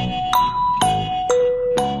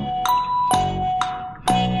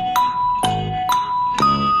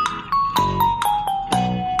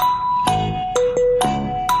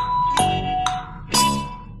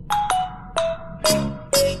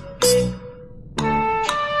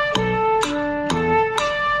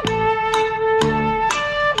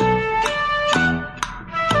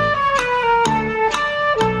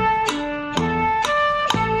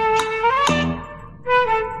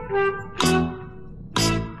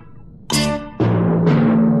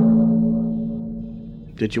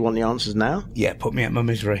 Did you want the answers now? Yeah, put me at my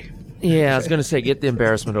misery. Yeah, I was going to say, get the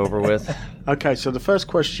embarrassment over with. Okay, so the first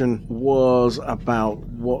question was about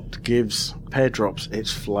what gives pear drops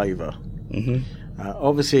its flavour. Mm-hmm.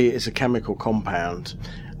 Obviously, it's a chemical compound,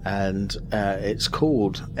 and it's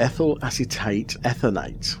called ethyl acetate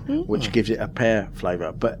ethernate, which gives it a pear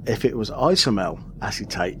flavour. But if it was isomel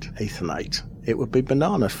acetate ethernate, it would be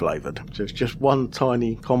banana flavoured. So it's just one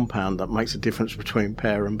tiny compound that makes a difference between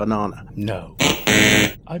pear and banana. No.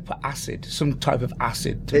 I'd put acid, some type of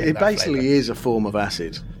acid. To It basically is a form of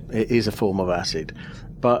acid. It is a form of acid.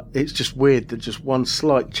 But it's just weird that just one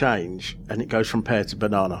slight change and it goes from pear to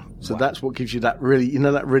banana. So that's what gives you that really,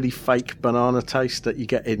 that really fake banana taste that you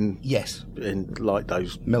get in like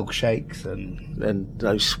those milkshakes and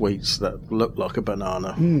those sweets that look like a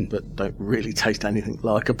banana but don't really taste anything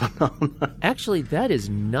like a banana. Actually, that is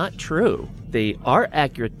not true. They are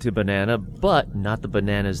accurate to banana, but not the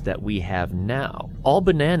bananas that we have now. All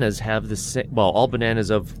bananas have the same. Well, all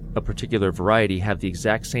bananas of a particular variety have the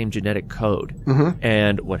exact same genetic code. Mm-hmm.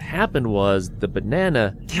 And what happened was the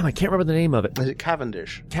banana, damn, I can't remember the name of it. Is it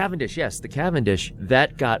Cavendish? Cavendish, yes, the Cavendish.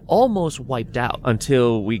 That got almost wiped out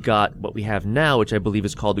until we got what we have now, which I believe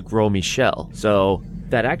is called the Gros Michel. So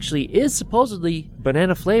that actually is supposedly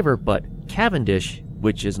banana flavor, but Cavendish,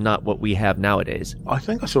 which is not what we have nowadays. I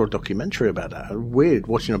think I saw a documentary about that. Weird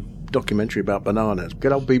watching a documentary about bananas.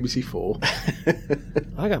 Good old BBC 4.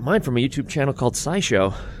 I got mine from a YouTube channel called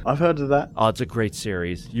SciShow. I've heard of that. Oh, it's a great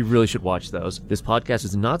series. You really should watch those. This podcast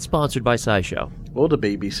is not sponsored by SciShow. Or the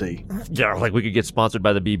BBC. Yeah, like we could get sponsored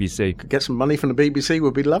by the BBC. Could get some money from the BBC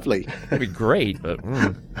would be lovely. That'd be great, but...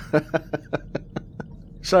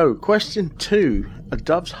 So, question 2. A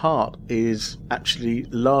dove's heart is actually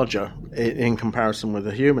larger in comparison with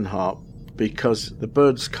a human heart because the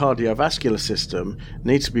bird's cardiovascular system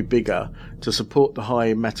needs to be bigger to support the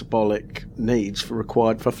high metabolic needs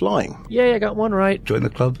required for flying. Yay, I got one right. Join the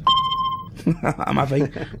club. I'm happy.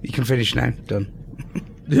 You can finish now. Done.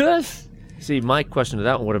 Yes. See, my question to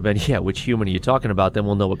that one would have been, which human are you talking about? Then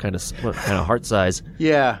we'll know what kind of heart size.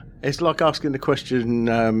 Yeah. It's like asking the question,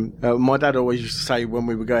 my dad always used to say when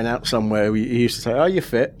we were going out somewhere, he used to say, "Are you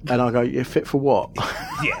fit?" And I go, "You're fit for what?"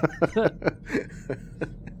 Yeah.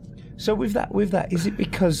 So with that, is it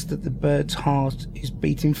because that the bird's heart is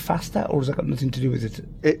beating faster, or has that got nothing to do with it?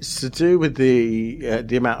 It's to do with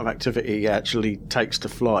the amount of activity it actually takes to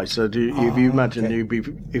fly. So if you imagine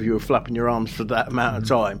if you were flapping your arms for that amount of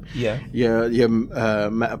time, your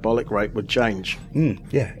metabolic rate would change.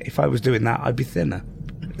 Yeah, if I was doing that, I'd be thinner.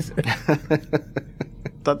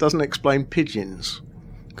 That doesn't explain pigeons.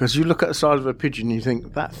 Because you look at the size of a pigeon and you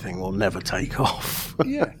think, that thing will never take off.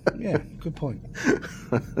 yeah, good point.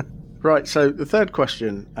 Right, so the third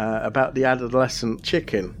question about the adolescent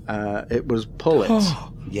chicken. It was pullets.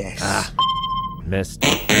 Oh, yes. Missed.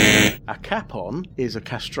 A capon is a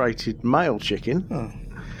castrated male chicken. Oh.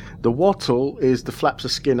 The wattle is the flaps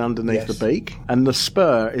of skin underneath the beak. And the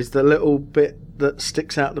spur is the little bit that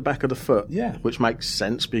sticks out the back of the foot. Yeah. Which makes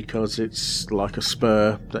sense because it's like a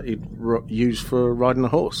spur that you'd use for riding a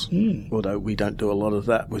horse. Although we don't do a lot of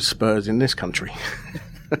that with spurs in this country.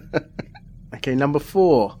 Okay, number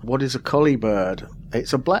 4. What is a collie bird?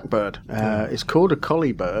 It's a blackbird. It's called a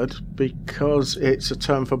collie bird because it's a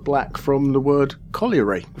term for black from the word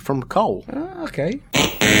colliery, from coal. Okay.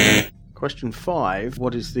 Question 5.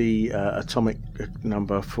 What is the atomic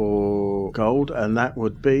number for gold? And that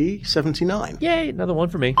would be 79. Yay, another one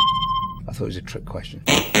for me. I thought it was a trick question.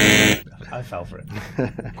 I fell for it.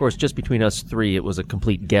 Of course, just between us three, it was a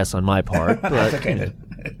complete guess on my part. But okay, then.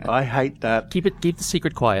 I hate that. Keep the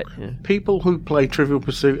secret quiet. Yeah. People who play Trivial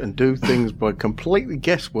Pursuit and do things by completely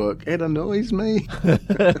guesswork, it annoys me.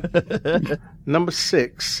 Number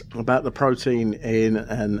 6, about the protein in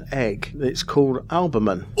an egg. It's called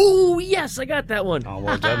albumin. Oh, yes, I got that one. Oh,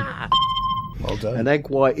 well done. Well done. An egg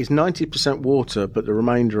white is 90% water, but the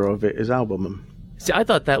remainder of it is albumin. See, I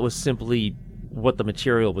thought that was simply what the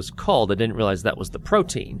material was called. I didn't realize that was the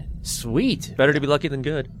protein. Sweet. Better to be lucky than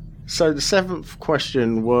good. So the 7th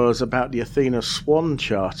question was about the Athena Swan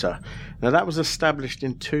Charter. Now that was established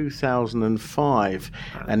in 2005,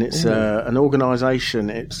 and it's an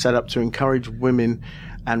organisation. It's set up to encourage women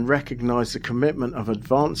and recognise the commitment of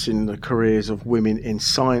advancing the careers of women in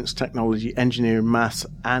science, technology, engineering, maths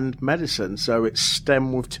and medicine. So it's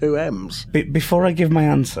STEM with 2 M's. Before I give my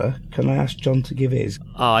answer, can I ask John to give his?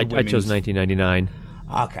 I chose 1999.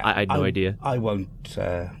 Okay. I had no idea. I won't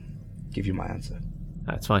give you my answer.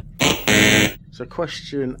 That's fine. So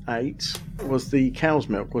question 8 was the cow's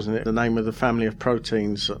milk, wasn't it? The name of the family of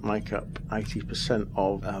proteins that make up 80%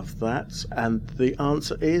 of that. And the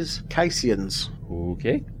answer is caseins.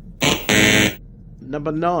 Okay.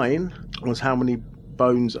 Number 9 was how many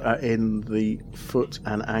bones are in the foot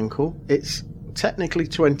and ankle. It's technically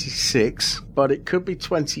 26, but it could be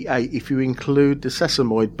 28 if you include the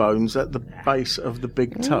sesamoid bones at the base of the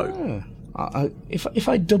big toe. If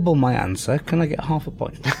I double my answer, can I get half a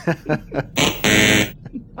point?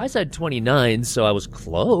 I said 29, so I was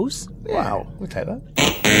close. Wow, we'll take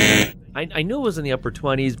that. I knew it was in the upper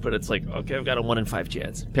 20s, but it's like, okay, I've got a 1 in 5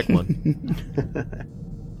 chance. Pick one.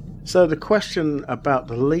 So the question about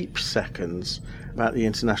the leap seconds, about the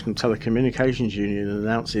International Telecommunications Union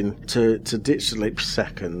announcing to ditch the leap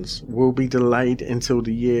seconds, will be delayed until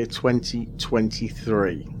the year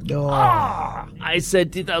 2023. I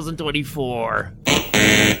said 2024.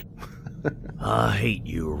 I hate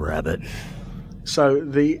you, rabbit. So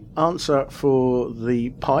the answer for the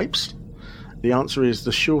pipes, the answer is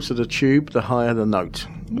the shorter the tube, the higher the note.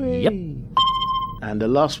 Yep. And the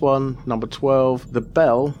last one, number 12, the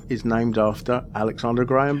bell is named after Alexander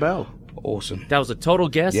Graham Bell. Awesome. That was a total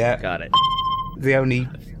guess? Yeah. Got it. The only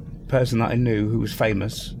person that I knew who was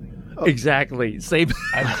famous. Exactly. Same.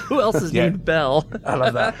 Who else is named Bell? I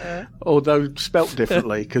love that. Although spelt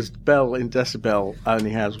differently, because Bell in decibel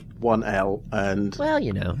only has 1 L and... Well,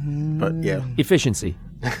 you know. But yeah. Efficiency.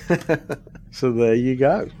 So there you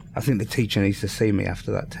go. I think the teacher needs to see me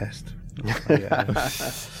after that test.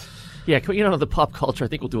 Yeah, the pop culture, I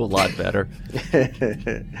think we'll do a lot better.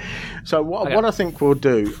 So what I think we'll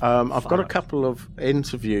do, I've got a couple of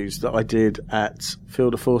interviews that I did at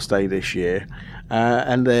Field of Force Day this year,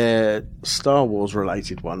 and they're Star Wars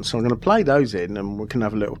related ones. So I'm going to play those in and we can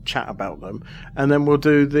have a little chat about them. And then we'll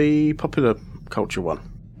do the popular culture one.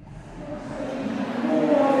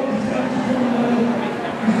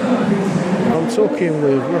 I'm talking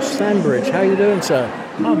with Ross Sandbridge. How are you doing, sir?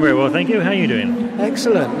 I'm very well, thank you. How are you doing?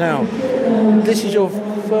 Excellent. Now, this is your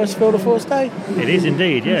first Field of Force Day? It is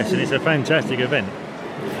indeed, yes, and it's a fantastic event.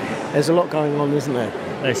 There's a lot going on, isn't there?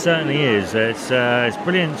 There certainly is. It's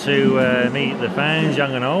brilliant to meet the fans,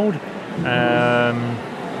 young and old,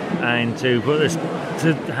 and to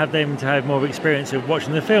have them to have more of experience of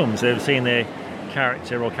watching the films. They've seen their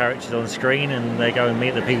character or characters on screen, and they go and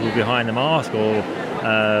meet the people behind the mask or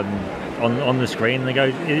on the screen. And they go,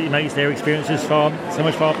 it makes their experiences so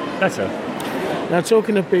much better. Now,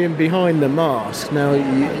 talking of being behind the mask, now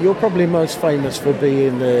you're probably most famous for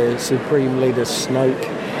being the Supreme Leader Snoke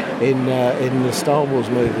in the Star Wars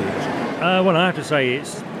movies. Well, I have to say,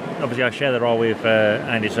 it's obviously I share the role with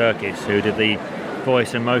Andy Serkis, who did the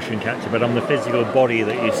voice and motion capture, but I'm the physical body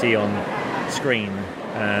that you see on screen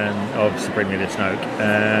of Supreme Leader Snoke.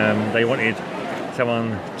 They wanted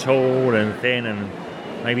someone tall and thin and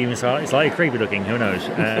maybe even slightly creepy looking, who knows.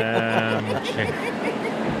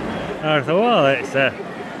 I thought, well, I think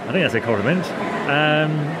that's a compliment.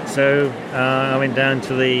 So I went down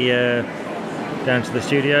to the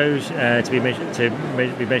studios to be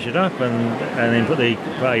measured up, and then put a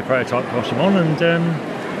prototype costume on, and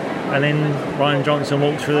then Rian Johnson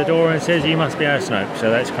walked through the door and says, "You must be our Snoke."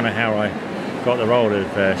 So that's kind of how I got the role of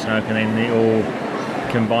Snoke, and then it all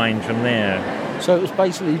combined from there. So it was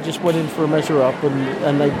basically you just went in for a measure up,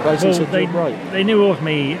 and they basically said, "You're right." They knew of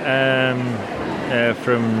me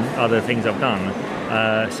from other things I've done,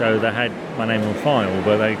 so they had my name on file,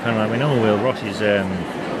 but they kind of went, "Oh, well, Ross's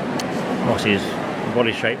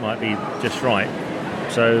body shape might be just right."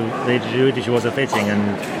 So the issue was a fitting,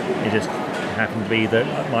 and it just happened to be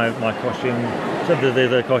that my costume, so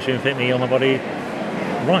the costume fit me on my body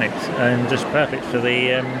right and just perfect for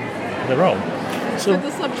the role. So the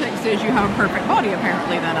subtext is you have a perfect body,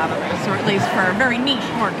 apparently, then, out of this, or at least for a very niche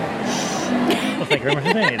market. Well, thank you very much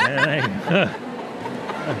indeed.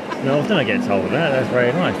 No, often I get told that. That's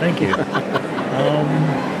very nice. Thank you.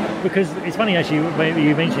 Because it's funny, actually,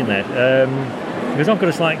 you mentioned that. Because I've got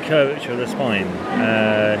a slight curvature of the spine,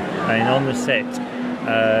 and on the set,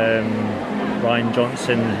 Rian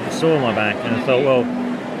Johnson saw my back and thought, well,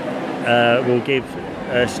 we'll give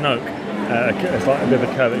Snoke a bit of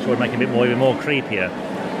a curvature, would make him even more creepier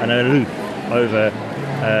and aloof over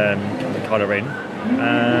Kylo Ren.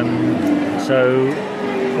 So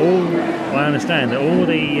I understand that all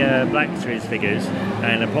the Black Series figures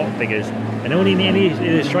and the pop figures and all the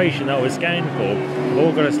illustration that I was scanning for have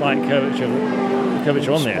all got a slight curvature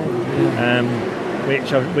on there.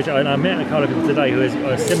 Which I met a couple of people today who has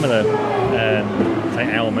a similar say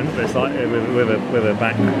ailment, but it's like with a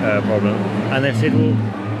back problem, and they said, well,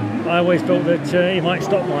 I always felt that it might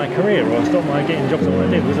stop my career or stop my getting jobs I want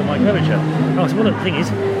to do because of my curvature. And I said, well, look, the thing is,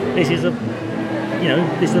 this is the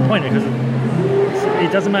point, because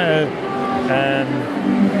it doesn't matter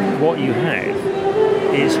what you have,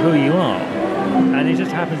 it's who you are. And it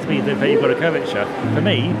just happens to be that you've got a curvature. For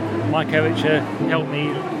me, my curvature helped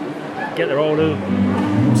me get the role of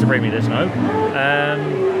Supreme Leader Snoke.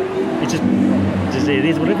 It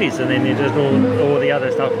is what it is, and then it just all the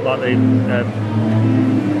other stuff like the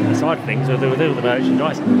side things or the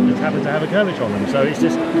merchandise just happen to have a curvature on them. So it's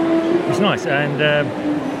nice, and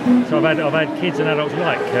so I've had kids and adults who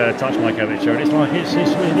touch my curvature, and it's like it's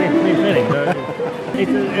really feeling.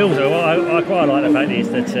 Also, I quite like the fact is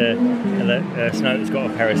that Snoke's got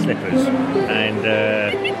a pair of slippers, and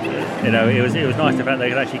it was nice the fact they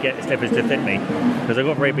could actually get slippers to fit me, because I've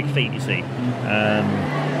got very big feet, you see.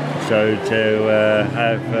 So to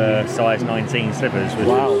have size 19 slippers was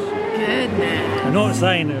goodness. I'm not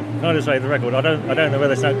saying the record. I don't know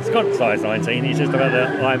whether Snoke's got size 19. It's just about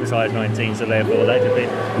that I'm size 19, so therefore they should fit.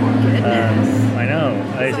 I know.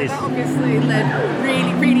 So that obviously led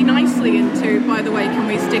really, really nicely into, by the way, can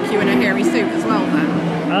we stick you in a hairy suit as well then?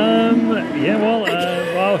 Yeah, well,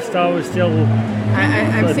 whilst I was still...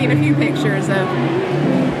 I've seen a few pictures of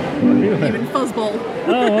even fuzzball.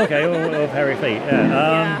 Oh, okay, of hairy feet,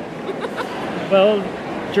 yeah. Well,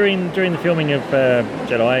 during the filming of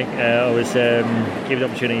Jedi, I was given the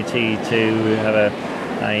opportunity to have a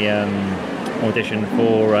audition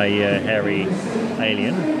for a hairy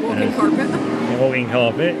alien. Walking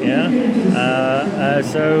carpet, yeah.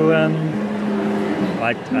 So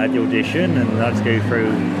I had the audition, and I had to go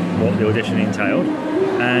through what the audition entailed.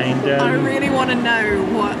 And I really want to know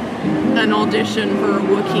what an audition for a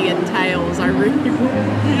Wookiee entails. I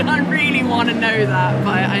really want to know that,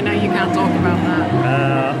 but I know you can't talk about that.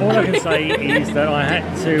 All I can say is that I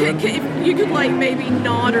had to... If you could maybe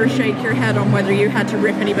nod or shake your head on whether you had to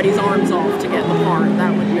rip anybody's arms off to get the part,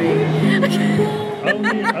 that would be...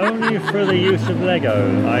 only for the use of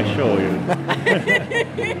Lego, I assure you.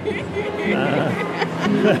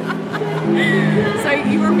 So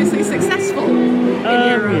you were obviously successful in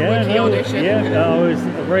your Wookiee audition. Yeah, I was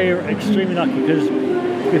extremely lucky, because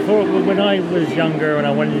before, when I was younger and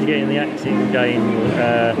I wanted to get in the acting game,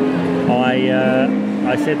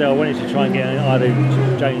 I said that I wanted to try and get either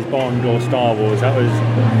James Bond or Star Wars. That was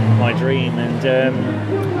my dream, and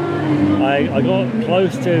I got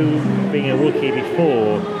close to being a Wookiee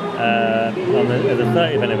before. On the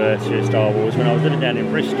 30th anniversary of Star Wars, when I was living down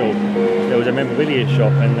in Bristol, there was a memorabilia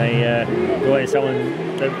shop, and they wanted someone.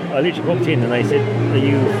 I literally walked in and they said, "Are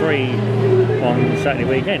you free on Saturday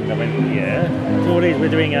weekend?" I went, "Yeah." So what it is, we're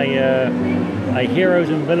doing a Heroes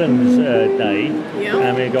and Villains day,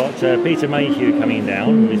 and we've got Peter Mayhew coming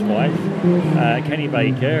down with his wife, Kenny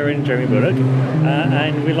Baker and Jeremy Bullock,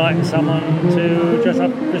 and we'd like someone to dress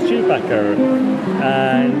up as Chewbacca,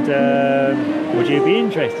 and would you be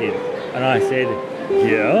interested? And I said,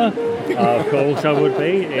 yeah, of course I would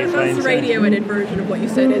be. That's the radio-edit version of what you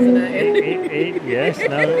said, isn't it? Yes,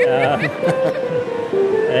 no.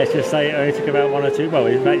 Let's just say it only took about 1 or 2. Well,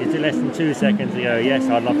 in fact, it took less than 2 seconds to go, yes,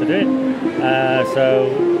 I'd love to do it. So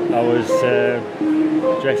I was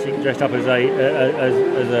dressed up as a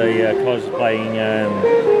cosplaying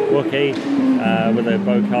Wookiee with a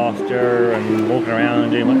bowcaster and walking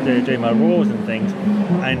around doing my roars and things.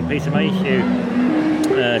 And Peter Mayhew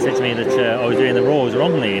said to me that I was doing the roars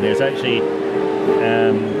wrongly, and it was actually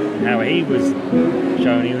how he was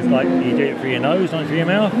shown. He was like, you do it through your nose, not through your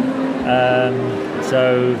mouth.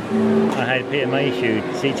 So I had Peter Mayhew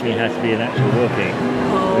teach me how to be an actual Wookiee,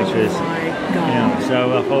 which was, so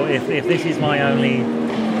I thought if this is my only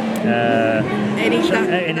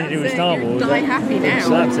anything to do with Star Wars, die happy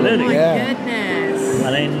now. Absolutely. Oh my goodness.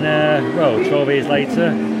 And then, 12 years later,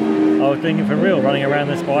 I was doing it for real, running around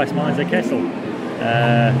the spice mines at Kessel.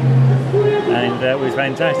 And it was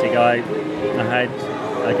fantastic. I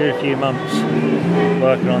did a few months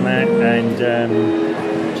working on that, and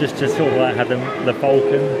just to sort of like have the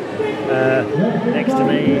Falcon next to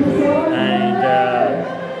me, and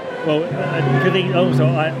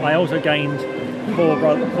I also gained four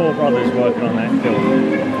brothers working on that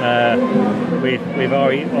film. With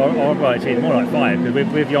Ari, or actually more like 5,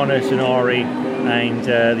 because with Jonas and Ari and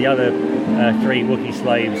the other 3 Wookiee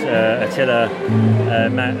slaves, Attila,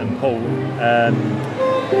 Matt and Paul,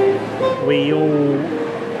 we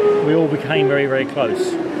all became very, very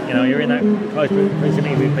close. You know, you're in that close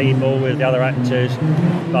proximity with people, with the other actors,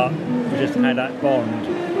 but we just had that bond.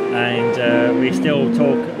 And we still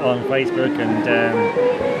talk on Facebook and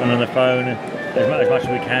on the phone as much as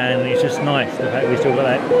we can. And it's just nice the fact we still got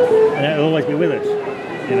that, and it'll always be with us.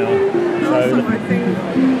 You know. Also, I think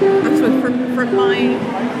from my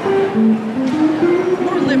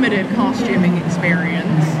more limited costuming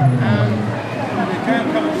experience,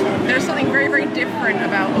 there's something very, very different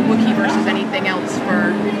about a Wookiee versus anything else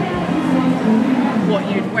for what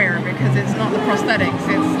you'd wear, because it's not the prosthetics,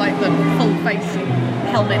 it's like the full face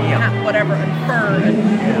helmet, hat, whatever, and fur, and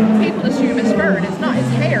people assume it's fur, and it's not, it's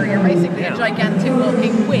hair. You're basically a gigantic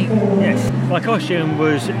walking wig. Yes, my costume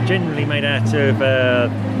was generally made out of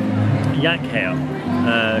yak hair,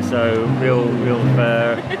 so real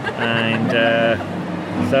fur, and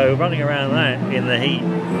so running around that in the heat,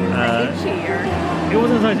 it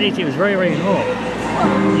wasn't so itchy, it was very, very hot.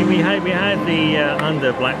 We had the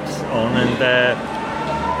under blacks on, and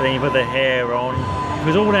then you put the hair on,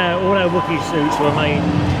 because all our Wookiee suits were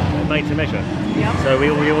made to measure. Yep. So we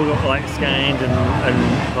all got like scanned and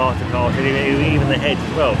parted, even the heads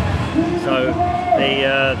as well. So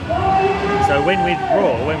so when we'd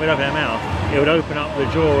open our mouth, it would open up the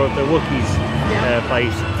jaw of the Wookiee's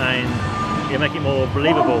face, and it make it more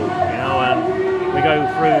believable. You know, we go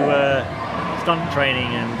through stunt training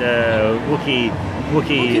and Wookiee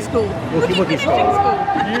school. Wookiee school.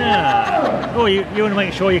 Yeah. Oh, you want to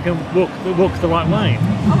make sure you can walk the right way.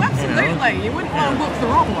 Oh, absolutely. You wouldn't want to walk the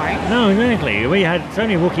wrong way. No, exactly. We had so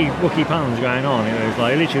many Wookiee puns going on. It was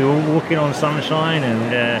like literally walking on sunshine,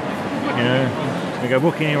 and we go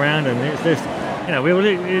walking around, and it's just, we were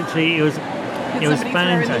literally, it was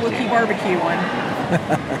fantastic. The Wookiee barbecue one.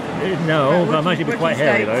 No, but mostly be quite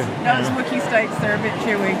hairy though. No, it's Wookiee steaks. They're a bit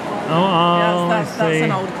chewy. Oh, yes, that's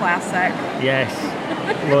an old classic. Yes.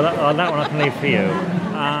 Well, that one I can leave for you.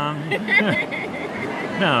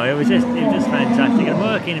 No, it was just fantastic, and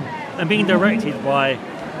working and being directed by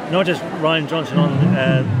not just Rian Johnson on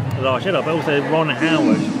The Last Jedi, but also Ron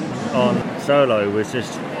Howard on Solo was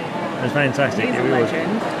fantastic. He's a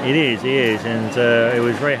legend. He is, and it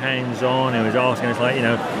was very hands-on. It was asking us like,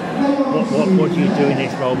 what do you do in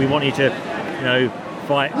this role? We want you to,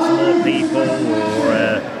 fight some more people,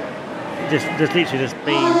 or just literally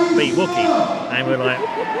be Wookiee. And we're like,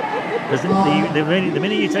 because the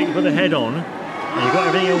minute you put the head on and you've got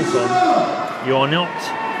everything else on, you're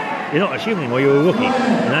not assuming anymore. You're a Wookiee,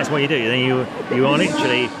 and that's what you do. Then you are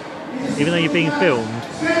literally, even though you're being filmed,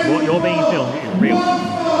 what you're being filmed is real.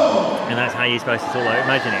 And that's how you're supposed to sort of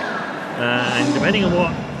imagine it. And depending on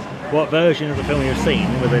what version of the film you've seen,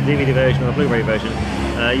 whether a DVD version or a Blu-ray version,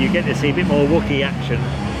 you get to see a bit more Wookiee action.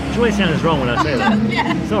 Which always sounds wrong when I say that.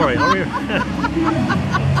 Yes. Sorry.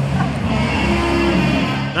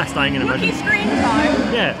 That's staying in a Wookiee screen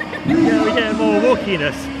time. Yeah, we get more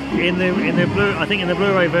Wookieeness in the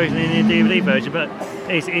Blu-ray version and in the DVD version, but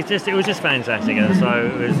it was just fantastic. And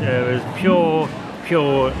so it was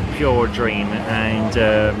pure dream, and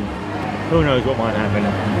who knows what might happen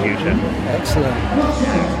in the future. Excellent.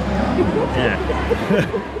 Yeah.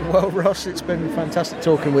 Well, Ross, it's been fantastic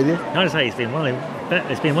talking with you. I gotta say, it's been one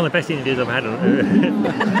of the best interviews I've had.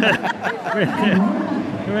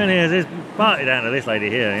 Really, it's partly down to this lady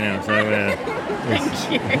here, so.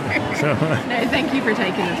 Thank you. No, thank you for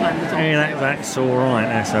taking the time to talk. Yeah, that's all right.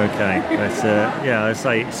 That's okay. But I'd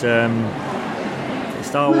say it's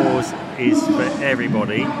Star Wars is for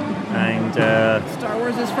everybody, and Star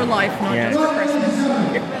Wars is for life, not just for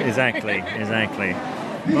Christmas. Exactly.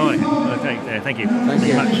 Right. Okay. Thank you. Thank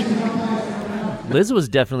you much. Liz was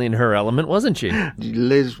definitely in her element, wasn't she?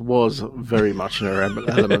 Liz was very much in her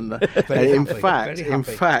element. In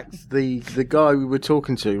fact, the guy we were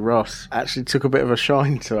talking to, Ross, actually took a bit of a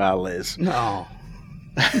shine to our Liz. No.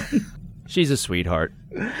 She's a sweetheart.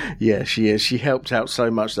 Yeah, she is. She helped out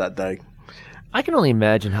so much that day. I can only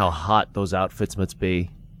imagine how hot those outfits must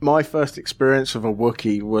be. My first experience of a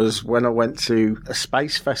Wookiee was when I went to a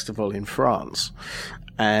space festival in France,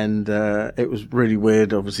 and it was really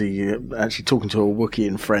weird. Obviously, actually talking to a Wookiee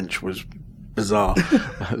in French was bizarre.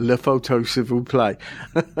 Le photo, s'il vous plaît.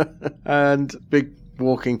 And big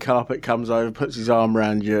walking carpet comes over, puts his arm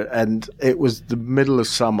around you, and it was the middle of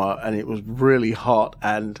summer, and it was really hot,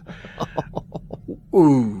 and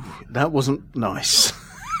ooh, that wasn't nice.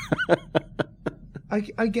 I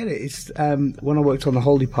get it. It's when I worked on the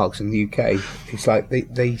holiday parks in the UK, it's like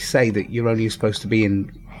they say that you're only supposed to be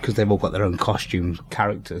in, because they've all got their own costumes,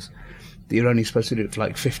 characters, that you're only supposed to do it for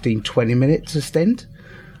like 15-20 minutes a stint.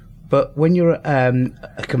 But when you're at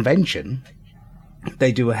a convention,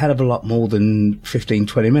 they do a hell of a lot more than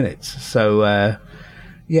 15-20 minutes. So I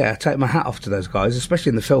take my hat off to those guys,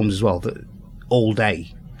 especially in the films as well, that all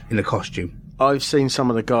day in a costume. I've seen some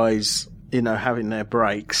of the guys, having their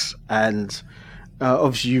breaks, and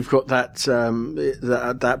obviously you've got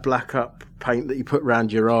that black up paint that you put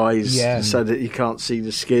around your eyes, so that you can't see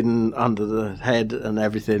the skin under the head and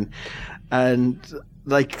everything. And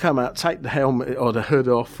they come out, take the helmet or the hood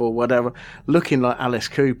off or whatever, looking like Alice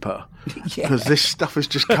Cooper, because this stuff is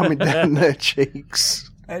just coming down their cheeks.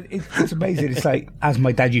 And it's amazing. It's like, as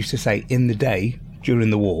my dad used to say, in the day during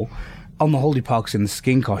the war, on the holiday parks in the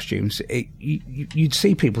skin costumes, you'd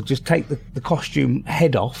see people just take the costume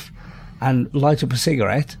head off and light up a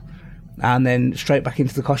cigarette, and then straight back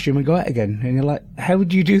into the costume and go out again. And you're like, how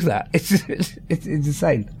would you do that? It's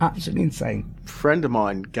insane. Absolutely insane. Friend of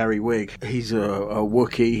mine, Gary Wigg, he's a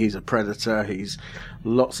Wookiee, he's a Predator, he's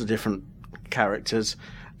lots of different characters.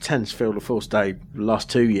 Attends Field of Force Day the last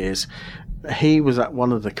 2 years. He was at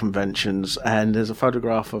one of the conventions, and there's a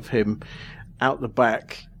photograph of him out the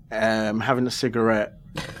back having a cigarette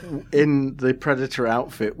in the Predator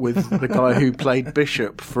outfit with the guy who played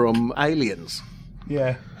Bishop from Aliens.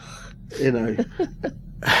 Yeah.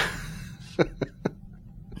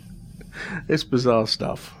 It's bizarre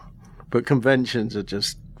stuff. But conventions are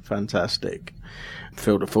just fantastic.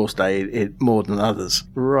 Field of Force Day, more than others.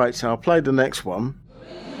 Right, so I'll play the next one.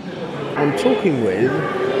 I'm talking with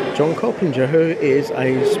John Coppinger, who is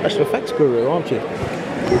a special effects guru, aren't you?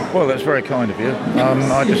 Well, that's very kind of you.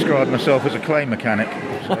 I describe myself as a clay mechanic.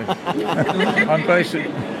 So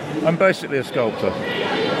I'm basically a sculptor.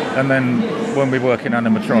 And then when we work in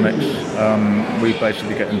animatronics, we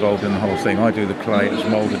basically get involved in the whole thing. I do the clay, it's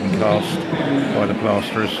moulded and cast by the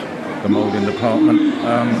plasterers, the moulding department,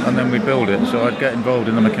 and then we build it. So I'd get involved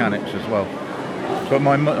in the mechanics as well. But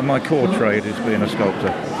my core trade is being a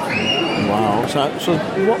sculptor. Wow. So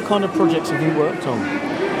what kind of projects have you worked on?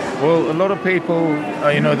 Well, a lot of people,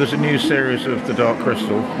 there's a new series of The Dark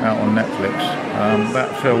Crystal out on Netflix.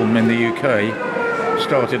 That film in the UK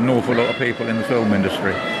started an awful lot of people in the film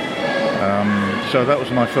industry. So that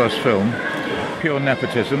was my first film. Pure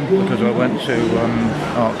nepotism, because I went to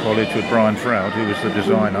art college with Brian Froud, who was the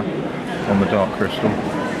designer on The Dark Crystal.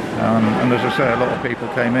 And as I say, a lot of people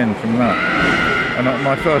came in from that. And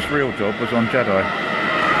my first real job was on Jedi.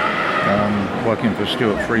 Working for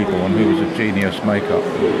Stuart Freeborn, who was a genius makeup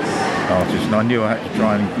artist, and I knew I had to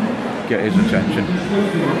try and get his attention.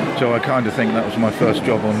 So I kind of think that was my first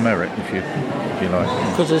job on merit, if you like.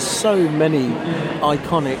 Because there's so many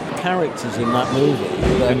iconic characters in that movie.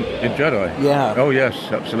 In Jedi? Yeah. Oh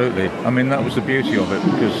yes, absolutely. I mean, that was the beauty of it,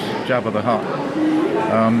 because Jabba the Hutt,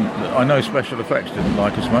 I know special effects didn't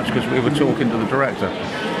like as much because we were talking to the director,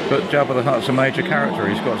 but Jabba the Hutt's a major character.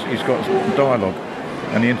 He's got dialogue,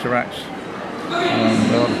 and he interacts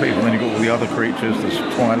with other people. Then you've got all the other creatures, the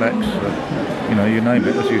Twi'leks, you name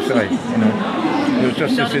it, as you say. It was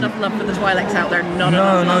just not enough love for the Twi'leks out there.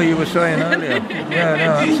 No, you were saying earlier.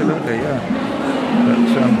 Absolutely,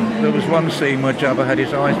 But there was one scene where Jabba had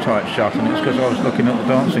his eyes tight shut, and it's because I was looking at the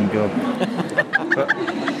dancing girl.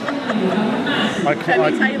 I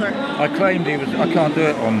claimed he was. I can't do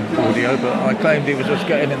it on audio, but I claimed he was just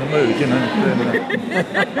getting in the mood,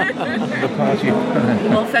 the party.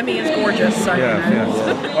 Well, Femi is gorgeous, so.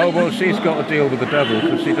 Yeah. Oh well, she's got to deal with the devil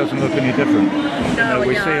because she doesn't look any different. No,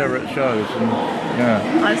 we see her at shows, and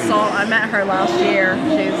I met her last year.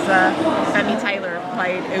 She's Femi Taylor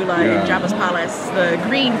played Ula in Jabba's Palace, the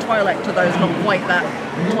green Twi'lek to those not quite that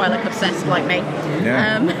Twi'lek obsessed like me.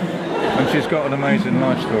 Yeah. And she's got an amazing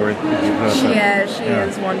life story. She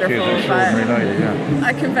is wonderful. She's an extraordinary lady,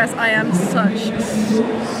 I confess I am such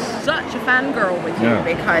a fangirl with you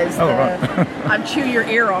because I chew your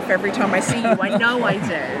ear off every time I see you. I know I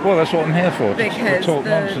do. Well, that's what I'm here for. Because to talk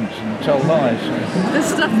nonsense and tell lies. The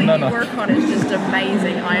stuff that you work on is just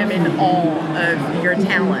amazing. I am in awe of your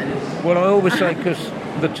talent. Well, I always say, because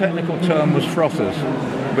the technical term was frothers,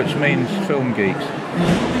 which means film geeks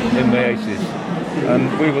in the 80s.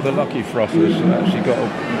 And we were the lucky frothers who actually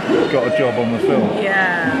got a job on the film.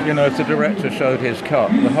 Yeah. You know, if the director showed his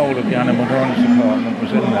cut, the whole of the animatronics department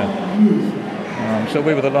was in there. So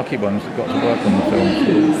we were the lucky ones that got to work on the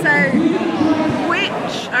film. So,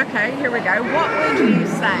 okay, here we go. What would you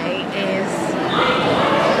say is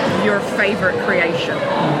your favourite creation?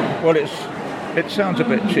 Well, it sounds a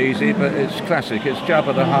bit cheesy, but it's classic. It's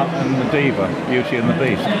Jabba the Hutt and the Diva, Beauty and the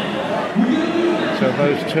Beast. So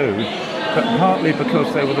those two, but partly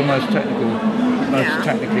because they were the most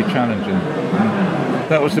technically challenging. And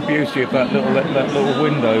that was the beauty of that little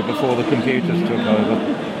window before the computers took over,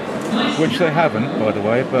 which they haven't, by the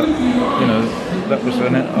way. But you know, that was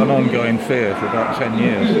an ongoing fear for about 10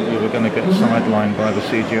 years that we were going to get sidelined by the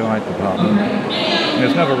CGI department. And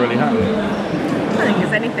it's never really happened. I think,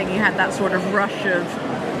 as anything, you had that sort of rush of,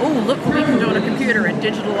 oh, look what we can do on a computer and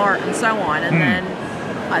digital art and so on, and then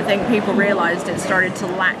I think people realised it started to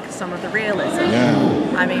lack some of the realism.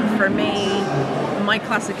 Yeah. I mean, for me, my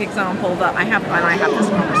classic example that I have, and I have this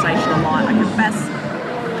conversation a lot, I confess,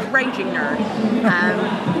 raging nerd,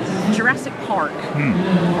 Jurassic Park,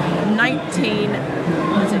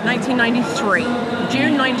 1993,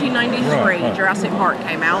 June 1993, right. Jurassic Park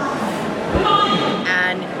came out.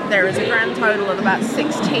 And there is a grand total of about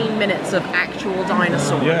 16 minutes of actual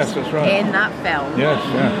dinosaurs yes, that's right. in that film. Yes,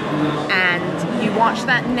 yeah. And you watch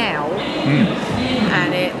that now,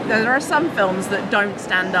 and there are some films that don't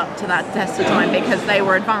stand up to that test of time because they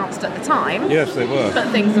were advanced at the time. Yes, they were. But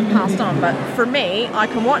things have passed on. But for me, I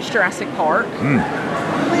can watch Jurassic Park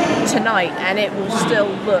tonight, and it will still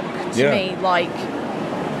look to me like,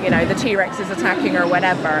 you know, the T-Rex is attacking or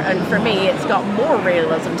whatever, and for me it's got more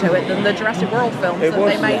realism to it than the Jurassic World films that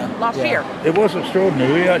they made last year. It was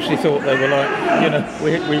extraordinary. We actually thought they were like, you know,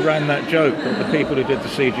 we ran that joke that the people who did the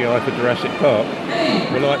CGI for Jurassic Park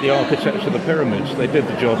were like the architects of the pyramids. They did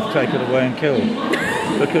the job, take it away and kill.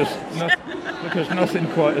 Because nothing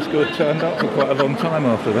quite as good turned up for quite a long time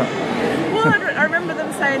after that. Well, I remember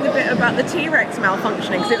them saying the bit about the T-Rex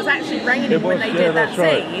malfunctioning, because it was actually raining when they did that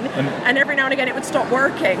scene, and every now and again it would stop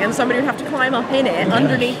working, and somebody would have to climb up in it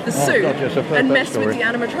underneath the suit and mess with the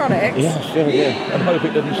animatronics. Yes, and hope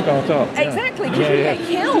it didn't start up. Exactly, because you get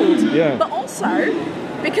killed. Yeah. But also,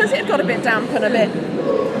 because it got a bit damp and a bit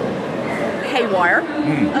haywire,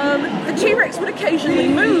 the T-Rex would occasionally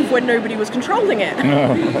move when nobody was controlling it.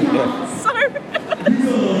 So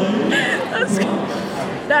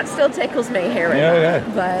that still tickles me hearing that.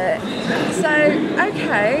 But so,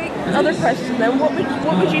 okay, other question then. What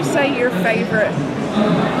would you say your favourite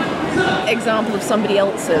example of somebody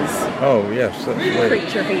else's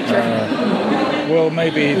creature feature? Well,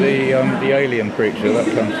 maybe the alien creature, that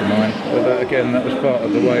comes to mind. But that, again, that was part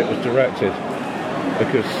of the way it was directed,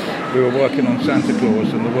 because we were working on Santa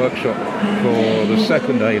Claus, and the workshop for the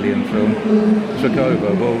second Alien film took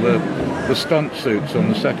over. Well, the stunt suits on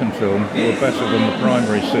the second film were better than the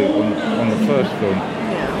primary suit on the first film.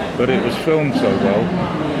 But it was filmed so well,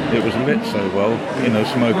 it was lit so well, you know,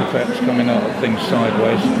 smoke effects coming out of things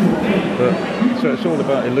sideways. So it's all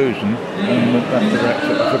about illusion, and that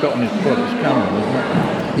director, I've forgotten his Cameron, isn't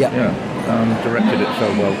it? Yeah. Directed it so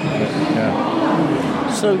well.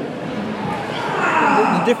 So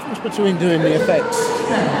the difference between doing the effects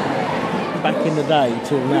back in the day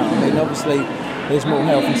till now, I mean, obviously there's more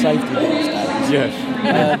health and safety these days. Yes.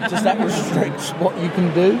 Does that restrict what you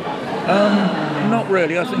can do? Not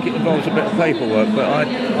really. I think it involves a bit of paperwork, but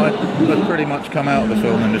I'd pretty much come out of the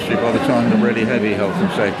film industry by the time the really heavy health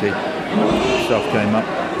and safety stuff came up.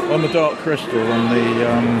 On the Dark Crystal, on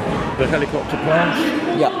the helicopter plants,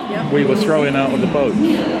 we were throwing out of the boats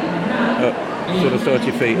at sort of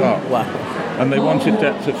 30 feet up. Wow. And they wanted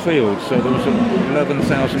depth of field, so there was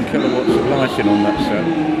 11,000 kilowatts of lighting on that set.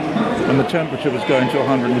 And the temperature was going to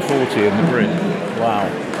 140 in the grid. Wow.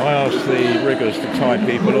 I asked the riggers to tie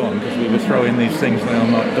people on, because we were throwing these things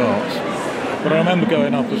down like darts. But I remember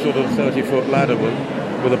going up a sort of 30-foot ladder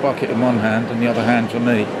with a bucket in one hand and the other hand for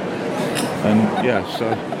me. And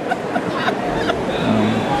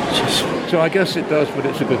so I guess it does, but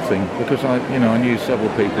it's a good thing, because I knew several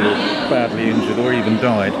people who were badly injured or even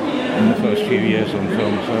died in the first few years on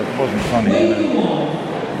film, so it wasn't funny, you know.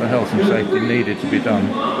 The health and safety needed to be done.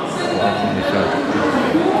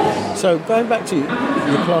 So going back to,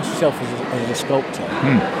 you class yourself as a sculptor,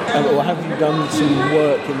 or have you done some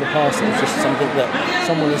work in the past that's just something that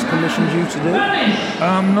someone has commissioned you to do?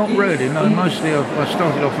 Not really, no. Mostly I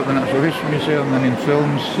started off at the Natural History Museum, then in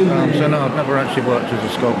films, so no, I've never actually worked as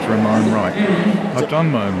a sculptor in my own right. I've done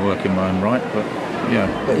my own work in my own right, but yeah.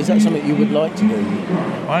 But is that something you would like to do?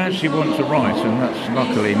 I actually want to write, and that's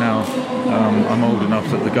luckily now I'm old enough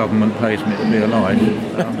that the government pays me to be alive.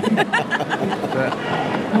 So that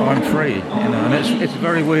I'm free, and it's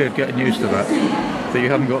very weird getting used to that you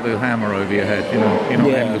haven't got the hammer over your head, you're not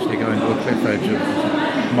endlessly going to a cliff edge of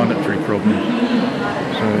monetary problems.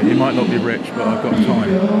 So you might not be rich, but I've got time.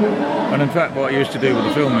 And in fact, what I used to do with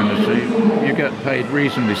the film industry, you get paid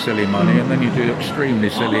reasonably silly money, and then you do extremely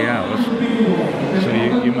silly hours. So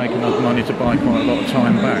you make enough money to buy quite a lot of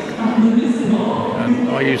time back. And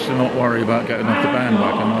I used to not worry about getting off the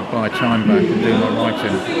bandwagon. I'd buy time back and do my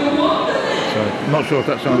writing. So I'm not sure if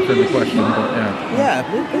that's answering the question, but yeah. Yeah,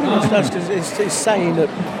 pretty much does, because it's saying that,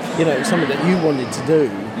 it's something that you wanted to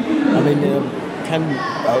do. I mean,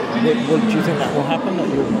 what do you think that will happen, that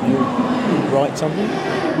you'll write something?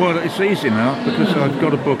 Well, it's easy now, because I've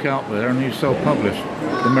got a book out there and you self-publish.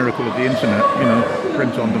 The miracle of the internet,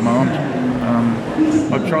 print on demand.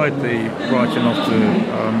 I've tried the writing off to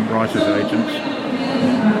writers' agents.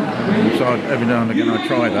 So every now and again I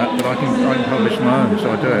try that, but I can publish my own,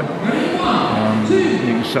 so I do it.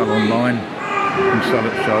 You can sell online, you can sell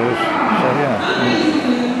at shows. So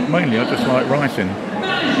yeah, mainly I just like writing.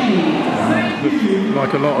 But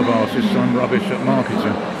like a lot of artists, I'm rubbish at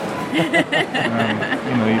marketing.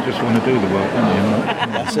 You just want to do the work, don't you?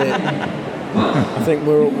 That's it. I think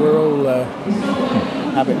we're all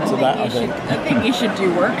habit to that. I think you should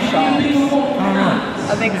do workshops.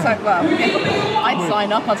 I think so. Well, I'd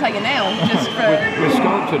sign up. I'll tell you now, just for with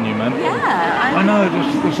sculpting, you meant? Yeah, I know.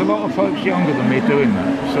 There's a lot of folks younger than me doing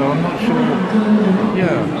that, so I'm not sure.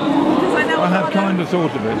 Yeah, because I know I have kind of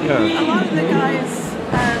thought of it. Yeah, a lot of the guys,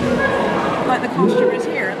 like the costumers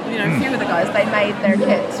here, a few of the guys, they made their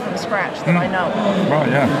kits from scratch that I know of. Right.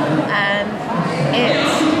 Yeah. And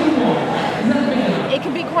it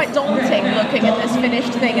can be quite daunting looking at this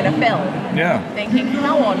finished thing in a film. Yeah. Thinking,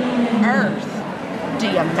 how on earth do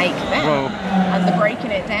you make that? And the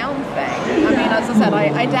breaking it down thing. I mean, as I said,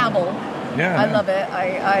 I dabble. Yeah. I love it.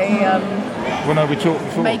 Well, no, we talked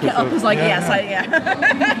before. Make it up as like, yeah.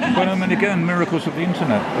 But I mean, again, miracles of the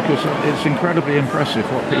internet, because it's incredibly impressive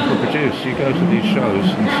what people produce. You go to these shows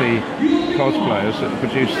and see cosplayers that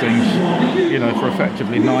produce things, for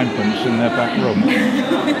effectively 9pence in their back room.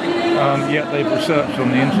 Yet they've researched on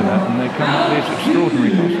the internet and they come up with these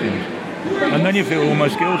extraordinary costumes. And then you feel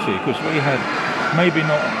almost guilty, because we had maybe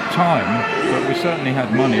not time, but we certainly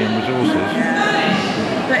had money and resources.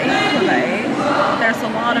 But equally, there's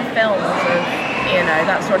a lot of films of,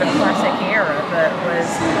 that sort of classic era that was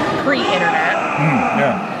pre-internet.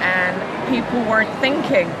 And people weren't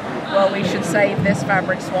thinking, well, we should save this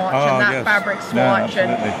fabric swatch and that fabric swatch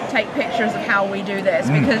and take pictures of how we do this,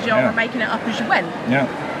 because y'all were making it up as you went.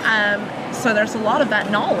 So there's a lot of that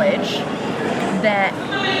knowledge that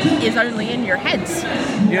is only in your heads.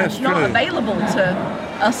 Yes, it's not available to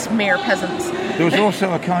us mere peasants. There was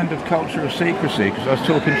also a kind of culture of secrecy, because I was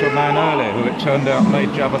talking to a man earlier who, it turned out, made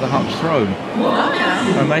Jabba the Hutt's throne.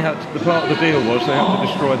 And they had the part of the deal was they had to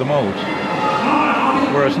destroy the moulds.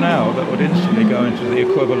 Whereas now that would instantly go into the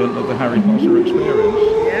equivalent of the Harry Potter experience,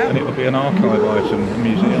 and it would be an archive item, a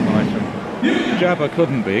museum item. Jabba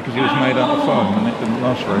couldn't be, because he was made out of foam and it didn't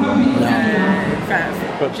last very long.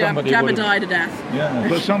 But Jabba died a death. Yeah,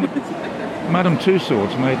 but Madame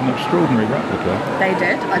Tussauds made an extraordinary replica. They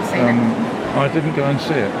did, I've seen it. I didn't go and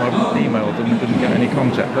see it. I emailed them and didn't get any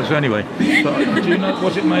contact. But so anyway, do you know,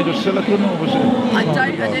 was it made of silicone or was it?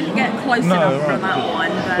 I didn't get close enough from that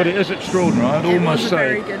one. But it is extraordinary. I'd almost say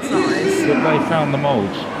very good size. that they found the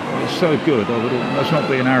moulds. It's so good. That's not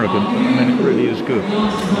being arrogant, but I mean it really is good.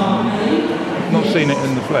 I've not seen it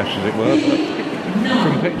in the flesh, as it were, but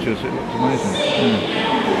from pictures it looks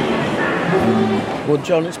amazing. Well,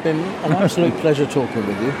 John, it's been an absolute pleasure talking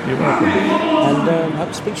with you. You're welcome. And hope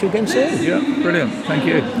to speak to you again soon. Yeah, brilliant. Thank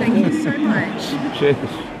you. Thank you so much. Cheers.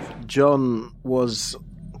 John was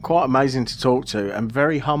quite amazing to talk to and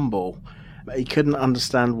very humble. He couldn't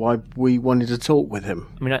understand why we wanted to talk with him.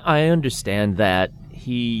 I mean, I understand that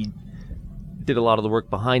he did a lot of the work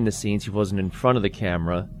behind the scenes. He wasn't in front of the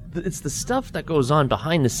camera. It's the stuff that goes on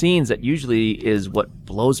behind the scenes that usually is what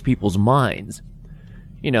blows people's minds.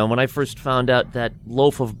 When I first found out that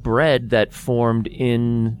loaf of bread that formed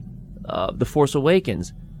in The Force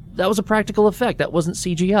Awakens, that was a practical effect. That wasn't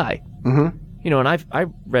CGI. Mm-hmm. And I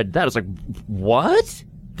read that. I was like, what?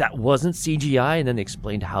 That wasn't CGI? And then they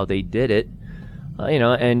explained how they did it.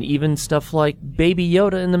 And even stuff like Baby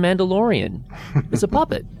Yoda in The Mandalorian is a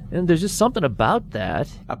puppet. And there's just something about that.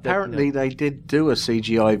 Apparently they did do a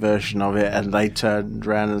CGI version of it and they turned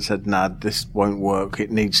around and said, nah, this won't work.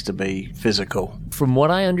 It needs to be physical. From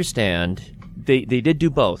what I understand, they did do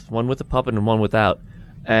both, one with a puppet and one without.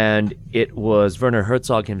 And it was Werner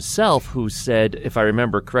Herzog himself who said, if I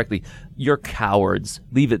remember correctly, "You're cowards.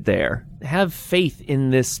 Leave it there. Have faith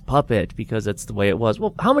in this puppet because that's the way it was."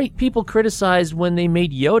 Well, how many people criticized when they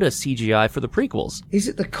made Yoda CGI for the prequels? Is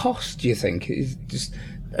it the cost, do you think? Is just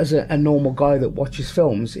as a normal guy that watches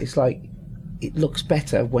films, it's like it looks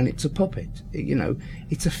better when it's a puppet.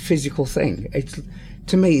 It's a physical thing. It's,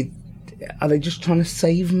 to me, are they just trying to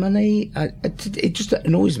save money? It just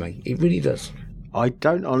annoys me. It really does. I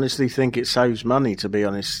don't honestly think it saves money, to be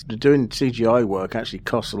honest. Doing CGI work actually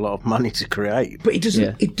costs a lot of money to create. But it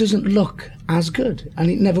doesn't. It doesn't look as good,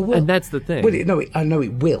 and it never will. And that's the thing. Well, I know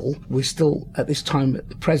it will. We're still at this time at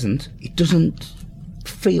the present. It doesn't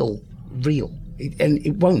feel real, and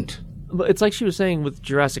it won't. But it's like she was saying with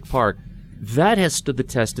Jurassic Park. That has stood the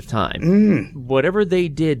test of time. Whatever they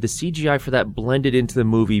did, the CGI for that blended into the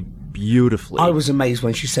movie beautifully. I was amazed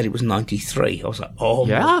when she said it was 93. I was like, oh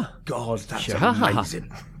my God, that's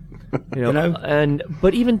amazing.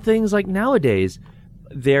 But even things like nowadays,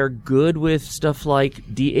 they're good with stuff like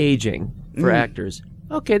de-aging for actors.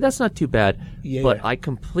 Okay, that's not too bad. But I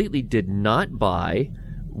completely did not buy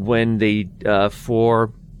when they,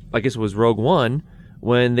 for, I guess it was Rogue One,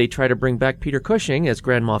 when they try to bring back Peter Cushing as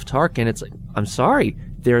Grand Moff Tarkin. It's like, I'm sorry,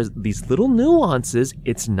 there's these little nuances.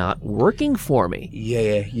 It's not working for me.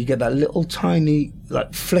 Yeah, you get that little tiny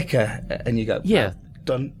flicker, and you go,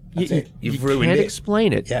 done. That's it. You've ruined it. You can't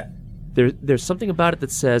explain it. Yeah. There's something about it that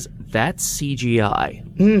says that's CGI.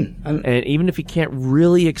 And even if you can't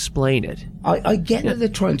really explain it. I get that they're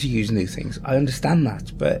trying to use new things. I understand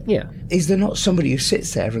that. But is there not somebody who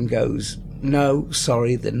sits there and goes, no,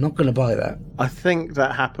 sorry, they're not going to buy that? I think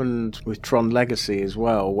that happened with Tron Legacy as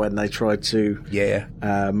well, when they tried to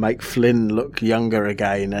make Flynn look younger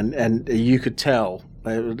again, and you could tell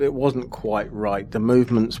it wasn't quite right. The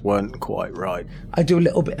movements weren't quite right. I do a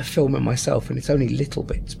little bit of filming myself, and it's only little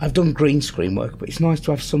bits. I've done green screen work, but it's nice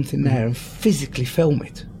to have something there and physically film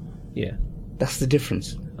it. Yeah. That's the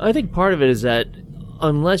difference. I think part of it is that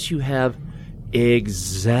unless you have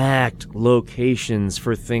exact locations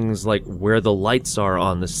for things like where the lights are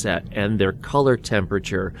on the set and their color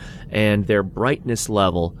temperature and their brightness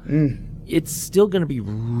level, it's still going to be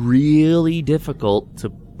really difficult to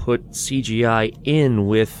put CGI in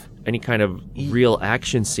with any kind of real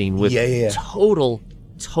action scene with total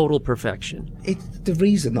perfection. It's the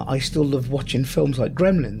reason that I still love watching films like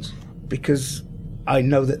Gremlins, because I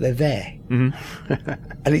know that they're there. And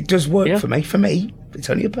it does work for me. For me, it's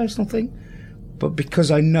only a personal thing. But because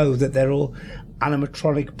I know that they're all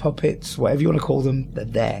animatronic puppets, whatever you want to call them, they're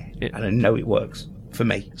there. And I know it works for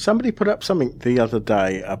me. Somebody put up something the other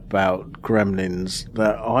day about Gremlins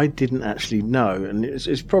that I didn't actually know, and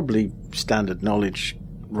it's probably standard knowledge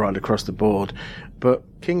right across the board, but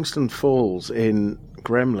Kingston Falls in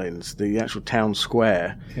Gremlins, the actual town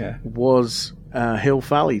square, was Hill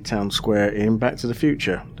Valley Town Square in Back to the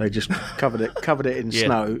Future. They just covered it in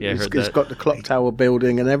snow. It's got the clock tower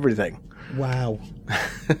building and everything. Wow.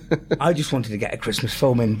 I just wanted to get a Christmas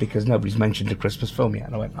film in because nobody's mentioned a Christmas film yet.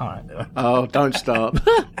 And I went, all right. Oh, don't start.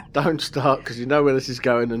 Don't start, because you know where this is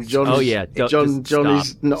going. And John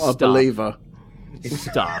is not a believer.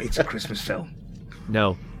 It's a Christmas film.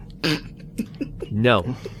 No.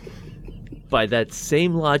 No. By that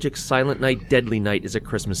same logic, Silent Night, Deadly Night is a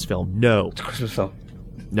Christmas film. No. It's a Christmas film.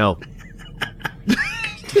 No.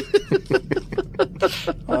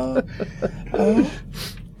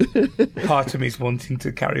 Part of me's wanting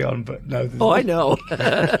to carry on, but no. I know.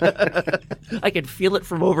 I can feel it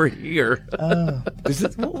from over here.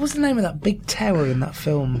 What was the name of that big tower in that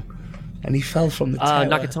film? And he fell from the tower.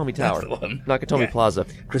 Nakatomi Tower. That's the one. Nakatomi Plaza.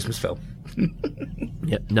 Christmas film.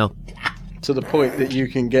 No. To the point that you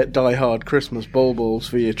can get die-hard Christmas baubles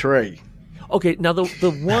for your tree. Okay, now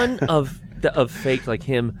the one of fake, like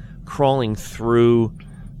him crawling through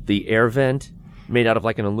the air vent made out of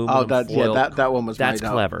like an aluminum foil. That one was that's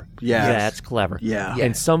made clever. Up. Yes. Yeah, that's clever. Yeah.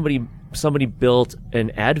 And somebody built an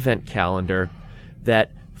advent calendar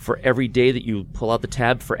that for every day that you pull out the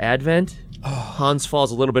tab for Advent, Hans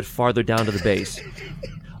falls a little bit farther down to the base.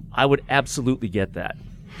 I would absolutely get that.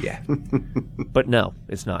 Yeah. But no,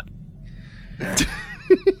 it's not.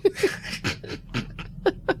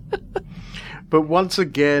 But once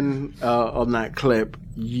again, on that clip,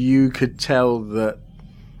 you could tell that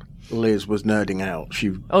Liz was nerding out.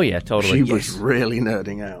 Totally. She was really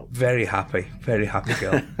nerding out. Very happy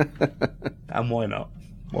girl. And why not?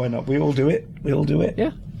 Why not? We all do it.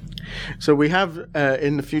 Yeah. So we have,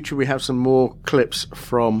 in the future, we have some more clips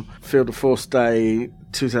from Field of Force Day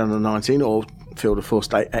 2019, or Field of Force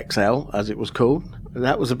Day XL, as it was called.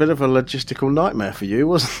 That was a bit of a logistical nightmare for you,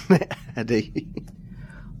 wasn't it, Eddie?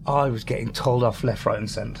 I was getting told off left, right and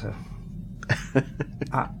centre.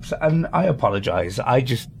 And I apologise.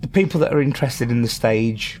 The people that are interested in the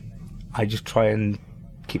stage, I just try and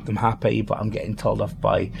keep them happy, but I'm getting told off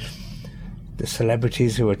by the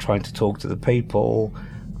celebrities who are trying to talk to the people.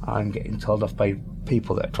 I'm getting told off by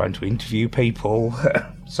people that are trying to interview people.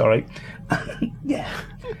 Sorry. Yeah.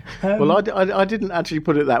 Well, I didn't actually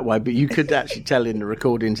put it that way, but you could actually tell in the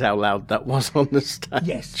recordings how loud that was on the stage.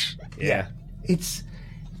 Yes. Yeah. It's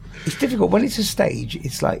difficult. When it's a stage,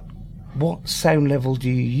 it's like, what sound level do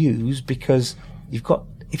you use? Because you've got,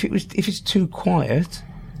 if it's too quiet,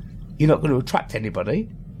 you're not going to attract anybody,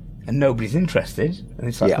 and nobody's interested, and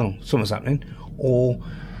it's like, oh, something's happening. Or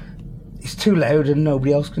it's too loud and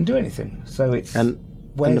nobody else can do anything. So it's... And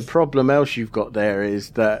the problem else you've got there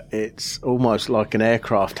is that it's almost like an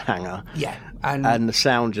aircraft hangar. Yeah. And the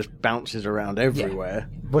sound just bounces around everywhere.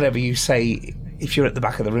 Yeah. Whatever you say, if you're at the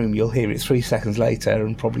back of the room, you'll hear it 3 seconds later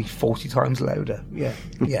and probably 40 times louder. Yeah.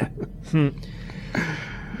 Yeah.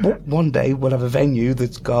 One day we'll have a venue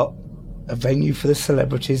that's got a venue for the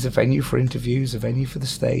celebrities, a venue for interviews, a venue for the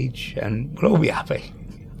stage, and we'll all be happy.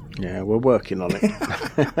 Yeah, we're working on it.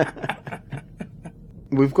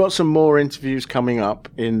 We've got some more interviews coming up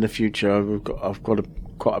in the future. I've got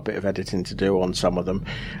quite a bit of editing to do on some of them,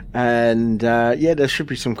 and there should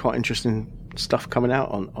be some quite interesting stuff coming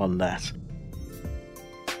out on that.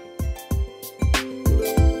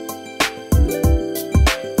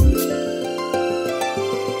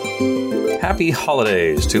 Happy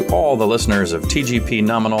holidays to all the listeners of TGP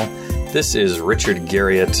Nominal. This is Richard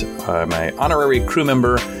Garriott. I'm an honorary crew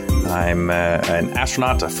member. I'm an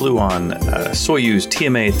astronaut. I flew on Soyuz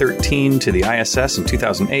TMA-13 to the ISS in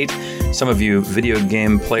 2008. Some of you video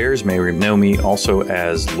game players may know me also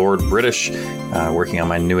as Lord British, working on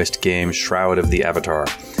my newest game, Shroud of the Avatar.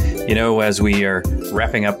 You know, as we are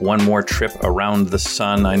wrapping up one more trip around the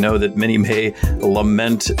sun, I know that many may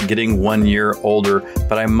lament getting 1 year older,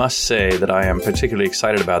 but I must say that I am particularly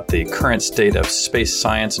excited about the current state of space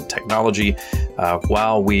science and technology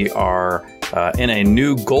while we are in a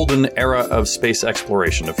new golden era of space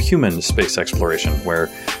exploration, of human space exploration, where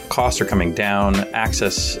costs are coming down,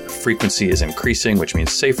 access frequency is increasing, which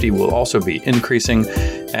means safety will also be increasing.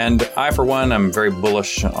 And I, for one, am very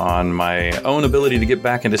bullish on my own ability to get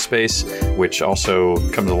back into space, which also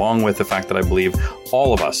comes along with the fact that I believe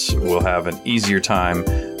all of us will have an easier time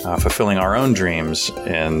fulfilling our own dreams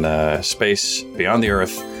in space beyond the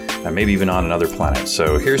Earth, and maybe even on another planet.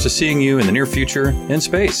 So here's to seeing you in the near future in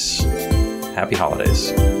space. Happy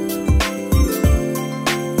holidays.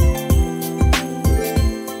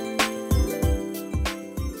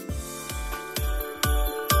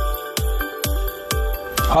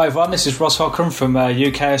 Hi everyone, this is Ross Hockham from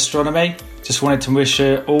UK Astronomy. Just wanted to wish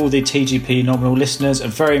all the TGP Nominal listeners a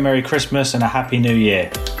very Merry Christmas and a Happy New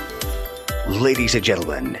Year. Ladies and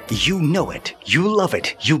gentlemen, you know it, you love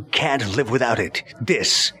it, you can't live without it.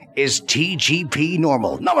 This is TGP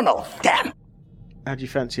Nominal. Damn! How do you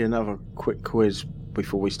fancy another quick quiz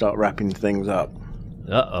before we start wrapping things up?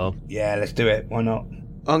 Uh-oh. Yeah, let's do it. Why not?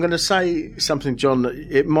 I'm going to say something, John, that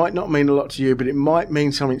it might not mean a lot to you, but it might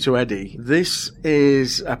mean something to Eddie. This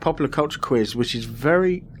is a popular culture quiz, which is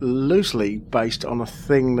very loosely based on a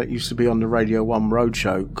thing that used to be on the Radio 1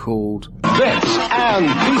 Roadshow called Bits and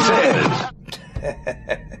Pieces.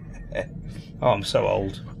 Oh, I'm so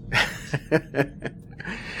old.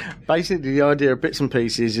 Basically, the idea of Bits and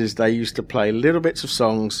Pieces is they used to play little bits of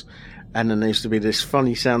songs, and then there used to be this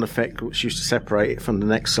funny sound effect which used to separate it from the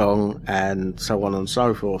next song, and so on and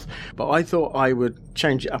so forth. But I thought I would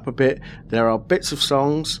change it up a bit. There are bits of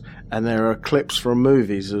songs, and there are clips from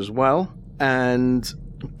movies as well. And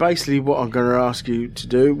basically what I'm going to ask you to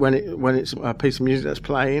do, when it's a piece of music that's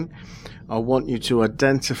playing, I want you to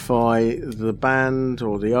identify the band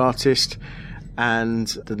or the artist and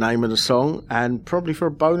the name of the song, and probably for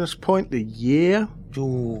a bonus point, the year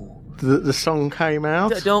the song came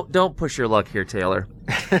out. Don't push your luck here, Taylor.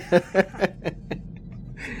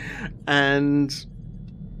 And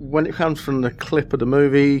when it comes from the clip of the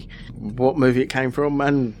movie, what movie it came from,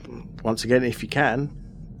 and once again, if you can,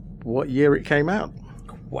 what year it came out.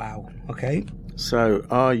 Wow. Okay. So,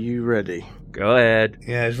 are you ready? Go ahead.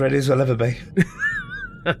 Yeah, as ready as I'll ever be.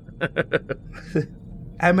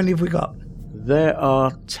 How many have we got? There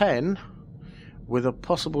are 10, with a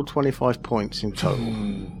possible 25 points in total.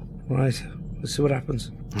 Right, let's see what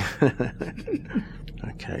happens.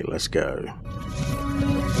 Okay, let's go.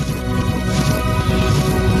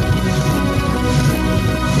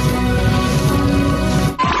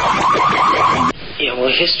 Yeah,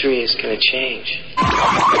 well, history is going to change.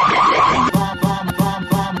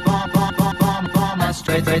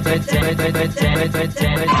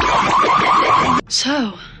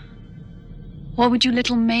 So, what would you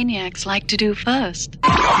little maniacs like to do first?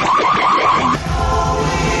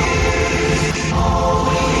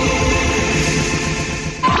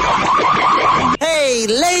 Hey,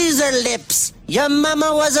 Laser Lips! Your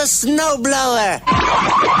mama was a snowblower!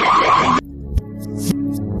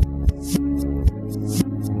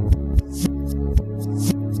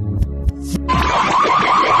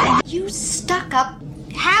 You stuck-up,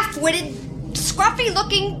 half-witted,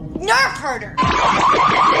 scruffy-looking nerf herder!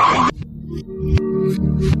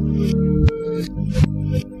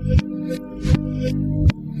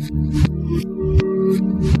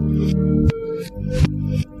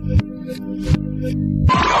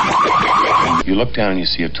 You look down and you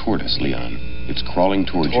see a tortoise, Leon. It's crawling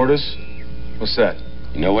towards you. Tortoise? What's that?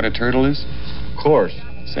 You know what a turtle is? Of course.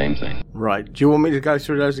 Same thing. Right. Do you want me to go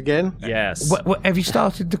through those again? Yes. What, have you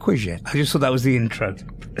started the quiz yet? I just thought that was the intro.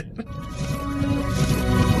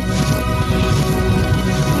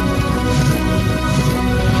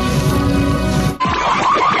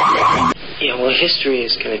 Yeah, well, history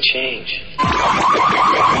is going to change.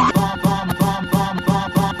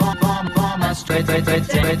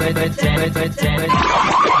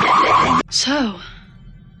 So,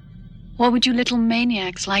 what would you little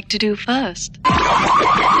maniacs like to do first?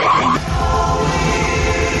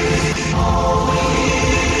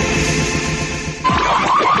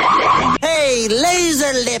 Hey,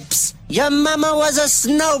 Laser Lips! Your mama was a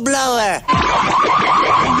snowblower!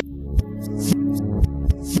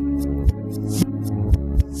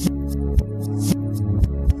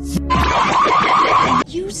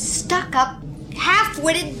 You stuck-up,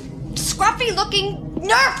 half-witted, scruffy-looking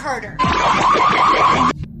nerf herder!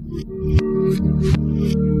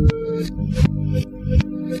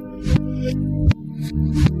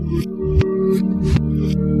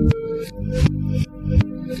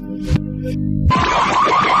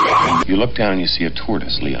 You look down and you see a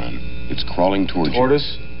tortoise, Leon. It's crawling towards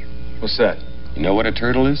Tortoise? What's that? you. You know what a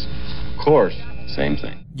turtle is? Of course. Same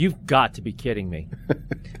thing. You've got to be kidding me.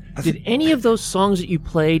 Did any of those songs that you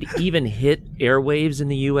played even hit airwaves in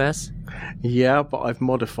the U.S.? Yeah, but I've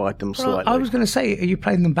modified them slightly. I was going to say, are you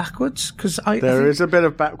playing them backwards? Because there is a bit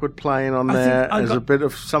of backward playing on there. There's a bit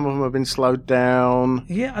of, some of them have been slowed down.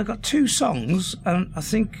 Yeah, I got 2 songs, and I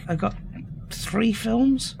think I got 3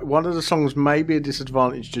 films. One of the songs may be a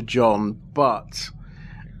disadvantage to John, but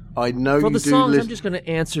I know for you the do songs, listen. I'm just going to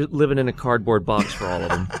answer living in a cardboard box for all of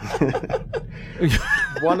them.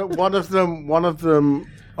 One of them,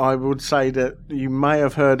 I would say that you may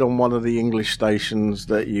have heard on one of the English stations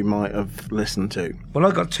that you might have listened to. Well,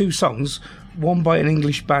 I got 2 songs, one by an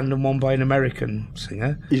English band and one by an American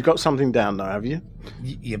singer. You've got something down though, have you?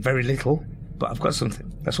 Yeah, very little, but I've got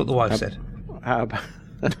something. That's what the wife said. How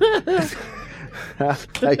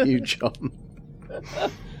about you, John?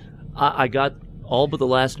 I got all but the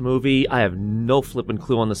last movie. I have no flipping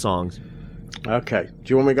clue on the songs. Okay.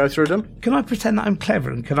 Do you want me to go through them? Can I pretend that I'm clever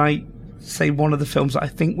and can I say one of the films that I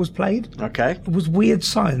think was played? Okay. Was Weird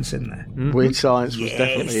Science in there? Mm-hmm. Weird Science was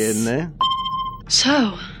definitely in there.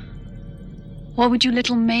 So, what would you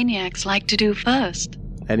little maniacs like to do first?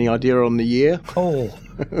 Any idea on the year? Oh,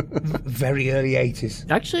 very early 80s.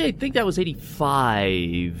 Actually, I think that was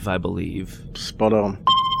 85, I believe. Spot on.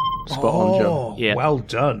 Spot on, John. Yeah. Well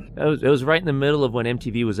done. It was right in the middle of when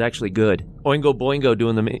MTV was actually good. Oingo Boingo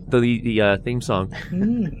doing the theme song.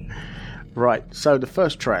 Right, so the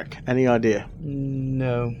first track, any idea?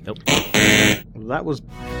 No. Nope. That was...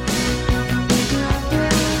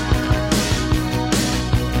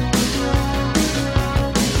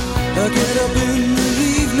 I get up in the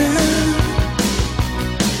evening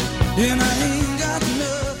and I ain't got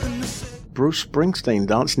nothing to say. Bruce Springsteen,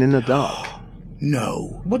 Dancing in the Dark.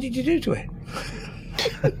 No. What did you do to it?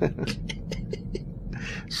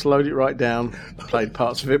 Slowed it right down, played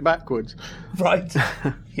parts of it backwards. Right.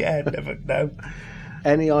 Yeah, never know.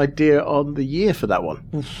 Any idea on the year for that one?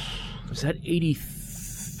 Was that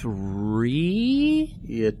 83?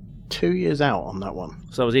 You're 2 years out on that one.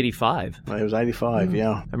 So it was 85. It was 85,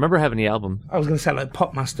 yeah. I remember having the album. I was going to say like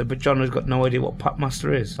Popmaster, but John has got no idea what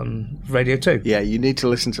Popmaster is on Radio 2. Yeah, you need to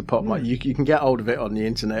listen to Popmaster. You can get hold of it on the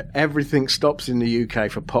internet. Everything stops in the UK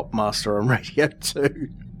for Popmaster on Radio 2.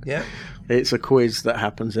 Yeah. It's a quiz that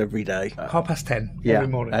happens every day. 10:30 yeah, every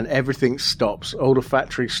morning. And everything stops. All the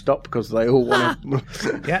factories stop because they all want to...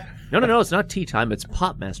 Yeah. No, it's not tea time. It's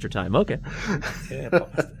Popmaster time. Okay. Yeah,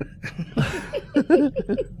 Popmaster.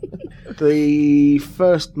 The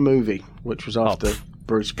first movie, which was after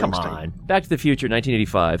Bruce Springsteen. Come on. Back to the Future,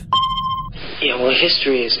 1985. Yeah, well,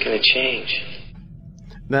 history is going to change.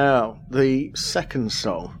 Now, the second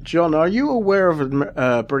song. John, are you aware of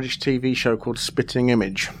a British TV show called Spitting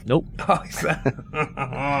Image? Nope.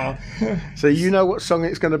 So you know what song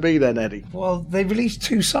it's going to be then, Eddie? Well, they released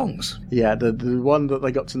 2 songs. Yeah, the one that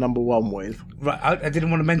they got to number 1 with. Right, I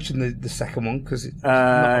didn't want to mention the second one because it's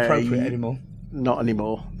not appropriate anymore. Not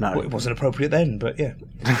anymore, no. Well, it wasn't appropriate then, but yeah.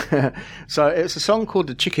 So it's a song called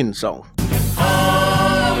The Chicken Song.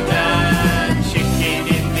 Chicken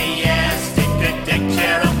in the air, stick the deck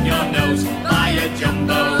chair up your nose, buy a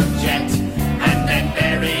jumbo jet, and then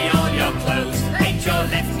bury all your clothes, paint your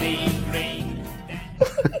left knee green.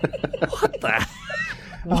 What the?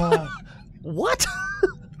 What?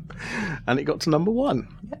 And it got to number 1.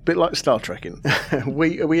 A bit like Star Trekking.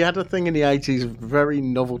 we had a thing in the 80s of very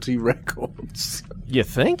novelty records. You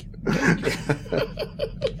think?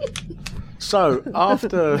 So,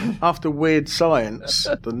 after Weird Science,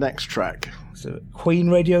 the next track. So Queen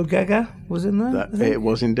Radio Gaga was in there? It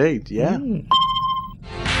was indeed, yeah. All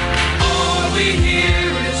we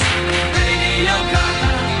hear is Radio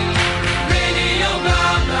Gaga, Radio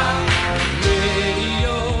Gaga,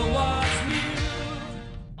 Radio was new.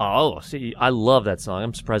 Oh, see, I love that song.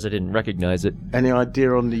 I'm surprised I didn't recognize it. Any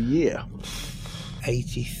idea on the year?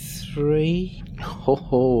 83.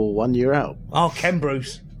 Oh, 1 year out. Oh, Ken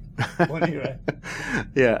Bruce. 1 year out.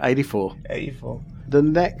 Yeah, 84. 84. The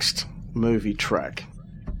next movie track.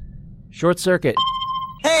 Short Circuit.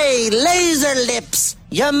 Hey, Laser Lips!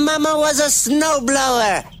 Your mama was a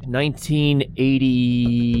snowblower!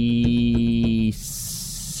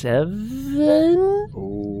 1987?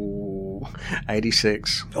 Ooh,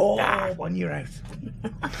 86. Oh, 1 year out.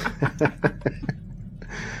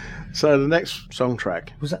 So the next song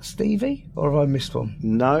track. Was that Stevie? Or have I missed one?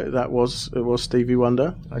 No, it was Stevie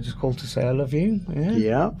Wonder. I just called to say I love you.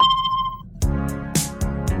 Yeah.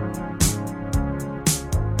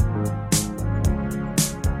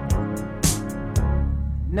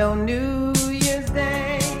 No New Year's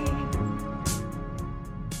Day.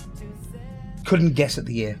 Couldn't guess at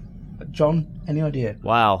the year. John, any idea?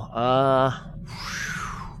 Wow.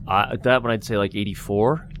 That one I'd say like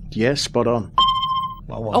 84. Yes, spot on.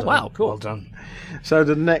 Well oh, done. wow, cool. Well done. So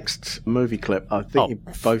the next movie clip, I think you're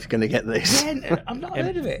both going to get this. Yeah, I've not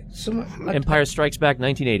heard of it. Empire Strikes Back,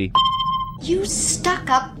 1980. You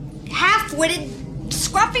stuck-up, half-witted,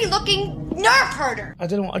 scruffy-looking nerf herder. I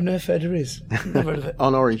don't know what a nerf herder is. Never heard of it.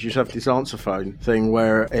 On Orange, you used to have this answer phone thing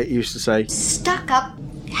where it used to say, Stuck-up,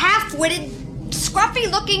 half-witted,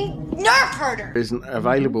 scruffy-looking nerf herder. Isn't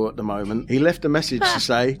available at the moment. He left a message to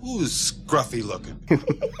say, Who's scruffy looking?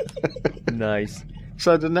 Nice.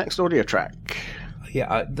 So the next audio track.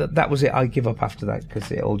 Yeah, that was it. I give up after that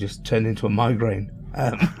because it all just turned into a migraine.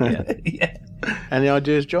 Yeah. Any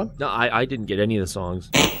ideas, John? No, I didn't get any of the songs.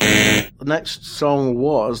 The next song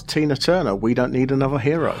was Tina Turner, We Don't Need Another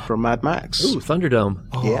Hero from Mad Max. Ooh, Thunderdome.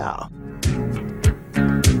 Oh. Yeah.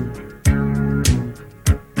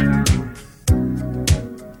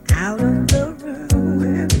 Out of the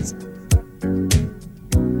ruins,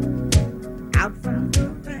 out from the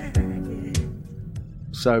wreckage.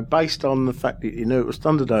 So based on the fact that you knew it was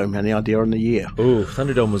Thunderdome, any idea on the year? Ooh,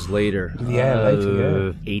 Thunderdome was later. Yeah,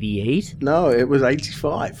 later, 88? No, it was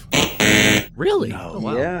 85. Really? No, oh,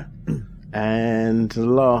 wow. Yeah. And the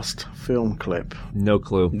last film clip. No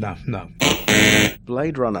clue. No.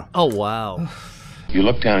 Blade Runner. Oh, wow. You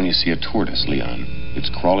look down and you see a tortoise, Leon.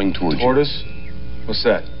 It's crawling towards Tortoise? What's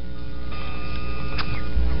that?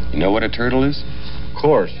 you. You know what a turtle is? Of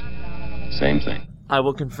course. Same thing. I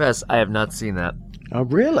will confess, I have not seen that. Oh,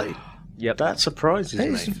 really? Yep. That surprises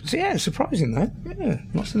me. Yeah, surprising that. Yeah,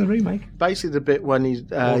 not seen the remake. Basically, the bit when he's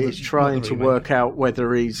trying to work out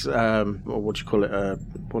whether he's, what do you call it?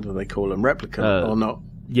 What do they call them? Replicant or not?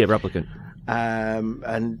 Yeah, replicant.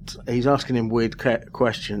 And he's asking him weird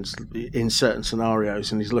questions in certain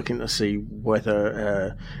scenarios, and he's looking to see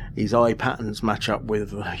whether his eye patterns match up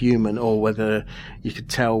with a human, or whether you could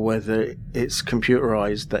tell whether it's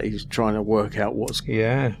computerized that he's trying to work out what's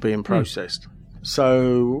being processed.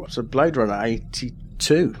 So Blade Runner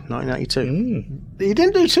 1982. You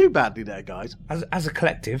didn't do too badly there, guys. As a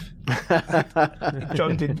collective,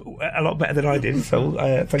 John did a lot better than I did, so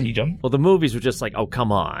thank you, John. Well, the movies were just like, oh,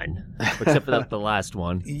 come on. Except for the last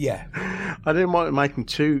one. Yeah. I didn't want to make them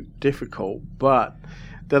too difficult, but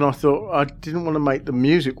then I thought I didn't want to make the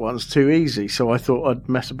music ones too easy, so I thought I'd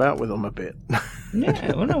mess about with them a bit.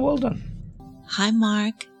 Yeah, well done. Hi,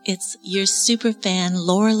 Mark. It's your super fan,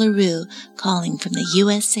 Laura LaRue, calling from the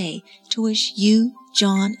USA to wish you,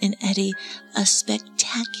 John, and Eddie a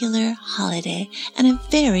spectacular holiday and a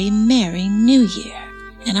very Merry New Year.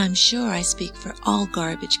 And I'm sure I speak for all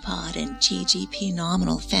Garbage Pod and TGP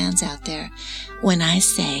Nominal fans out there when I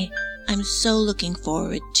say I'm so looking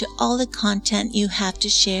forward to all the content you have to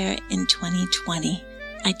share in 2020.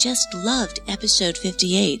 I just loved episode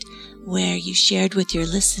 58, where you shared with your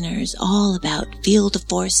listeners all about Field of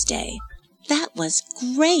Force Day. That was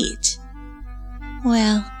great.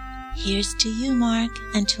 Well, here's to you, Mark,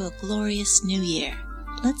 and to a glorious new year.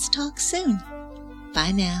 Let's talk soon.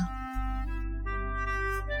 Bye now.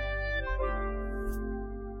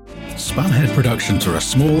 Spamhead Productions are a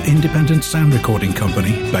small independent sound recording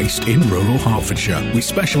company based in rural Hertfordshire. We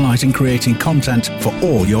specialise in creating content for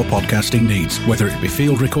all your podcasting needs, whether it be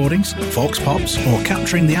field recordings, vox pops, or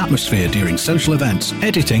capturing the atmosphere during social events.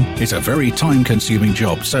 Editing is a very time-consuming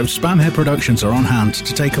job, so Spamhead Productions are on hand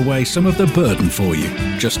to take away some of the burden for you.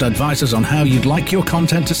 Just advise us on how you'd like your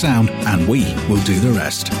content to sound, and we will do the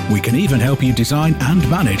rest. We can even help you design and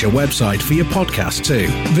manage a website for your podcast too.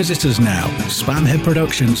 Visit us now,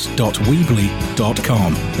 spamheadproductions.weebly.com.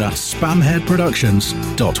 That's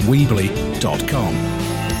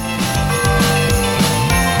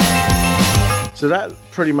spamheadproductions.weebly.com. So that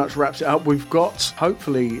pretty much wraps it up. We've got,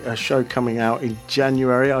 hopefully, a show coming out in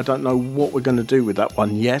January. I don't know what we're going to do with that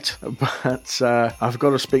one yet, but I've got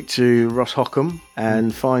to speak to Ross Hockham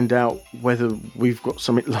and find out whether we've got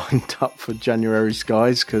something lined up for January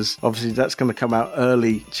Skies, because obviously that's going to come out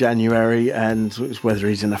early January, and it's whether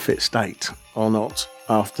he's in a fit state or not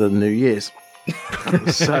after New Year's.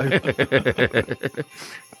 So...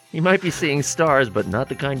 You might be seeing stars, but not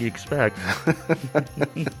the kind you expect.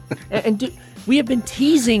 We have been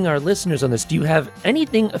teasing our listeners on this. Do you have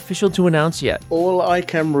anything official to announce yet? All I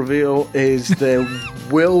can reveal is there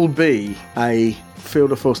will be a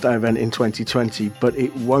Field of Force Day event in 2020, but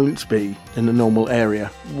it won't be in the normal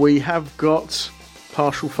area. We have got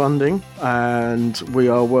partial funding, and we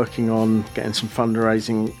are working on getting some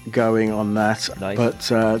fundraising going on that. Nice. But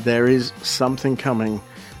there is something coming.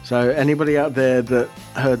 So anybody out there that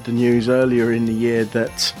heard the news earlier in the year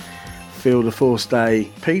that Field of Force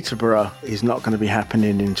Day Peterborough is not going to be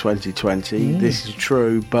happening in 2020, this is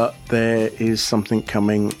true, but there is something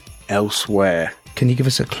coming elsewhere. Can you give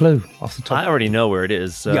us a clue off the top? I already know where it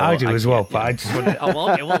is. So yeah, I do as well, but I just want to...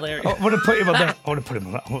 Oh, okay, well, there. I want to put him on there. I want to put him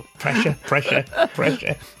on that. Pressure.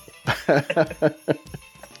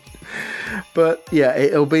 But yeah,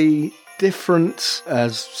 it'll be different,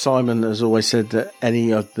 as Simon has always said, that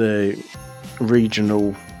any of the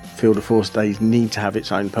regional Field of Force days need to have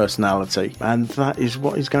its own personality, and that is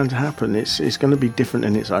what is going to happen. It's going to be different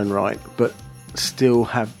in its own right, but still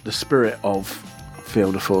have the spirit of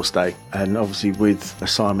Field of Force Day. And obviously with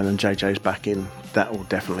Simon and JJ's back in, that will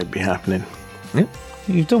definitely be happening. Yeah.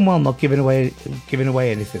 You've done well not giving away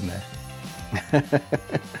anything there.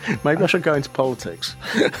 Maybe I should go into politics.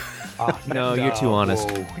 No, you're too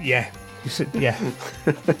honest. Whoa. Yeah. Yeah.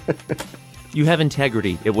 You have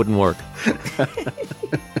integrity. It wouldn't work.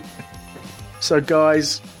 So,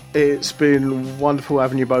 guys, it's been wonderful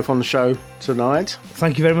having you both on the show tonight.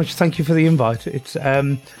 Thank you very much. Thank you for the invite. It's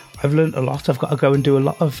I've learned a lot. I've got to go and do a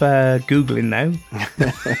lot of Googling now.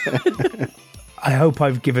 I hope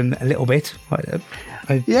I've given a little bit.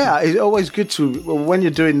 Yeah, it's always good to, when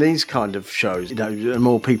you're doing these kind of shows, the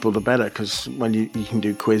more people the better, because when you can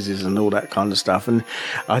do quizzes and all that kind of stuff, and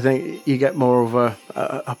I think you get more of a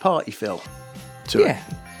party feel to it.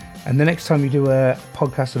 And the next time you do a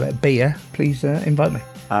podcast about beer, please invite me.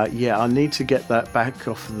 I need to get that back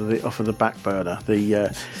off of the back burner.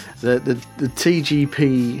 The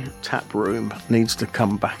TGP tap room needs to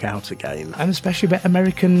come back out again, and especially about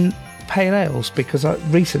American pale ales, because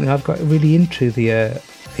recently I've got really into the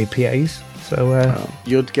APAs. So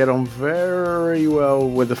you'd get on very well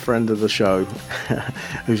with a friend of the show,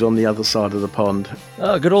 who's on the other side of the pond.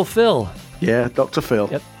 Oh, good old Phil. Yeah, Dr. Phil.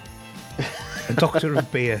 Yep. A doctor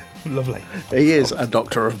of beer. Lovely. He is a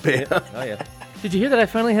doctor of beer. Oh yeah. Did you hear that I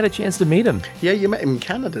finally had a chance to meet him? Yeah, you met him in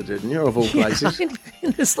Canada, didn't you, of all places? In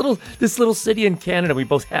this little city in Canada. We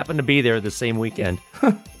both happened to be there the same weekend.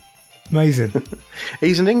 Amazing.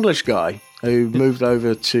 He's an English guy who moved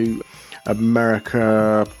over to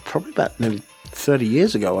America probably about nearly 30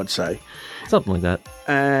 years ago, I'd say. Something like that.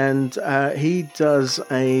 And he does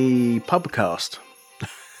a pubcast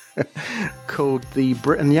called the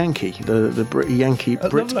Brit and Yankee, the Brit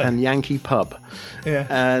and Yankee pub. Yeah.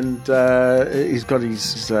 And he's got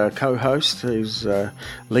his co-host, who's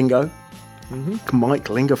Lingo, Mike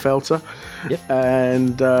Lingerfelter. Yep.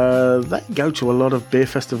 And they go to a lot of beer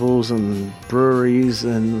festivals and breweries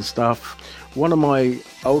and stuff. One of my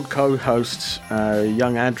old co-hosts,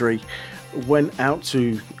 young Adri, went out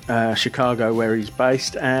to Chicago, where he's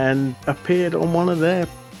based, and appeared on one of their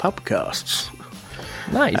pubcasts.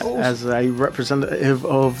 Nice. As a representative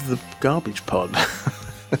of the Garbage Pod.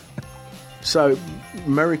 So,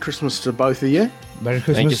 Merry Christmas to both of you. Merry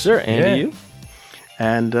Christmas. Thank you, sir, and to you.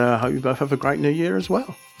 And hope you both have a great new year as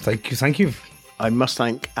well. Thank you. I must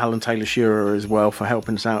thank Alan Taylor Shearer as well for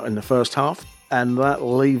helping us out in the first half. And that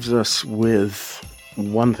leaves us with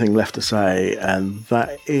one thing left to say, and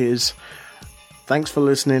that is thanks for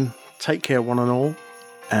listening. Take care, one and all.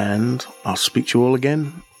 And I'll speak to you all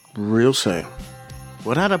again real soon.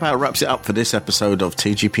 Well, that about wraps it up for this episode of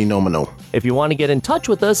TGP Nominal. If you want to get in touch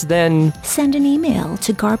with us, then Send an email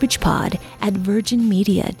to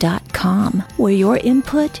garbagepod@virginmedia.com, where your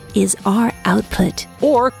input is our output.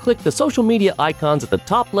 or click the social media icons at the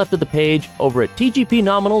top left of the page over at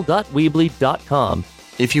tgpnominal.weebly.com.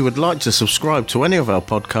 If you would like to subscribe to any of our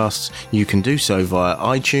podcasts, you can do so via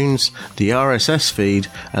iTunes, the RSS feed,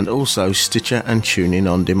 and also Stitcher and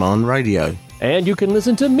TuneIn On Demand Radio. And you can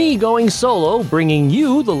listen to me going solo, bringing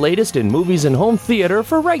you the latest in movies and home theater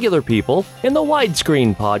for regular people in the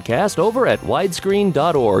Widescreen podcast over at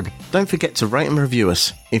widescreen.org. Don't forget to rate and review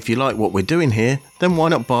us. If you like what we're doing here, then why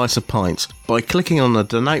not buy us a pint by clicking on the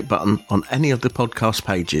donate button on any of the podcast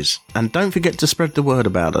pages. And don't forget to spread the word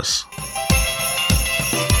about us.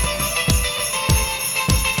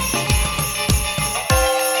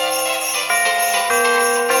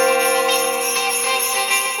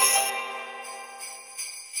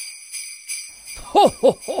 Ho,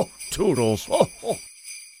 ho, ho, Toodles. Ho, ho.